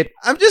liked it.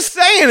 I'm just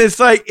saying it's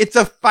like it's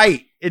a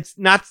fight. It's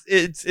not.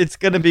 It's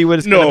gonna be what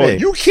it's gonna be. No,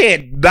 you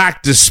can't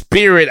knock the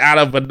spirit out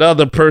of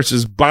another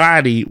person's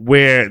body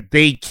where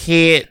they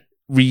can't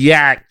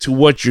react to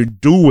what you're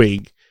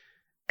doing,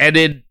 and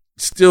then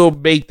still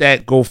make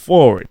that go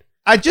forward.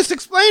 I just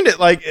explained it.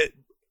 Like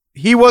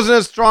he wasn't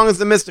as strong as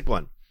the Mystic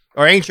One.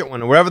 Or Ancient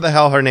One, or whatever the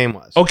hell her name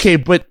was. Okay,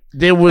 but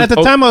there was... At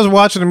the time I was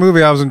watching the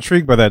movie, I was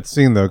intrigued by that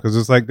scene, though, because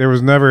it's like there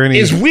was never any...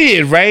 It's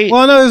weird, right?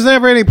 Well, no, there's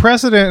never any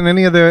precedent in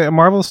any of the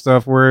Marvel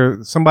stuff where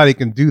somebody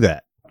can do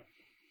that.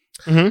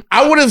 Mm-hmm.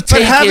 I would have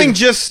taken... But having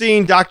just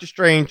seen Doctor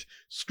Strange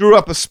screw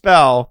up a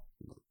spell...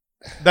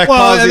 that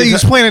caused... Well, you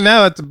explain it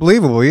now, it's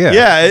believable, yeah.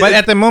 Yeah. But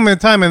at the moment in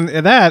time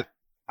in that,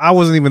 I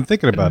wasn't even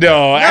thinking about that.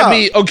 No, I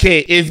mean,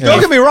 okay,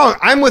 Don't get me wrong,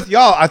 I'm with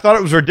y'all. I thought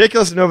it was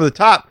ridiculous and over the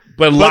top.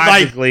 But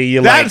logically,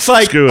 like, that's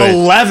like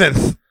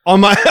 11th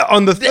on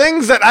the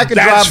things that I could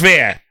drop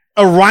fair.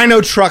 A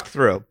Rhino truck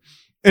through.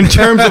 In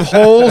terms of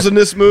holes in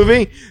this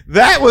movie,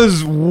 that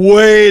was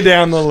way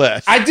down the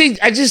list. I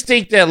just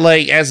think that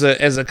like as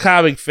a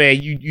comic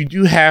fan, you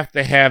do have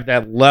to have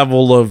that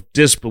level of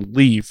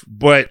disbelief.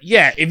 But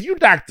yeah, if you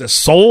knock the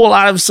soul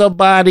out of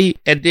somebody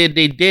and then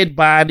their dead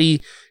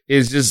body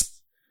is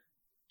just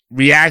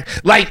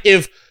react, like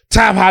if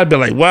Tom Holland be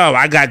like, "Well,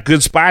 I got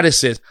good spider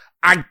sense,"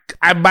 I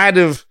might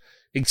have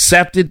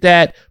accepted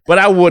that, but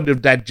I wouldn't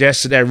have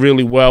digested that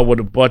really well with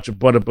a bunch of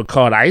butter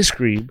pecan ice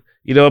cream.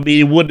 You know what I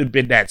mean? It wouldn't have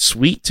been that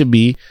sweet to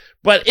me,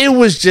 but it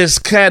was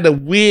just kind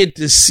of weird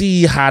to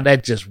see how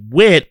that just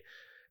went.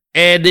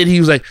 And then he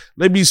was like,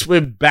 let me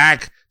swim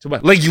back to my,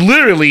 like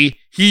literally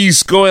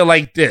he's going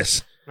like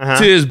this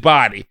to his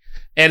body.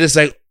 And it's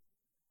like,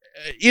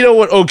 you know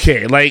what?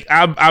 Okay. Like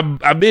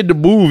I'm in the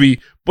movie,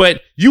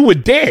 but you were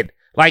dead.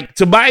 Like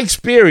to my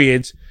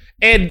experience.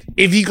 And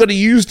if you're going to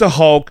use the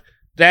Hulk,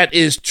 that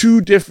is two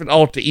different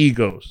alter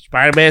egos.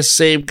 Spider-Man's the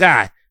same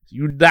guy.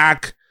 You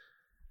knock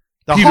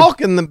the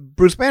Hulk and the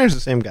Bruce Banner's the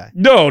same guy.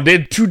 No,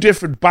 they're two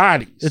different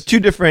bodies. They're two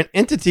different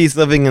entities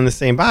living in the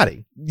same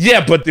body.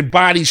 Yeah, but the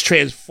bodies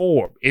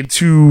transform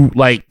into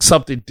like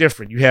something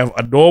different. You have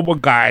a normal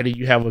guy and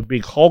you have a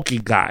big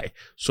hulking guy.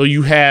 So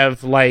you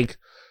have like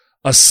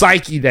a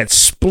psyche that's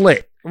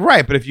split.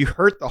 Right, but if you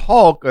hurt the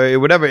Hulk or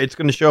whatever, it's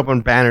going to show up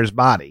on Banner's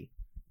body.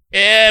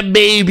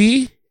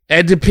 Maybe.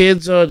 It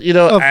depends on,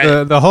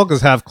 the Hulk is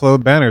half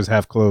clothed, Banner's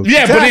half clothed.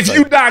 Yeah,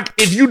 exactly. But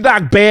if you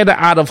knock Banner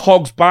out of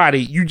Hulk's body,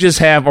 you just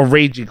have a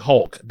raging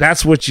Hulk.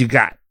 That's what you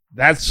got.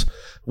 That's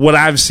what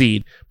I've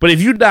seen. But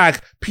if you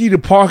knock Peter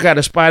Parker out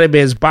of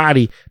Spider-Man's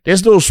body,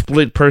 there's no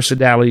split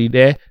personality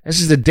there. That's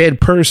just a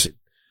dead person.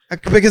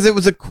 Because it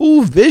was a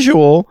cool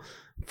visual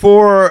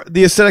for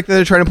the aesthetic that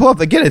they're trying to pull up.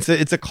 Again, it's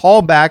a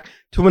callback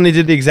to when they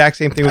did the exact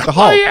same thing with the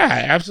Hulk. Oh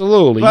yeah,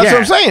 absolutely. Well, that's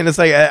what I'm saying. It's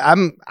like I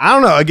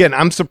don't know. Again,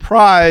 I'm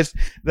surprised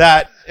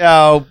that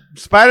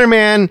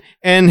Spider-Man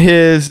and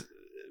his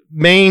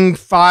main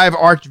 5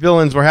 arch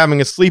villains were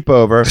having a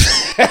sleepover.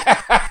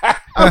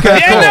 Okay,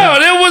 yeah, cool. no,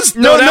 there was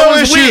no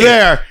issue weird.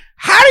 there.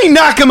 How do you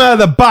knock him out of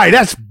the body?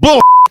 That's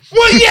bull.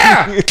 Well,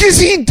 yeah, because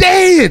he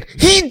dead.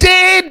 He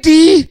dead,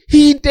 D.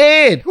 He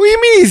dead. Who do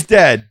you mean he's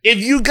dead?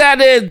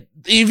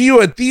 If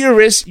you're a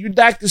theorist, you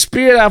knock the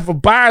spirit out of a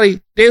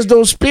body, there's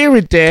no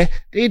spirit there.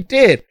 They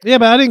dead. Yeah,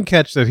 but I didn't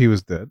catch that he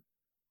was dead.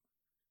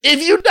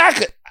 If you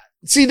knock it,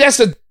 see,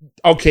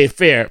 okay,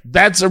 fair.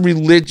 That's a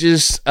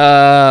religious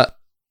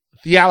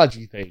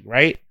theology thing,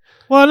 right?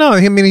 Well, no,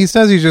 I mean, he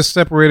says he just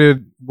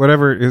separated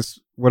whatever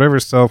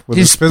self with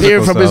his physical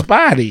spirit from self. his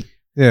body.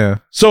 Yeah.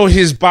 So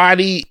his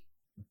body,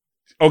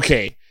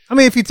 okay. I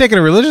mean, if you take it in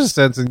a religious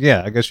sense, then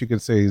yeah, I guess you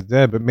could say he's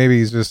dead, but maybe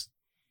he's just...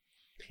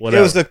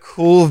 Whatever. It was a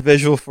cool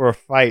visual for a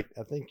fight.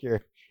 I think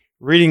you're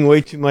reading way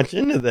too much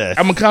into this.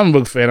 I'm a comic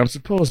book fan. I'm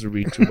supposed to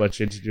read too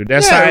much into it.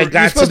 That's Yeah, how I you're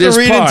got to supposed this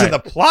read part. into the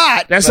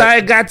plot. That's but how I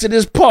got to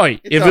this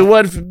point. It's If a- it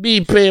wasn't for me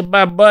paying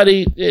my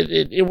money,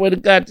 it would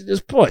have got to this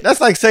point.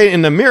 That's like saying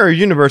in the mirror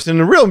universe, in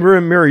the real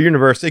mirror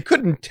universe, they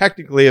couldn't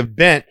technically have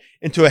bent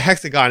into a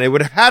hexagon. It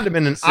would have had to have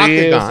been an See what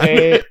I'm octagon.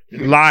 saying?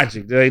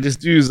 Logic. Like, this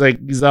dude's like,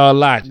 he's all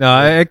logic.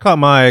 No, it caught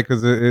my eye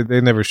because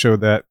they never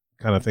showed that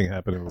kind of thing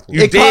happening before.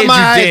 You It caught did, my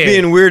you eyes did.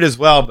 being weird as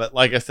well, but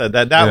like I said,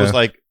 that Yeah. was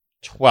like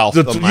 12th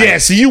of my... Yeah,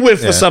 so you went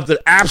for Yeah. something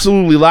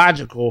absolutely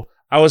logical.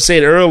 I was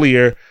saying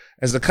earlier,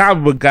 as a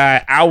comic book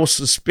guy, I will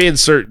suspend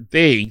certain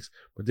things,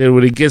 but then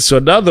when it gets to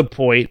another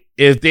point,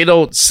 if they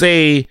don't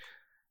say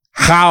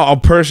how a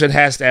person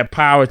has that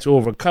power to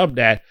overcome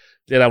that,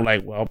 then I'm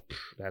like, well,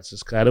 that's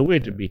just kind of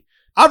weird to me.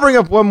 I'll bring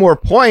up one more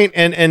point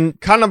and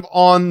kind of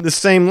on the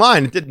same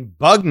line. It didn't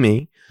bug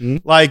me.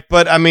 Mhm.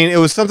 But I mean, it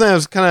was something that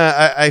was kind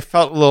of, I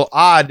felt a little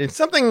odd. It's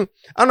something,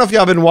 I don't know if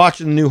y'all been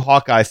watching the new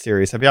Hawkeye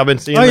series. Have y'all been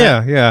seeing Oh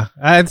that? yeah.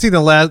 I hadn't seen the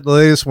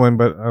latest one,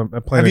 but I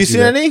plan Have to you see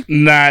seen that. any?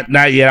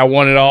 Not yet. I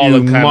wanted all You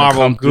of them kind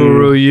Marvel of come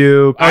guru, through.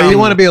 you. Oh, you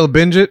want to be able to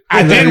binge it?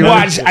 I Is that did what you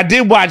watch. want? I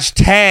did watch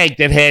Tag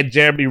that had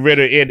Jeremy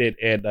Renner in it,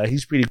 and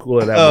he's pretty cool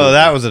in that. Oh, movie.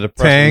 that was a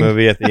depressing Tang.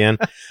 movie at the end.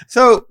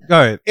 So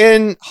Go ahead.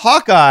 in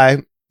Hawkeye,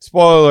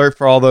 spoiler alert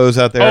for all those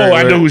out there. Oh,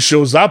 I know who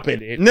shows up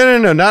in it.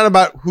 No, not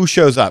about who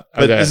shows up.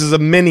 But Okay. this is a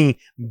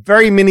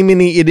very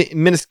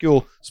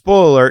minuscule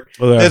spoiler alert.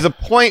 Okay. There's a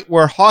point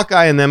where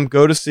Hawkeye and them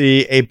go to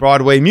see a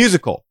Broadway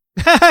musical.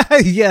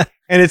 Yeah.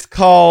 And it's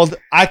called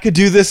I Could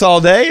Do This All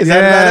Day. Is that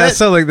about it?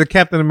 So like the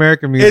Captain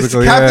America It's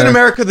musical. Captain yeah.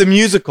 America the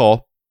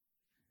musical.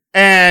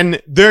 And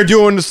they're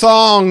doing the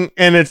song,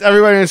 and it's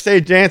everybody on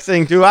stage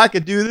dancing to I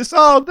Could Do This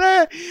All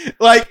Day.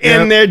 Like,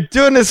 and they're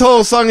doing this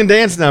whole song and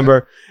dance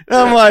number. And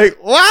I'm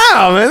like,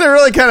 wow, man, they're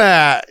really kind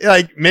of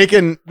like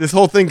making this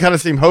whole thing kind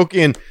of seem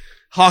hokey. And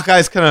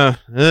Hawkeye's kind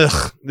of,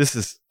 ugh, this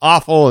is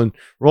awful, and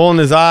rolling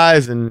his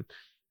eyes and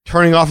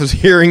turning off his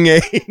hearing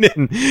aid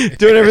and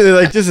doing everything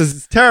like this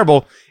is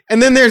terrible. And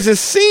then there's a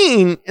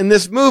scene in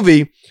this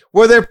movie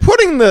where they're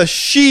putting the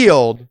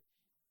shield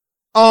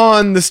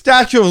on the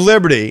Statue of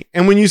Liberty,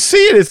 and when you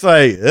see it, it's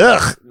like,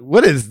 ugh,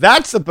 what is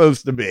that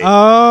supposed to be?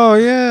 Oh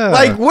yeah.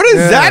 Like, what is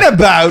that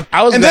about?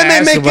 I was And then gonna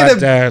they ask make about it a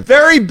that.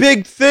 very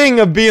big thing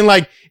of being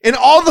like, in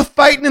all the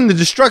fighting and the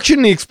destruction,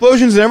 and the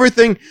explosions and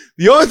everything,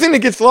 the only thing that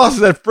gets lost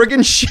is that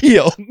friggin'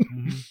 shield.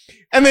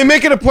 And they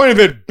make it a point of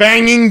it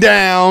banging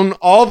down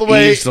all the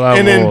way Each level,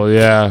 and then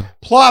yeah.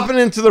 plopping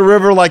into the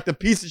river like the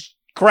piece of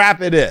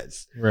crap it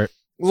is. Right.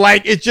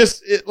 Like it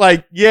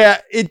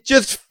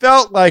just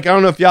felt like, I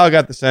don't know if y'all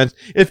got the sense.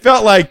 It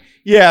felt like,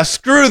 yeah,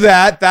 screw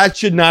that. That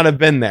should not have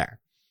been there.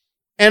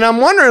 And I'm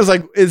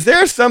wondering, is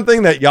there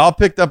something that y'all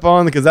picked up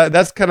on? Because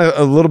that's kind of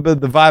a little bit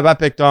of the vibe I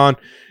picked on,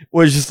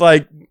 was just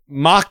like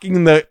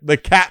mocking the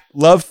Cap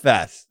love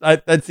fest.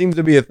 That seems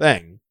to be a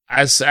thing.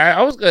 I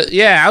was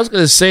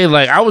gonna say,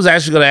 like, I was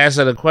actually gonna ask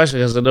that a question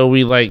because I know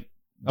we like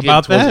get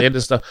About towards that? the end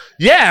of stuff.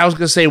 Yeah, I was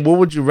gonna say, what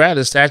would you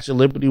rather, Statue of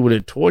Liberty with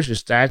a torch or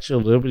Statue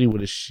of Liberty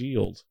with a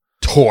shield?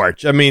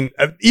 Torch. I mean,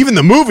 even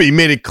the movie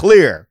made it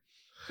clear.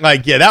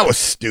 Like, yeah, that was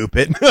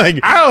stupid. Like,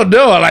 I don't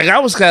know. Like, I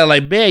was kind of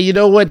like, man, you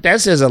know what? That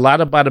says a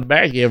lot about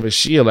America. You have a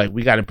shield. Like,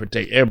 we got to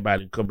protect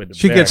everybody who come into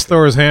She America. gets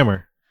Thor's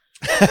hammer.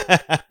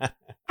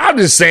 I'm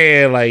just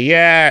saying, like,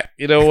 yeah,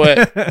 you know what?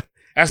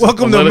 That's a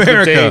Welcome to political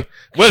America. thing.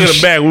 Welcome to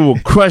America. We will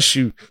crush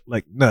you.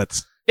 Like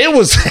nuts. It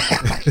was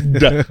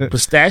the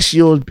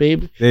pistachios,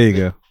 baby. There you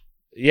go.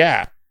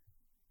 Yeah.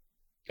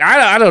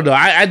 I don't know.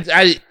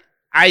 I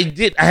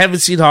haven't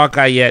seen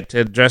Hawkeye yet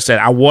to address that.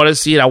 I want to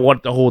see it. I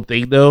want the whole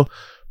thing though.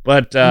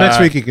 But Next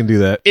week you can do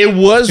that. it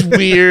was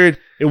weird.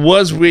 It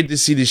was weird to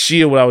see the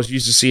shield when I was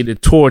used to seeing the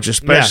torch,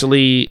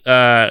 especially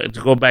to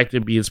go back to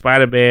being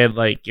Spider-Man.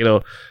 Like, you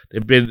know,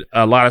 there've been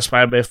a lot of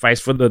Spider-Man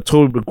fights from the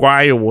Tobey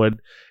Maguire one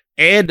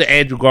and the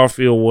Andrew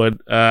Garfield one,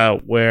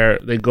 where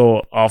they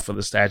go off of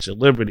the Statue of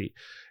Liberty.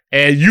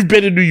 And you've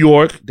been in New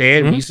York,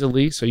 Dan,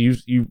 recently, so you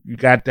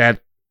got that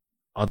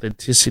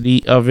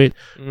authenticity of it.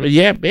 But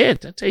yeah, man,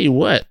 I tell you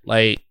what,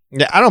 like,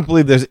 yeah, I don't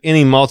believe there's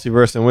any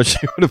multiverse in which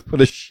they would have put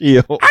a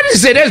shield I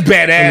just say that's in the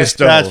badass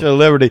Statue though. of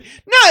Liberty.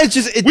 No, it's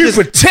just We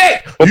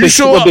protect. What You they,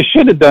 show what up. they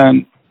should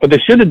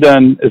have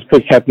done, is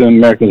put Captain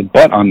America's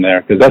butt on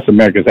there, because that's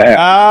America's ass.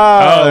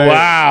 Oh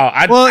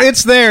wow! Well,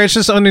 it's there. It's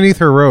just underneath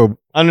her robe.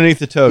 Underneath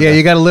the toga. Yeah,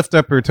 you got to lift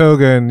up her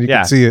toga and you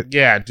Yeah. can see it.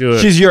 yeah, do it.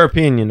 She's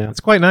European, you know. It's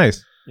quite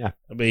nice.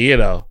 I mean, you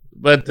know,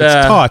 but It's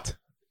taut.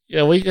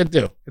 yeah, what you gonna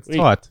do? It's what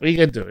taut. What you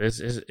gonna do?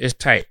 It's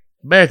tight.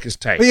 America's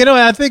tight. But you know,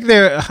 I think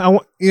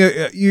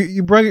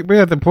you bring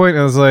up the point.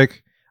 I was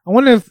like, I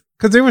wonder if,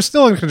 because they were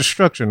still in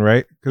construction,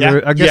 right? Because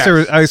Yeah. I guess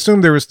Yes. I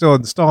assumed they were still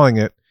installing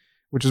it,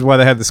 which is why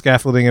they had the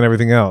scaffolding and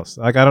everything else.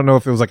 Like, I don't know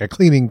if it was like a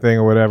cleaning thing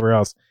or whatever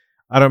else.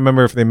 I don't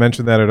remember if they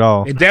mentioned that at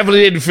all. It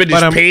definitely didn't finish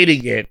But I'm-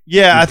 painting it.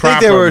 Yeah, I The think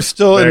they proper were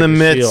still in the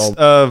American midst shield.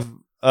 of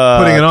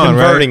Putting it on,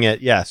 converting it.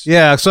 Yes.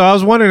 Yeah, so I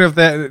was wondering if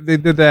that they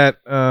did that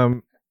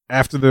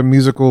after the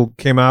musical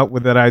came out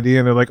with that idea,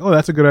 and they're like, "Oh,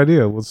 that's a good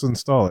idea. Let's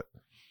install it."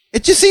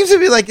 It just seems to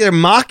be like they're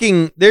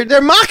mocking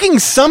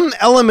some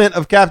element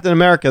of Captain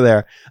America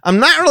there. I'm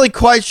not really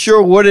quite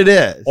sure what it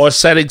is. Or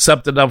setting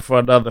something up for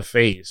another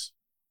phase.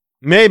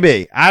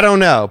 Maybe. I don't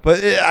know. But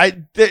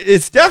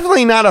it's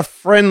definitely not a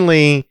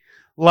friendly,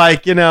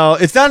 like,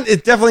 it's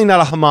definitely not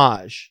a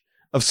homage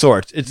of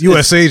sorts. It's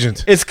U.S.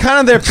 agent. It's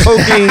kind of they're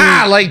poking.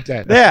 I like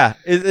that. Yeah.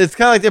 It's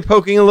kind of like they're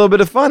poking a little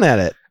bit of fun at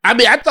it. I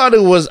mean, I thought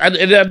it was, and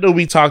I know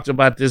we talked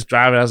about this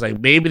driving. I was like,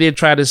 maybe they're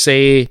trying to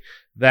say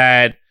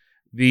that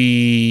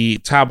the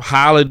Tom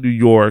Holland New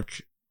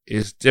York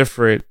is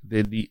different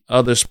than the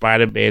other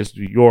Spider-Man's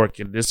New York,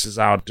 and this is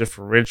our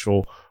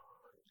differential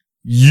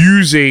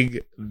using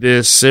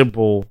this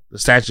symbol, the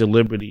Statue of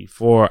Liberty,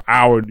 for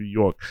our New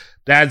York.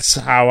 That's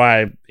how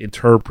I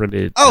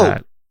interpreted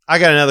that. I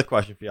got another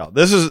question for y'all.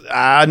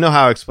 I know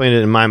how I explained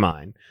it in my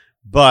mind,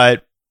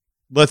 but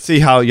let's see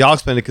how y'all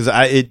explain it, because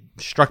it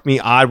struck me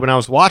odd when I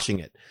was watching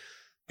it.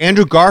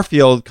 Andrew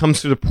Garfield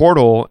comes through the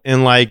portal,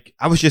 and like,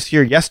 I was just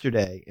here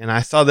yesterday, and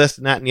I saw this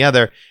and that and the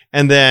other,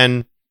 and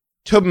then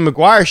Tobey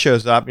Maguire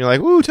shows up, and you're like,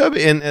 ooh,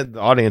 Tobey, and the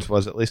audience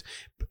was at least,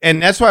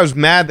 and that's why I was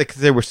mad because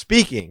they were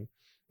speaking,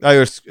 I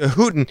was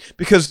hooting,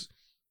 because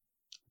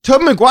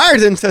Tobey Maguire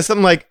then says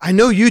something like, I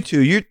know you're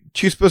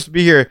supposed to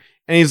be here,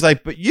 and he's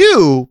like, but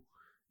you're,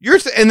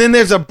 and then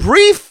there's a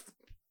brief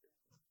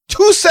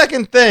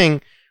 2-second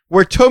thing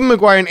where Tobey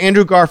Maguire and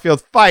Andrew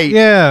Garfield fight.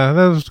 Yeah,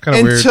 that was kind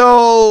of weird.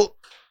 Until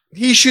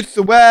he shoots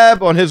the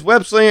web on his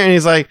web slinger, and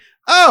he's like,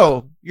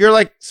 oh, you're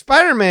like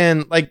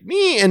Spider-Man, like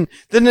me. And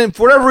then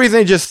for whatever reason,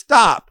 they just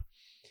stop.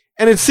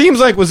 And it seems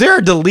like, was there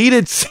a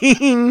deleted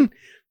scene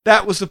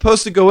that was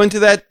supposed to go into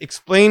that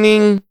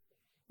explaining?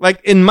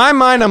 Like, in my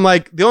mind, I'm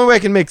like, the only way I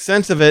can make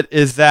sense of it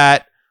is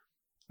that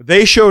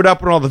they showed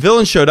up when all the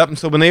villains showed up. And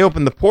so when they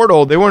opened the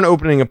portal, they weren't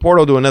opening a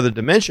portal to another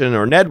dimension,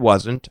 or Ned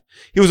wasn't.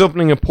 He was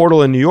opening a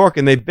portal in New York,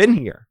 and they've been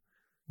here.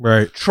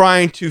 Right.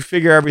 Trying to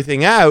figure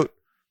everything out.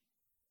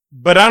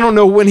 But I don't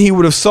know when he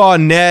would have saw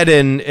Ned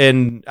and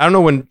I don't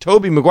know when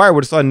Tobey Maguire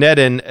would have saw Ned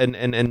and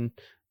MJ.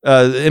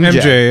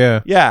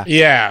 MJ, yeah.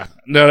 Yeah.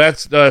 No,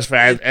 that's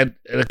fine. And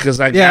because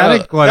I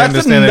didn't quite that's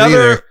understand that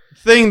another either.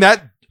 thing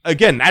that,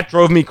 again, that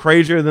drove me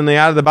crazier than the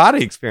out of the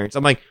body experience.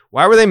 I'm like,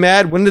 why were they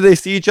mad? When did they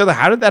see each other?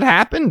 How did that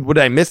happen? Would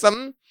I miss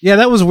something? Yeah,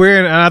 that was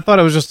weird, and I thought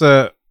it was just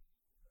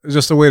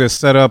a way to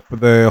set up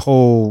the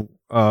whole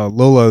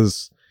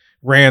Lola's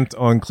rant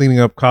on cleaning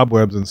up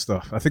cobwebs and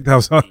stuff. I think that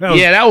was that's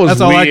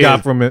weird. all I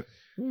got from it.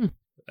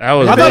 That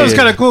was I thought it was weird.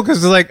 kind of cool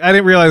because like I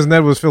didn't realize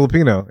Ned was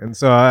Filipino, and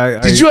so I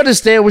Did you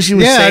understand what she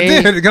was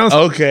saying? I did.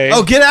 Okay.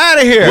 Oh, get out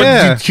of here.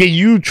 Yeah. Can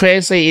you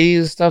translate any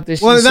of the stuff that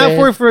she Well, said?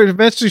 not for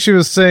eventually she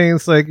was saying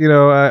it's like,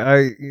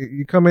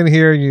 you come in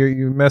here and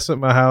you mess up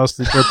my house,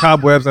 there are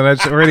cobwebs, and I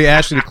just already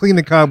asked you to clean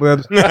the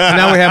cobwebs, and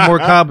now we have more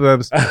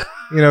cobwebs.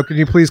 Can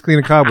you please clean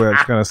the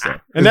cobwebs, kind of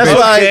stuff. And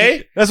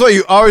that's why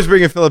you always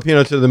bring a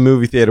Filipino to the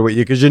movie theater with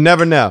you, because you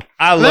never know.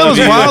 I That love was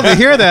you. wild to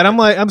hear that.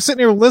 I'm sitting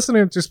here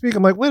listening to speak.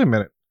 I'm like, wait a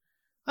minute.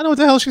 I know what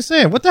the hell she's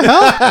saying. What the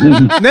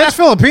hell? Ned's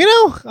Filipino?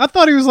 I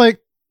thought he was like,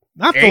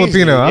 not Asian,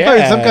 Filipino. I thought he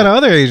was some yeah. kind of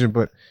other Asian,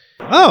 but,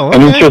 And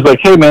then she was like,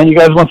 hey, man, you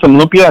guys want some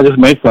lumpia? I just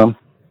made some.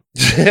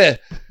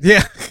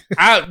 Yeah.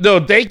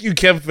 No, thank you,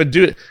 Kevin, for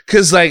doing it.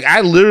 Because, like,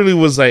 I literally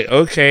was like,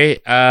 okay,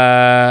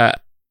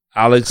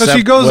 I'll accept. So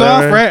she goes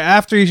whatever. off right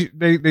after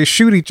they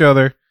shoot each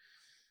other,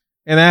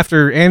 and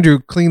after Andrew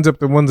cleans up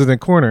the ones in the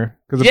corner,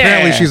 because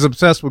apparently Yeah. she's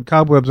obsessed with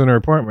cobwebs in her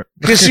apartment.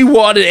 Because she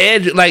wanted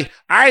Andrew. Like,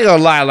 I ain't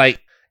gonna lie,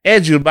 like,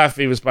 Andrew is my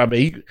favorite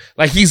Spider-Man.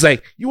 He's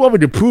like, you want me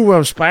to prove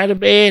I'm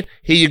Spider-Man?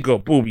 Here you go.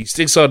 Boom. He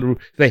sticks on the roof.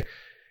 Like,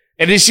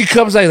 and then she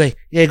comes like,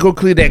 yeah, go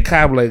clean that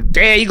cob. Like,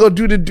 damn, you gonna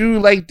do the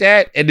dude like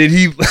that? And then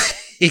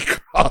he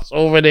crossed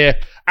over there.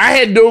 I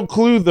had no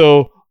clue,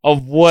 though,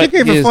 of what She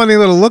gave a funny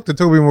little look to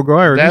Tobey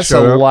Maguire. when he That's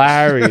showed up.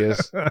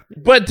 hilarious.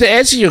 But to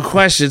answer your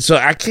question, so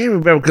I can't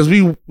remember, because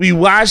we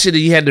watched it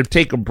and you had to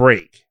take a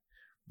break.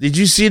 Did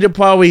you see the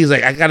part where he's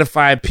like, I gotta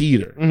find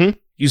Peter? Mhm.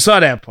 You saw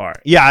that part?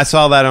 Yeah, I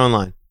saw that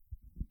online.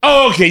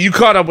 Oh, okay. You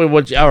caught up with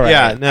what you... All right.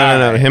 Yeah,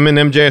 no. Him and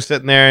MJ are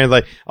sitting there, and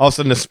like all of a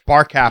sudden a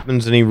spark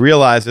happens, and he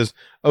realizes,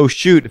 oh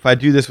shoot, if I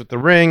do this with the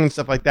ring and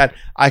stuff like that,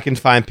 I can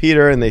find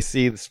Peter. And they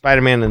see the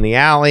Spider-Man in the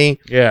alley.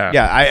 Yeah.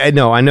 Yeah, I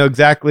know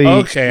exactly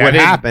Okay, what I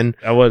didn't- happened.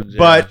 I was,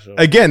 But so-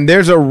 again,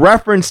 there's a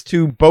reference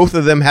to both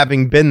of them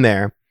having been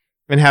there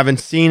and having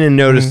seen and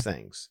noticed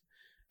things.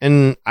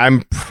 And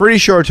I'm pretty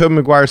sure Tobey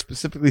Maguire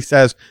specifically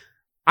says,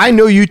 I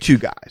know you two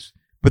guys.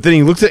 But then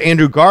he looks at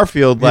Andrew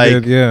Garfield He like,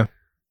 did, yeah.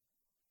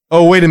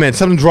 oh, wait a minute,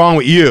 something's wrong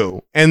with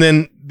you. And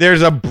then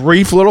there's a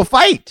brief little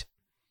fight,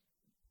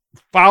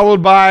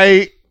 followed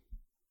by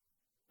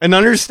an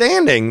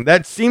understanding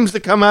that seems to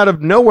come out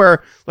of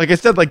nowhere. Like I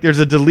said, like there's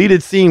a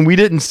deleted scene we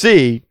didn't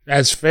see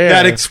that's fair.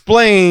 that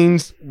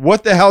explains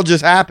what the hell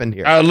just happened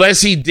here.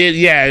 Unless he did,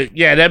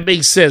 yeah, that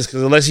makes sense.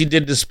 Because unless he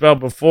did the spell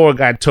before,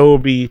 got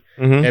Toby,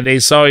 Mhm. and they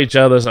saw each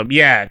other. So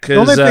yeah, because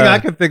The only thing I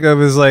can think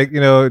of is like,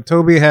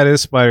 Toby had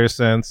his spider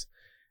sense,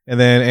 and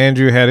then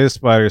Andrew had his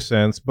spider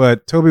sense,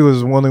 but Toby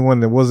was the only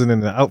one that wasn't in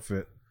the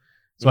outfit.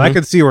 So I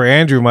could see where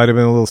Andrew might have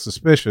been a little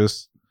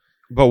suspicious.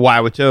 But why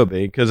would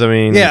Toby? Because I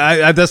mean,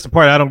 Yeah, that's the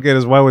part I don't get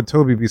is why would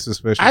Toby be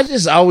suspicious? I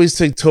just always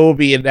took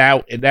Toby in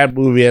that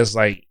movie as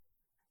like,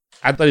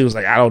 I thought he was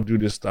like, I don't do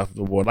this stuff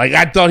no more. Like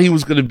I thought he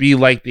was gonna be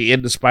like the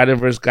In the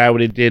Spider-Verse guy when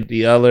they did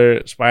the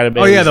other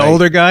Spider-Man. Oh yeah, He's the like,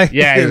 older guy.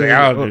 Yeah, he's like,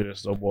 I don't do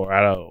this no more.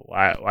 I don't.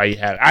 Why you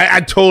have?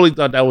 I totally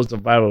thought that was the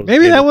vibe.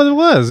 Maybe that was it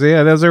was.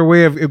 Yeah, that's their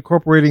way of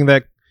incorporating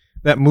that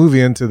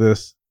movie into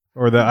this,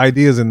 or the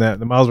ideas in that,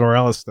 the Miles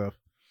Morales stuff.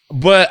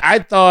 But I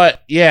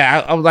thought,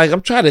 yeah, I'm like, I'm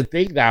trying to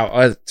think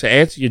now to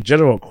answer your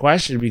general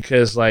question,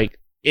 because like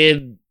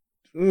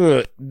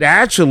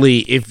naturally,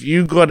 if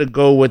you're gonna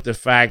go with the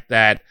fact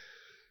that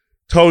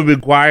Tobey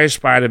Maguire's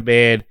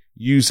Spider-Man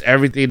used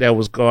everything that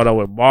was going on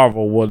with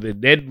Marvel, well, then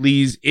Ned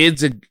Leeds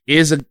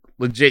is a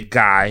legit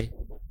guy,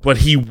 but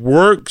he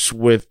works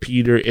with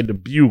Peter in the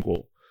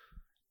Bugle.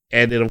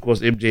 And then, of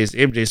course, MJ is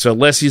MJ. So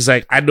unless he's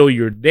like, I know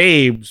your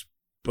names,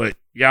 but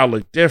y'all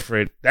look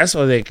different, that's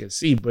all they can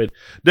see. But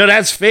no,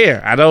 that's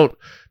fair.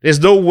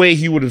 There's no way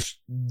he would have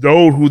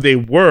known who they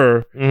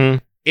were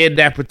in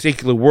that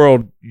particular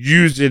world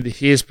using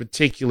his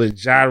particular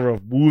genre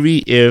of movie,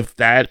 if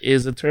that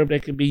is a term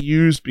that can be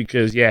used.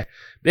 Because, yeah,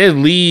 Ned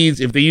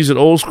Leeds, if they use an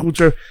old school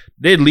term,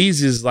 Ned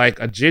Leeds is like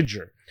a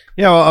ginger.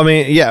 Yeah, well, I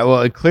mean, yeah,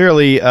 well,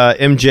 clearly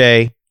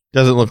MJ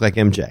doesn't look like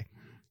MJ.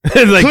 Like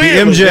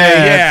clearly, the MJ,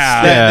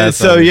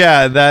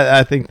 that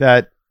I think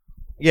that,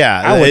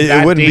 yeah, I would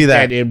not it wouldn't be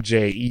that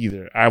MJ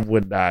either. I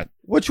would not.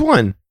 Which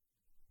one?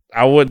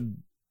 I would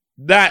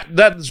not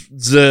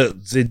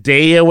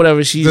Zendaya,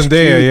 whatever she's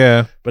Zendaya, cute,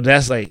 yeah. But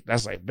that's like,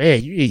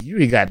 man, you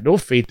ain't got no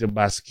faith in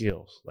my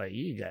skills. Like,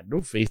 you ain't got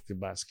no faith in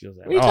my skills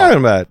at all. What are you talking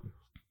about?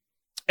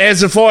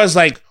 As far as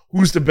like,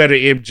 who's the better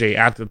MJ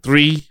after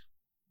 3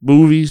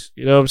 movies?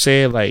 You know what I'm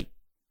saying? Like,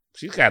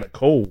 she's got a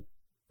cold.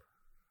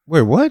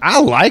 Wait, what? I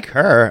like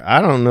her.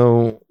 I don't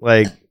know,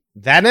 like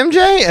that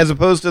MJ as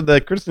opposed to the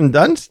Kristen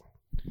Dunst.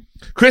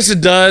 Kristen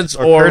Dunst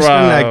or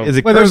Kirsten, is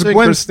it well, Kirsten? there's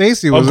Gwen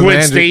Stacy. Oh, Was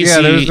Gwen Stacy.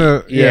 Yeah, there's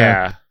a,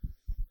 yeah.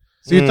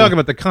 So you're talking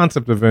about the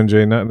concept of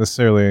MJ, not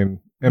necessarily in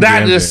MJ.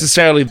 Not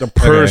necessarily the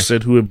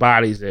person who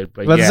embodies it,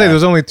 but Let's say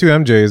there's only 2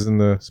 MJs in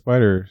the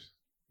Spider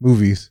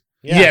movies.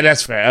 Yeah,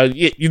 that's fair.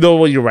 You know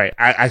what? You're right.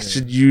 I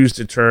should use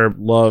the term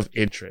love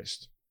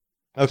interest.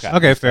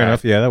 Okay, fair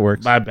enough. Yeah, that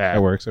works. My bad.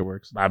 That works. It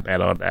works. My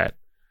bad on that.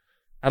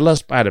 I love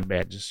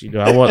Spider-Man. Just,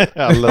 I want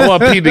I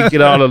want Peter to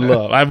get all the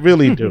love. I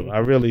really do. I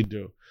really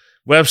do.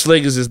 Web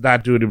Slingers is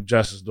not doing him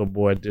justice no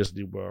more in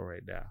Disney World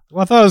right now.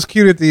 Well, I thought it was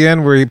cute at the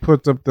end where he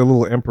puts up the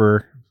little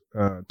Emperor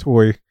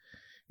toy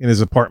in his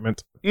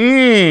apartment. Yeah,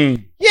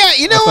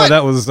 you know I what? thought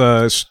that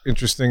was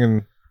interesting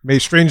and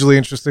strangely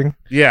interesting.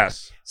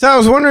 Yes. So I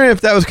was wondering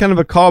if that was kind of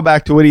a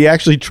callback to when he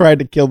actually tried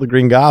to kill the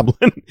Green Goblin,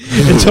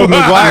 and Tobey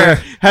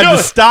Maguire had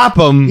to stop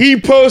him.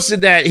 He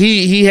posted that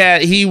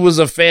he was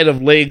a fan of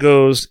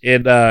Legos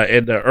in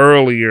the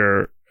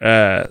earlier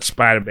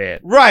Spider-Man.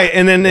 Right,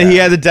 and then he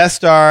had the Death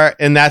Star,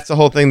 and that's the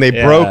whole thing. They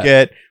broke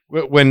it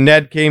when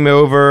Ned came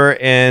over,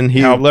 and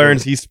he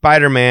learns he's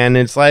Spider-Man.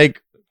 It's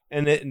like,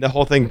 and the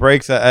whole thing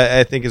breaks.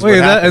 I think is Wait,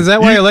 what happened. Is that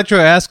why Electro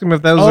asked him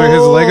if those are his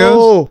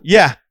Legos?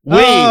 Yeah.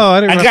 Wait,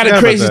 I got a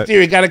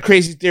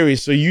crazy theory.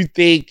 So you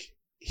think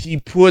he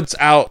puts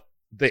out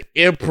the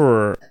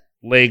Emperor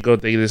Lego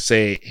thing to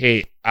say,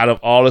 hey, out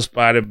of all the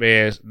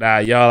Spider-Mans,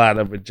 y'all out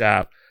of a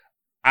job.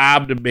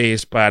 I'm the main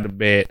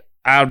Spider-Man.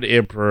 I'm the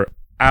Emperor.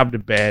 I'm the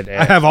badass.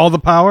 I have all the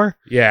power?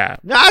 Yeah.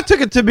 No, I took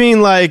it to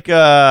mean like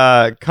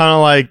kind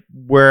of like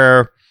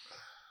where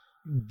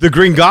the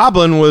Green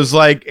Goblin was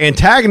like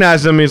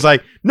antagonizing him. He's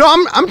like, no,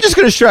 I'm just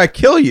gonna try to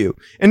kill you,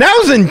 and that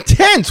was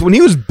intense when he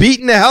was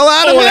beating the hell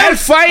out of him. That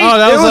fight. Oh,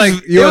 that was like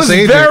it was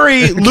US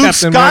very Agent. Luke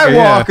Captain America,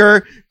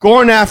 Skywalker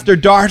going after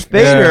Darth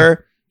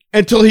Vader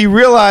until he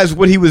realized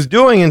what he was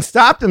doing and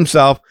stopped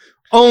himself.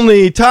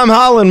 Only Tom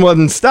Holland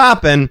wasn't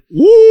stopping.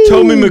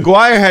 Tobey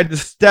Maguire had to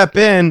step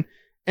in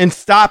and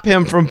stop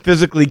him from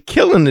physically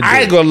killing the dude.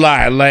 I ain't gonna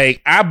lie,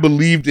 like, I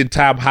believed in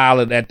Tom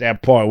Holland at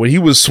that point. When he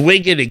was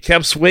swinging and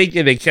kept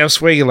swinging and kept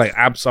swinging, like,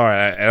 I'm sorry,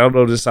 I don't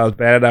know if this sounds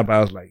bad enough, but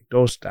I was like,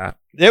 don't stop.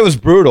 It was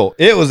brutal.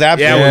 It was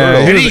absolutely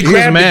Yeah, brutal. he And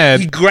was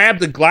mad. He grabbed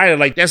the glider.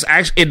 Like, that's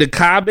actually, in the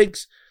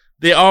comics,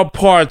 there are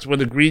parts when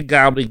the Green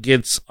Goblin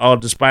gets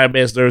on the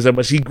Spider-Man's nerves that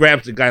much. He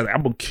grabs the guy, like,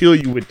 I'm gonna kill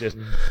you with this.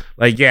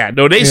 Like, yeah,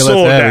 no, they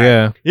sold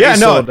that. Yeah, They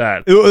no. sold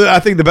that.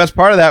 I think the best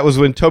part of that was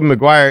when Tobey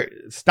Maguire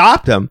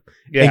stopped him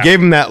and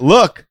gave him that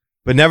look,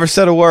 but never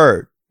said a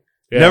word.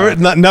 Yeah.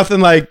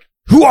 Nothing like,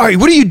 "Who are you?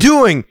 What are you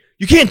doing?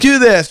 You can't do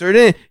this." Or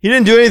he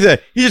didn't do anything.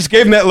 He just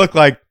gave him that look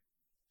like,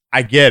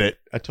 "I get it.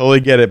 I totally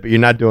get it, but you're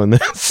not doing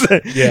this.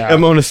 Yeah. I'm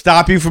going to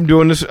stop you from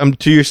doing this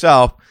to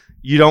yourself.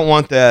 You don't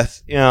want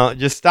this." You know,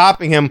 just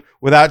stopping him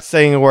without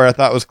saying a word, I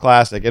thought was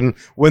classic. And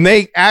when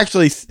they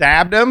actually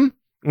stabbed him,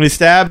 when they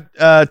stabbed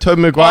Tobey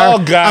Maguire, Oh,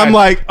 God. I'm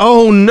like,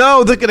 "Oh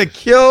no, they're gonna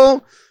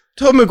kill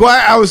Tobey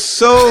Maguire." I was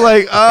so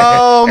like,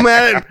 "Oh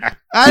man,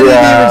 I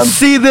didn't even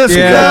see this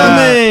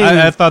coming."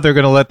 I thought they were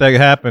going to let that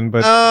happen,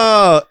 but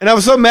Oh, and I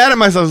was so mad at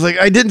myself. I was like,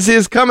 I didn't see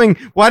this coming.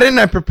 Why didn't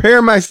I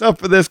prepare myself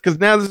for this? Because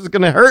now this is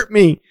going to hurt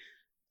me.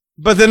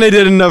 But then they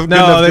did enough good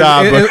enough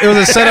job. it was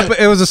a setup.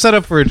 It was a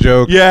setup for a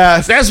joke.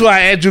 Yes. That's why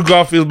Andrew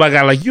Garfield's my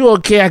guy. Like, you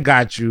okay? I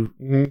got you.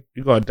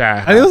 You're gonna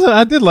die.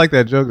 I did like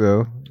that joke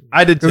though.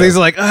 I did too. Because he's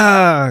like,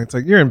 it's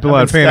like you're in I've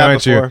blood been pain, stabbed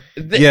aren't you?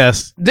 before.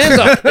 Yes.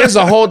 There's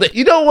a whole.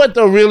 You know what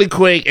though? Really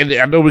quick, and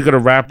I know we're gonna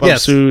wrap up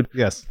Yes. soon.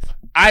 Yes.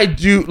 I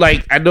do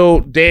like. I know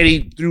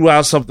Danny threw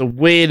out something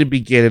way in the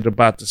beginning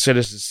about the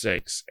Sinister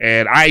Six,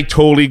 and I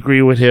totally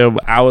agree with him.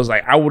 I was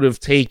like, I would have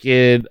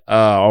taken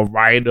a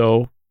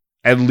Rhino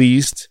at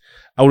least.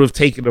 I would have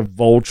taken a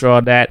Vulture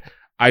on that.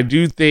 I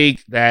do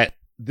think that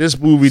this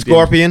movie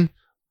Scorpion.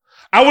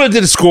 I would have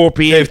did a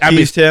Scorpion. They've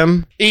teased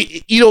him.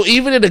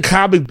 Even in the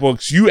comic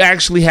books, you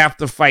actually have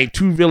to fight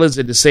two villains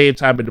at the same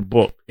time in the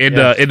book, in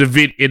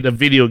the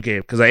video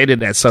game, because I ended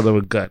that son of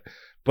a gun.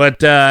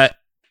 But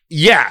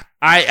yeah,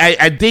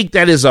 I think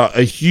that is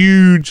a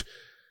huge.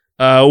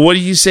 What do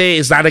you say?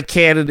 It's not a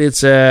canon.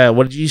 It's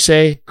what did you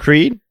say?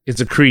 Creed. It's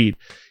a creed.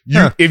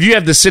 If you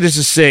have the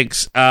Sinister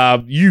Six,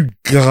 you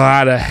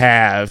gotta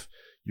have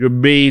your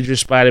major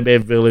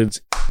Spider-Man villains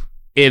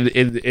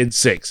in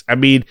six. I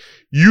mean,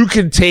 you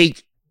can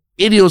take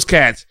any of those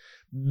cats,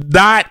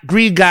 not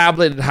Green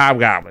Goblin and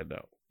Hobgoblin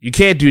though. You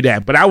can't do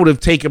that. But I would have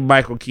taken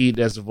Michael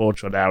Keaton as the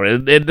Vulture now,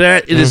 and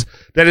that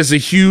is a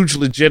huge,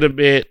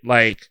 legitimate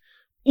like,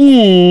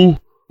 ooh.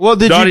 Well,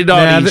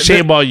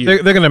 shame on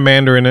you. They're gonna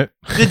Mandarin it.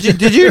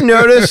 Did you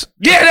notice?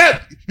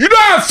 Yeah, you know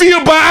how I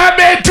feel about Iron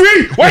Man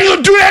 3. Why you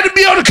gonna do that to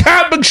me on the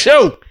comic book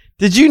show?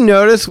 Did you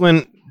notice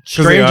when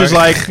Strange is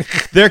like,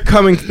 they're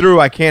coming through,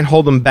 I can't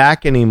hold them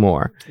back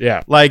anymore?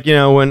 Yeah. Like,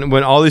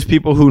 when all these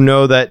people who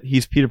know that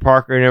he's Peter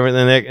Parker and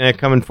everything, they're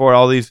coming forward,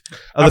 all these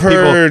other I've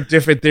people. heard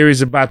different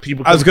theories about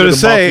people. I was going to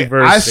say,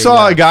 I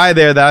saw a guy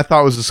there that I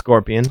thought was a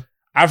Scorpion.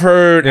 I've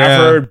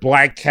heard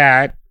Black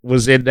Cat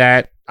was in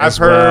that. I've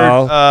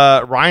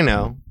heard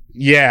Rhino.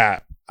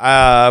 Yeah.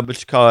 What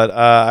you call it?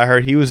 I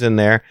heard he was in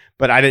there,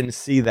 but I didn't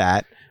see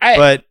that.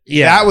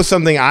 That was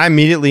something I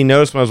immediately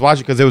noticed when I was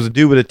watching, because there was a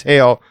dude with a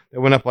tail that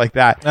went up like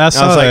that. I was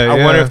like,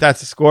 I wonder if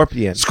that's a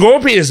Scorpion.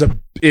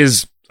 Scorpion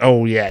is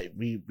oh yeah,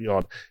 we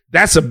all.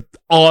 That's an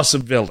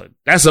awesome villain.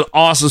 That's an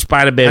awesome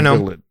Spider-Man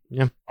villain.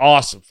 Yeah,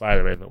 awesome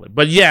Spider-Man villain.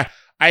 But yeah,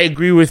 I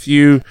agree with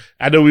you.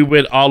 I know we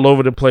went all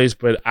over the place,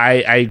 but I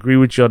agree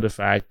with you on the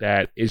fact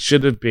that it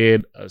should have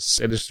been a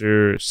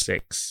Sinister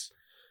Six.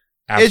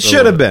 Absolutely. It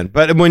should have been,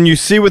 but when you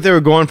see what they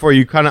were going for,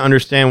 you kind of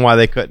understand why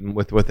they couldn't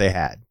with what they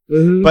had.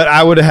 Mm-hmm. But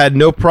I would have had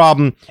no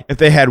problem if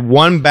they had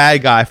one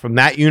bad guy from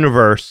that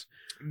universe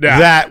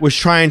that was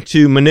trying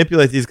to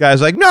manipulate these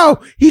guys. Like, no,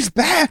 he's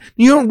bad.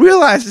 You don't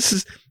realize this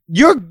is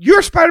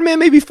your Spider-Man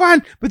may be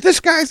fine, but this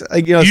guy's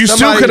like, you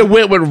still could have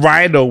went with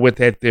Rhino with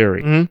that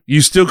theory. Mm-hmm.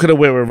 You still could have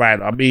went with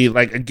Rhino. I mean,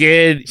 like,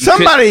 again,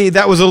 somebody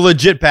that was a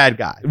legit bad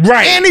guy,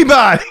 right?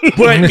 Anybody.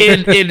 But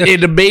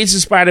in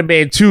Amazing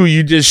Spider-Man 2,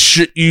 you just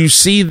you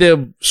see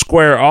them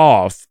square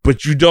off,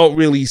 but you don't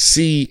really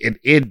see an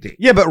ending.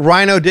 Yeah, but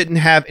Rhino didn't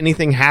have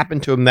anything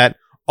happen to him that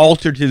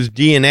altered his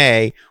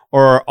DNA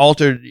or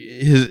altered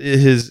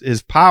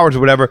his powers or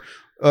whatever,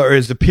 or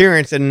his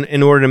appearance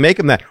in order to make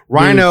him that.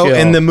 Rhino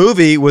in the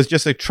movie was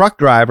just a truck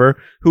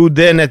driver who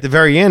then at the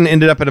very end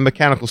ended up in a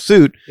mechanical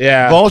suit.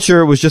 Yeah.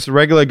 Vulture was just a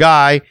regular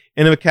guy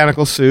in a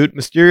mechanical suit.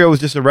 Mysterio was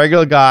just a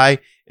regular guy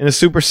in a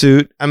super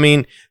suit. I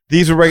mean,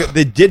 these were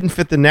they didn't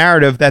fit the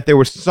narrative that there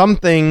was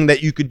something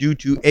that you could do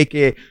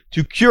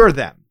to cure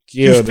them.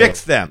 To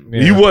fix them.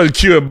 Yeah. You wouldn't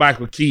cure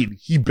Michael Keaton.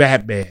 He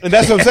Batman. And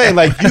that's what I'm saying.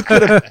 Like,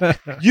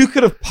 you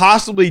could have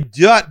possibly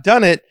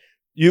done it.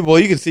 You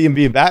can see him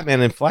being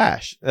Batman in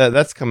Flash.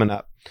 That's coming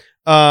up.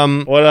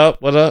 What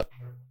up?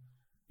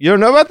 You don't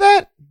know about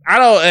that? I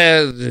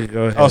don't.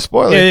 Go ahead. Oh,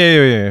 spoiler.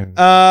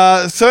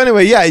 Yeah. So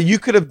anyway, yeah, you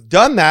could have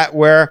done that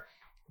where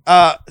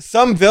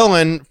some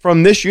villain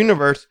from this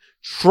universe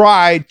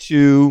tried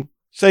to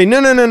say,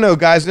 no,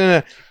 guys,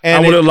 no.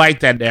 And I would have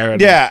liked that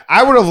narrative. Yeah,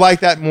 I would have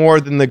liked that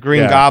more than the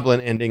Green Goblin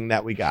ending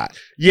that we got.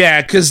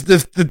 Yeah, because the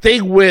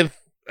thing with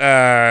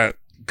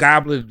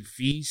Goblin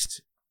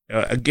Feast,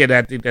 again,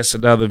 I think that's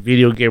another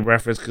video game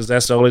reference, because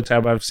that's the only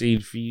time I've seen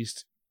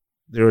Feast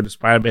during the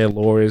Spider-Man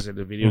lores in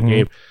the video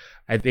game.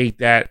 I think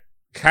that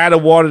kind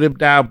of watered him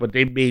down, but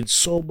they made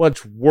so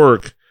much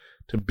work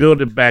to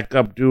build it back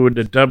up, doing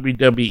the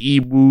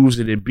WWE moves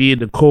and then being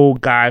the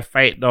cold guy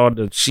fighting on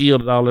the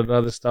shield and all that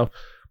other stuff.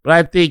 But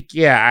I think,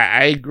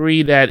 I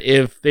agree that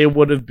if there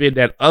would have been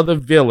that other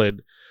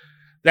villain,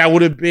 that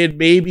would have been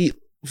maybe,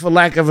 for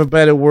lack of a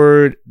better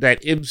word,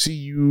 that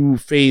MCU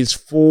Phase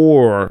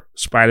 4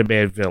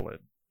 Spider-Man villain.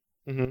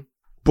 Mm-hmm.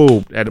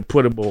 Boom, at a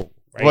puttable.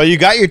 Right? Well, you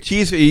got your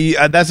tease.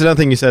 That's another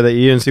thing you said that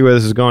you didn't see where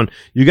this is going.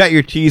 You got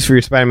your tease for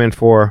your Spider-Man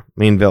 4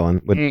 main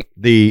villain with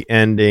the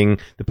ending,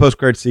 the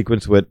post-credit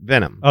sequence with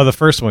Venom. Oh, the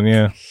first one,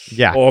 yeah.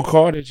 Or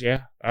Carnage,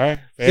 yeah. All right.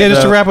 Yeah,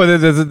 just to wrap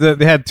with it,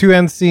 they had two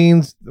end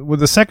scenes. With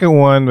the second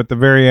one, at the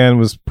very end,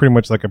 was pretty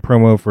much like a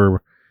promo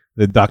for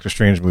the Doctor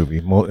Strange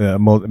movie,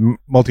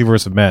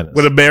 Multiverse of Madness.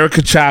 With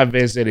America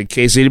Chavez in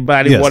case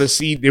anybody want to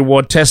see, they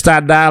want to test our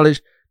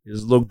knowledge.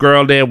 There's a little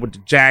girl there with the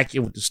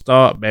jacket, with the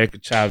star, America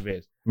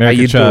Chavez.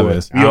 America you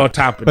Chavez. doing? We on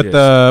top of But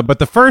this.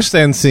 the first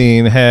end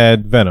scene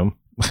had Venom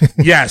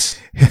Yes,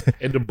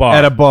 in the bar.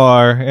 at a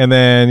bar, and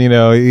then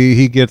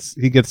he gets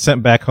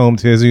sent back home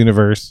to his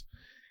universe,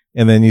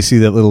 and then you see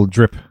that little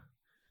drip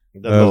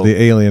of the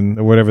alien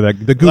or whatever the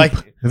goop,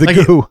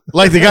 goo.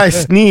 Like the guy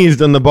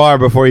sneezed on the bar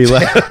before he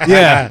left.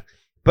 Yeah.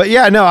 But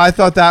yeah, no, I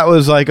thought that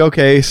was like,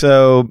 okay,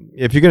 so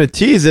if you're going to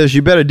tease this,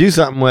 you better do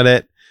something with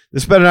it.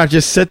 This better not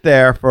just sit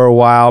there for a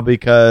while,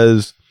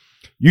 because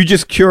you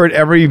just cured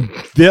every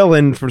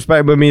villain from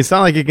Spider-Man. I mean, it's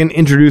not like it can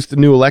introduce the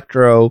new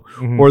Electro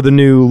or the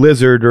new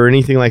Lizard or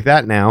anything like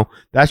that now.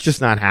 That's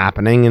just not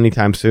happening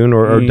anytime soon,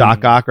 or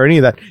Doc Ock or any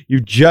of that.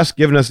 You've just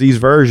given us these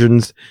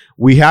versions.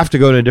 We have to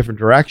go in a different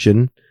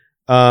direction.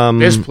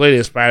 There's plenty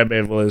of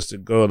Spider-Man villains to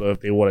go to if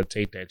they want to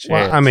take that chance.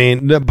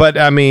 Well,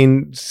 I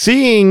mean,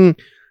 seeing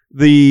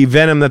the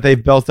Venom that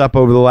they've built up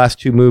over the last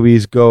two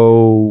movies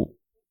go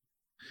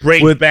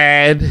break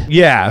bad.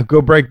 Yeah,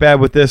 go break bad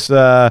with this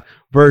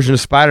version of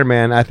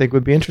Spider-Man, I think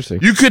would be interesting.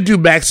 You could do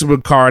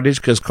Maximum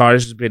Carnage, because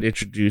Carnage has been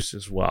introduced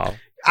as well.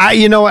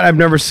 You know what? I've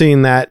never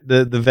seen that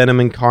the Venom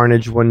and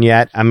Carnage one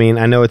yet. I mean,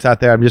 I know it's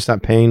out there. I'm just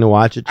not paying to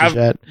watch it just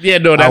yet. Yeah,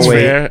 no, that's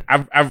fair.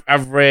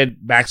 I've read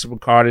Maximum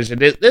Carnage, and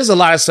there's a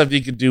lot of stuff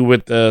you can do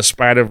with the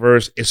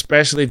Spider-Verse,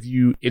 especially if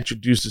you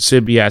introduce the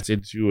symbiotes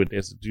into it.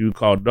 There's a dude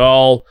called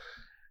Null,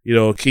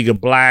 King in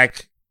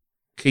Black,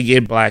 I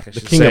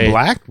should say. King of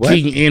Black? What?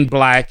 King in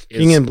Black.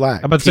 King in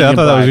Black. I thought that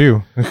was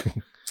you.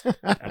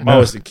 I'm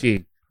always the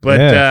king.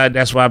 But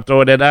that's why I'm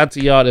throwing that out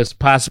to y'all. There's a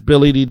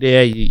possibility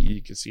there.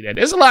 You can see that.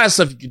 There's a lot of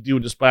stuff you can do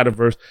with the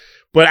Spider-Verse.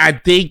 But I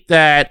think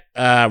that,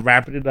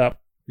 wrapping it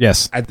up,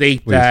 yes, I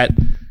think that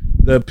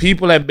the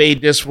people that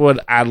made this one,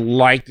 I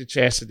like the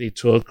chance that they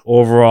took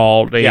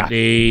overall.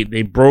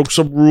 They broke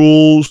some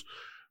rules.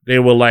 They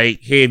were like,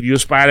 hey, if you're a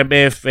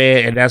Spider-Man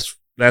fan, and that's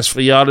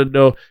for y'all to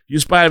know, if you're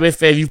a Spider-Man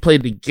fan, you've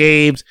played the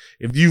games,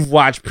 if you've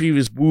watched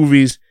previous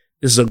movies,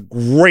 it's a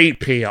great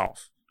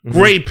payoff.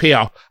 Great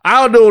payoff.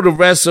 I don't know the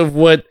rest of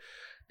what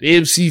the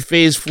MC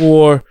Phase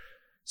 4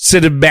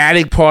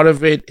 cinematic part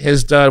of it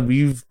has done.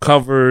 We've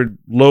covered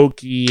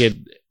Loki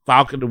and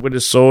Falcon the Winter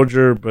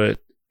Soldier, but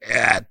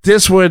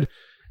this one,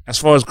 as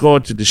far as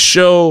going to the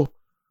show,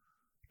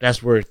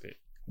 that's worth it.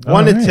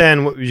 1 to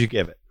 10, what would you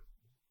give it?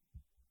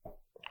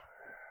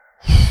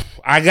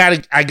 I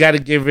gotta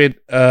give it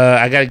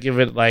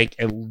like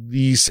at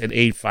least an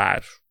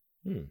 8.5.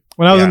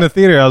 When I was in the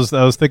theater, I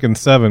was thinking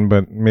 7,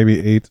 but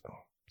maybe 8.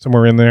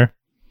 Somewhere in there.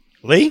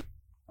 Lee?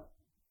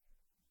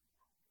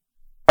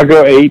 I'll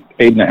go 8,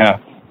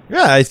 8.5.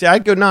 Yeah,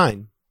 I'd go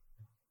 9.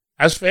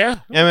 That's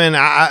fair. I mean,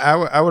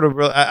 I would have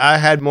really, I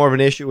had more of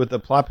an issue with the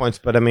plot points,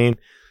 but I mean,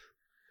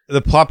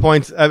 the plot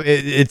points,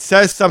 it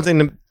says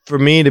something for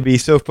me to be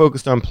so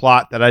focused on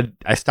plot that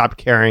I stopped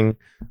caring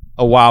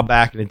a while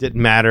back, and it didn't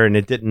matter, and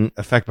it didn't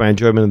affect my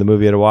enjoyment of the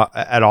movie at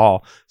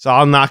all. So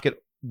I'll knock it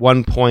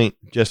 1 point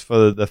just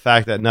for the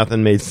fact that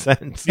nothing made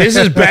sense. This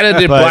is better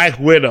than Black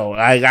Widow.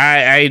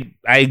 I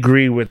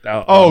agree with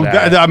that.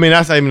 God, I mean,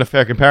 that's not even a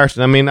fair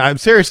comparison. I mean,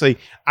 seriously,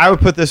 I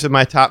would put this in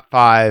my top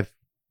 5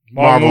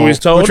 Marvel movies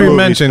told. Which we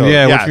mentioned,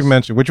 Yes. which we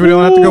mentioned, which we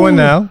don't have to go in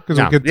now because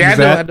we'll get to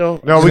that. I know.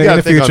 No, we got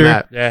to think on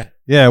that.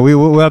 Yeah,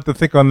 we'll have to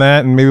think on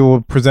that, and maybe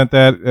we'll present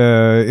that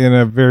in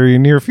a very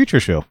near future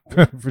show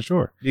for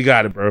sure. You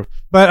got it, bro.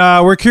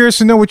 But we're curious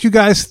to know what you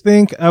guys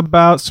think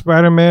about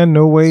Spider-Man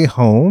No Way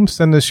Home.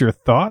 Send us your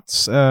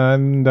thoughts,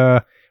 and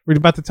we're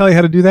about to tell you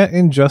how to do that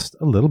in just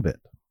a little bit.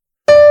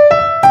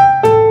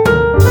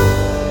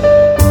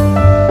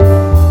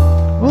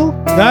 Well,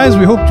 guys,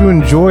 we hope you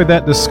enjoyed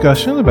that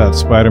discussion about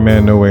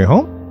Spider-Man No Way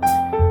Home.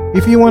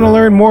 If you want to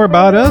learn more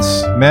about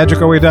us,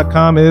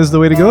 magicourway.com is the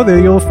way to go. There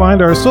you'll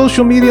find our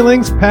social media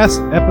links,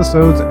 past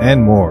episodes,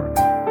 and more.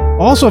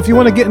 Also, if you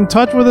want to get in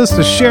touch with us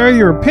to share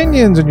your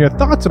opinions and your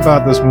thoughts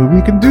about this movie,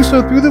 you can do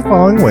so through the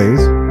following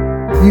ways.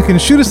 You can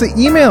shoot us an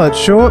email at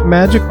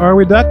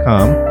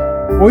show@magicourway.com,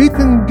 or you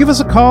can give us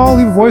a call,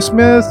 leave a voice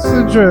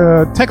message,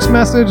 or a text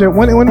message at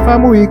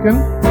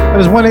 1-815-MOHICAN. That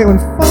is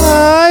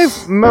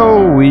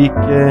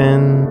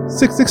 1-815-MOHICAN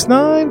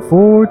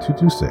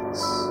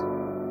 669-4226.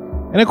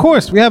 And of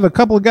course, we have a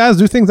couple of guys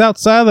do things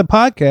outside of the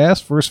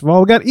podcast. First of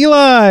all, we got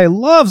Eli,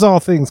 loves all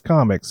things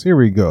comics. Here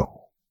we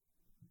go.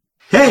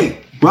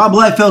 Hey, Rob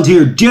Liefeld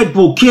here.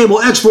 Deadpool,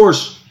 Cable,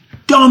 X-Force,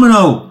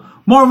 Domino,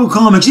 Marvel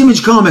Comics,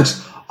 Image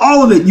Comics,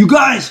 all of it. You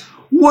guys,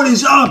 what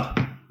is up?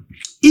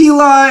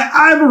 Eli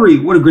Ivory.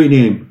 What a great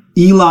name.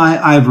 Eli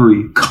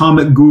Ivory,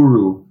 comic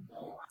guru.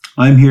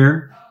 I'm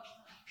here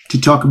to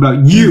talk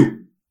about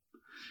you.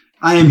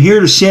 I am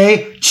here to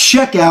say,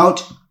 check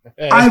out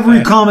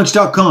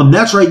ivorycomics.com.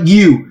 That's right,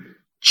 you.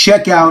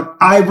 Check out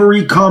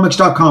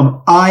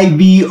ivorycomics.com.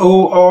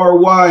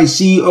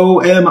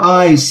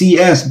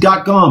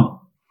 ivorycomics.com.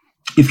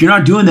 If you're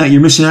not doing that,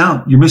 you're missing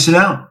out. You're missing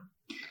out.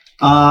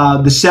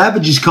 The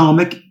Savages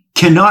comic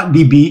cannot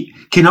be beat,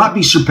 cannot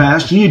be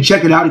surpassed. You need to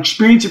check it out,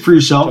 experience it for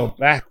yourself.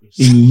 And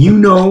you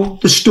know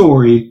the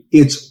story.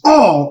 It's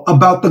all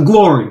about the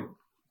glory.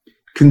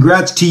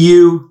 Congrats to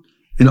you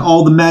and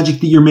all the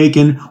magic that you're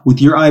making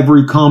with your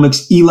Ivory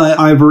Comics, Eli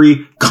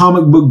Ivory,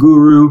 comic book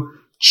guru.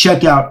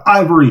 Check out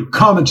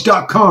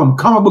ivorycomics.com,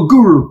 comic book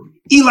guru,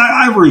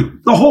 Eli Ivory,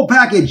 the whole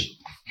package.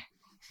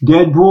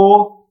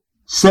 Deadpool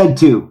said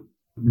to.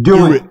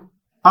 Do it.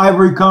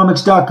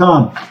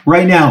 ivorycomics.com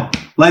right now.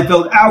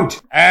 Liefeld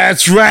out.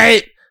 That's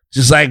right.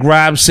 Just like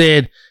Rob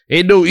said,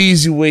 ain't no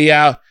easy way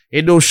out.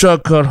 Ain't no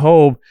shortcut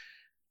home.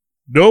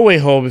 No way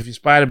home if you're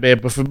Spider-Man.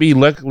 But for me,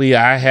 luckily,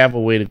 I have a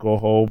way to go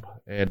home.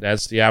 And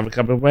that's the Ivory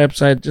Comics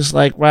website, just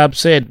like Rob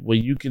said, where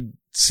you can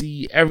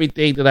see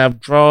everything that I've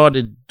drawn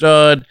and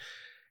done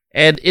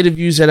and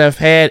interviews that I've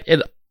had.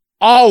 And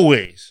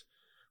always,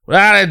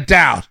 without a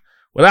doubt,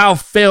 without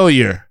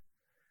failure,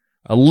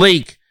 a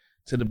link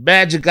to the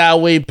Magic Our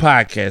Way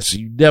podcast. So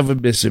you never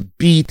miss a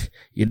beat.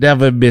 You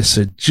never miss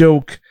a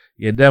joke.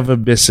 You never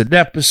miss an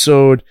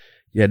episode.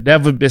 You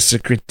never miss a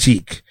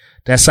critique.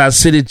 That's how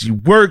Synergy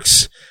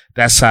works.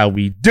 That's how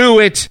we do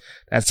it.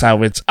 That's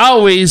how it's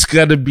always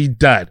going to be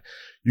done.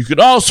 You can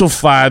also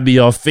find me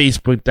on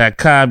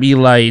Facebook.com,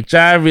 Eli H.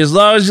 Ivory. As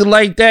long as you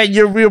like that,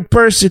 you're a real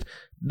person.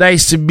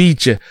 Nice to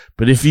meet you.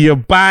 But if you're a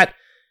bot,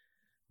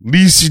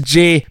 Lisa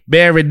J.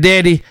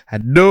 Marinetti, I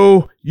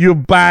know you're a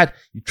bot.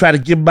 You try to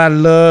get my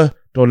love.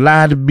 Don't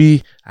lie to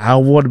me. I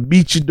don't want to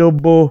meet you no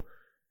more.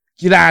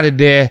 Get out of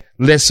there.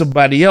 Let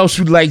somebody else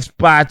who likes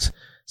bots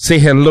say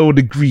hello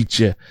to greet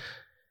you.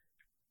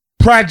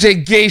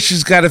 Project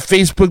Geisha's got a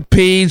Facebook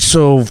page,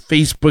 so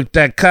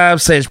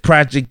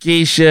facebook.com/Project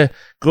Geisha.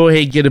 Go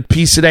ahead and get a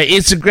piece of that.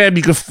 Instagram,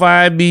 you can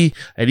find me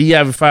at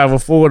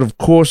EIV504. And of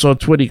course, on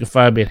Twitter, you can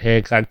find me at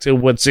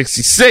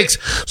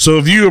Hancock166. So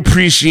if you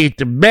appreciate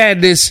the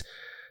madness,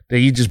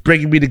 then you're just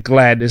bringing me the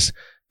gladness.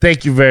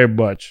 Thank you very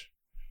much.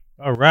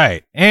 All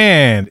right.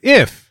 And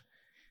if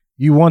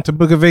you want to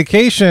book a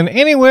vacation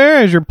anywhere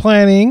as you're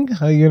planning,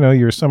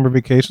 your summer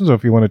vacations, or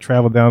if you want to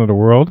travel down to the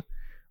world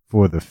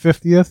for the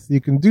 50th,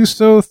 you can do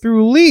so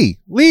through Lee.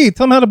 Lee,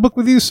 tell them how to book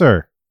with you,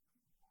 sir.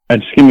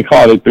 Just give me a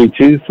call at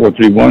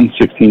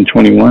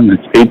 832-431-1621.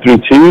 That's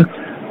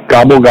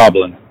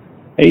 832-GOBBLE-GOBBLIN.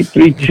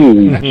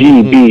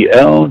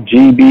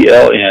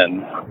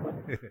 832-GBL-GBLN.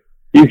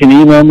 You can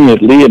email me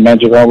at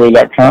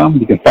lee@magicourway.com.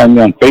 You can find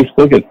me on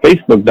Facebook at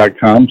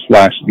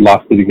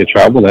facebook.com/Lost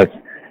Travel. That's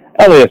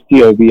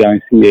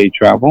LASTOVICA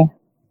Travel.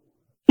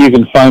 You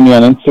can find me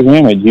on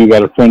Instagram at You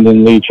Got a Friend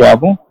in Lee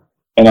Travel.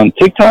 And on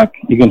TikTok,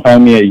 you can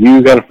find me at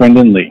You Got a Friend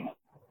in Lee.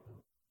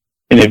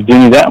 And if you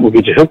do that, we'll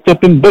get you hooked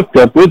up and booked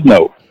up with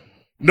No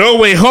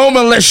Way Home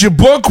unless you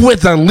book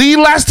with a Lee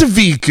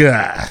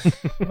Lastavica.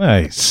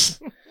 Nice.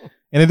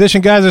 In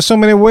addition, guys, there's so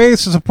many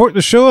ways to support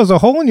the show as a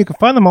whole, and you can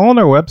find them all on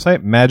our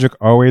website,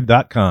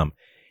 magicourway.com.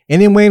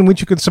 Any way in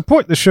which you can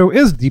support the show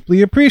is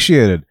deeply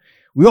appreciated.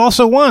 We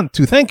also want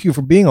to thank you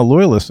for being a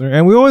loyal listener,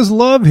 and we always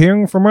love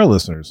hearing from our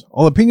listeners.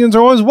 All opinions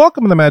are always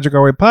welcome in the Magic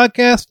Our Way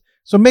podcast,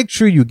 so make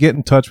sure you get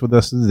in touch with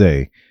us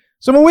today.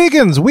 So,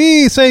 Mohicans,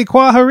 we say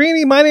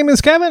Kwaharini. My name is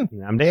Kevin.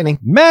 I'm Danny.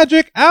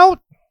 Magic out.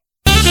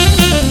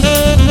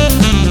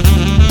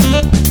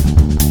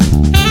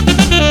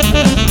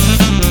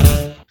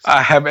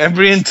 I have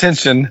every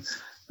intention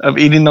of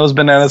eating those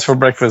bananas for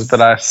breakfast, but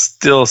I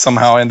still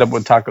somehow end up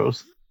with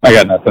tacos. I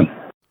got nothing.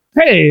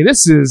 Hey,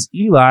 this is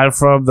Eli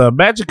from the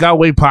Magic Our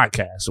Way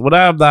podcast. When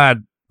I'm not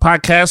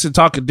podcasting,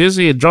 talking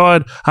Disney, and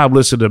drawing, I'm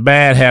listening to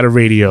Mad Hatter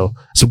Radio.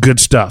 Some good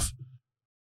stuff.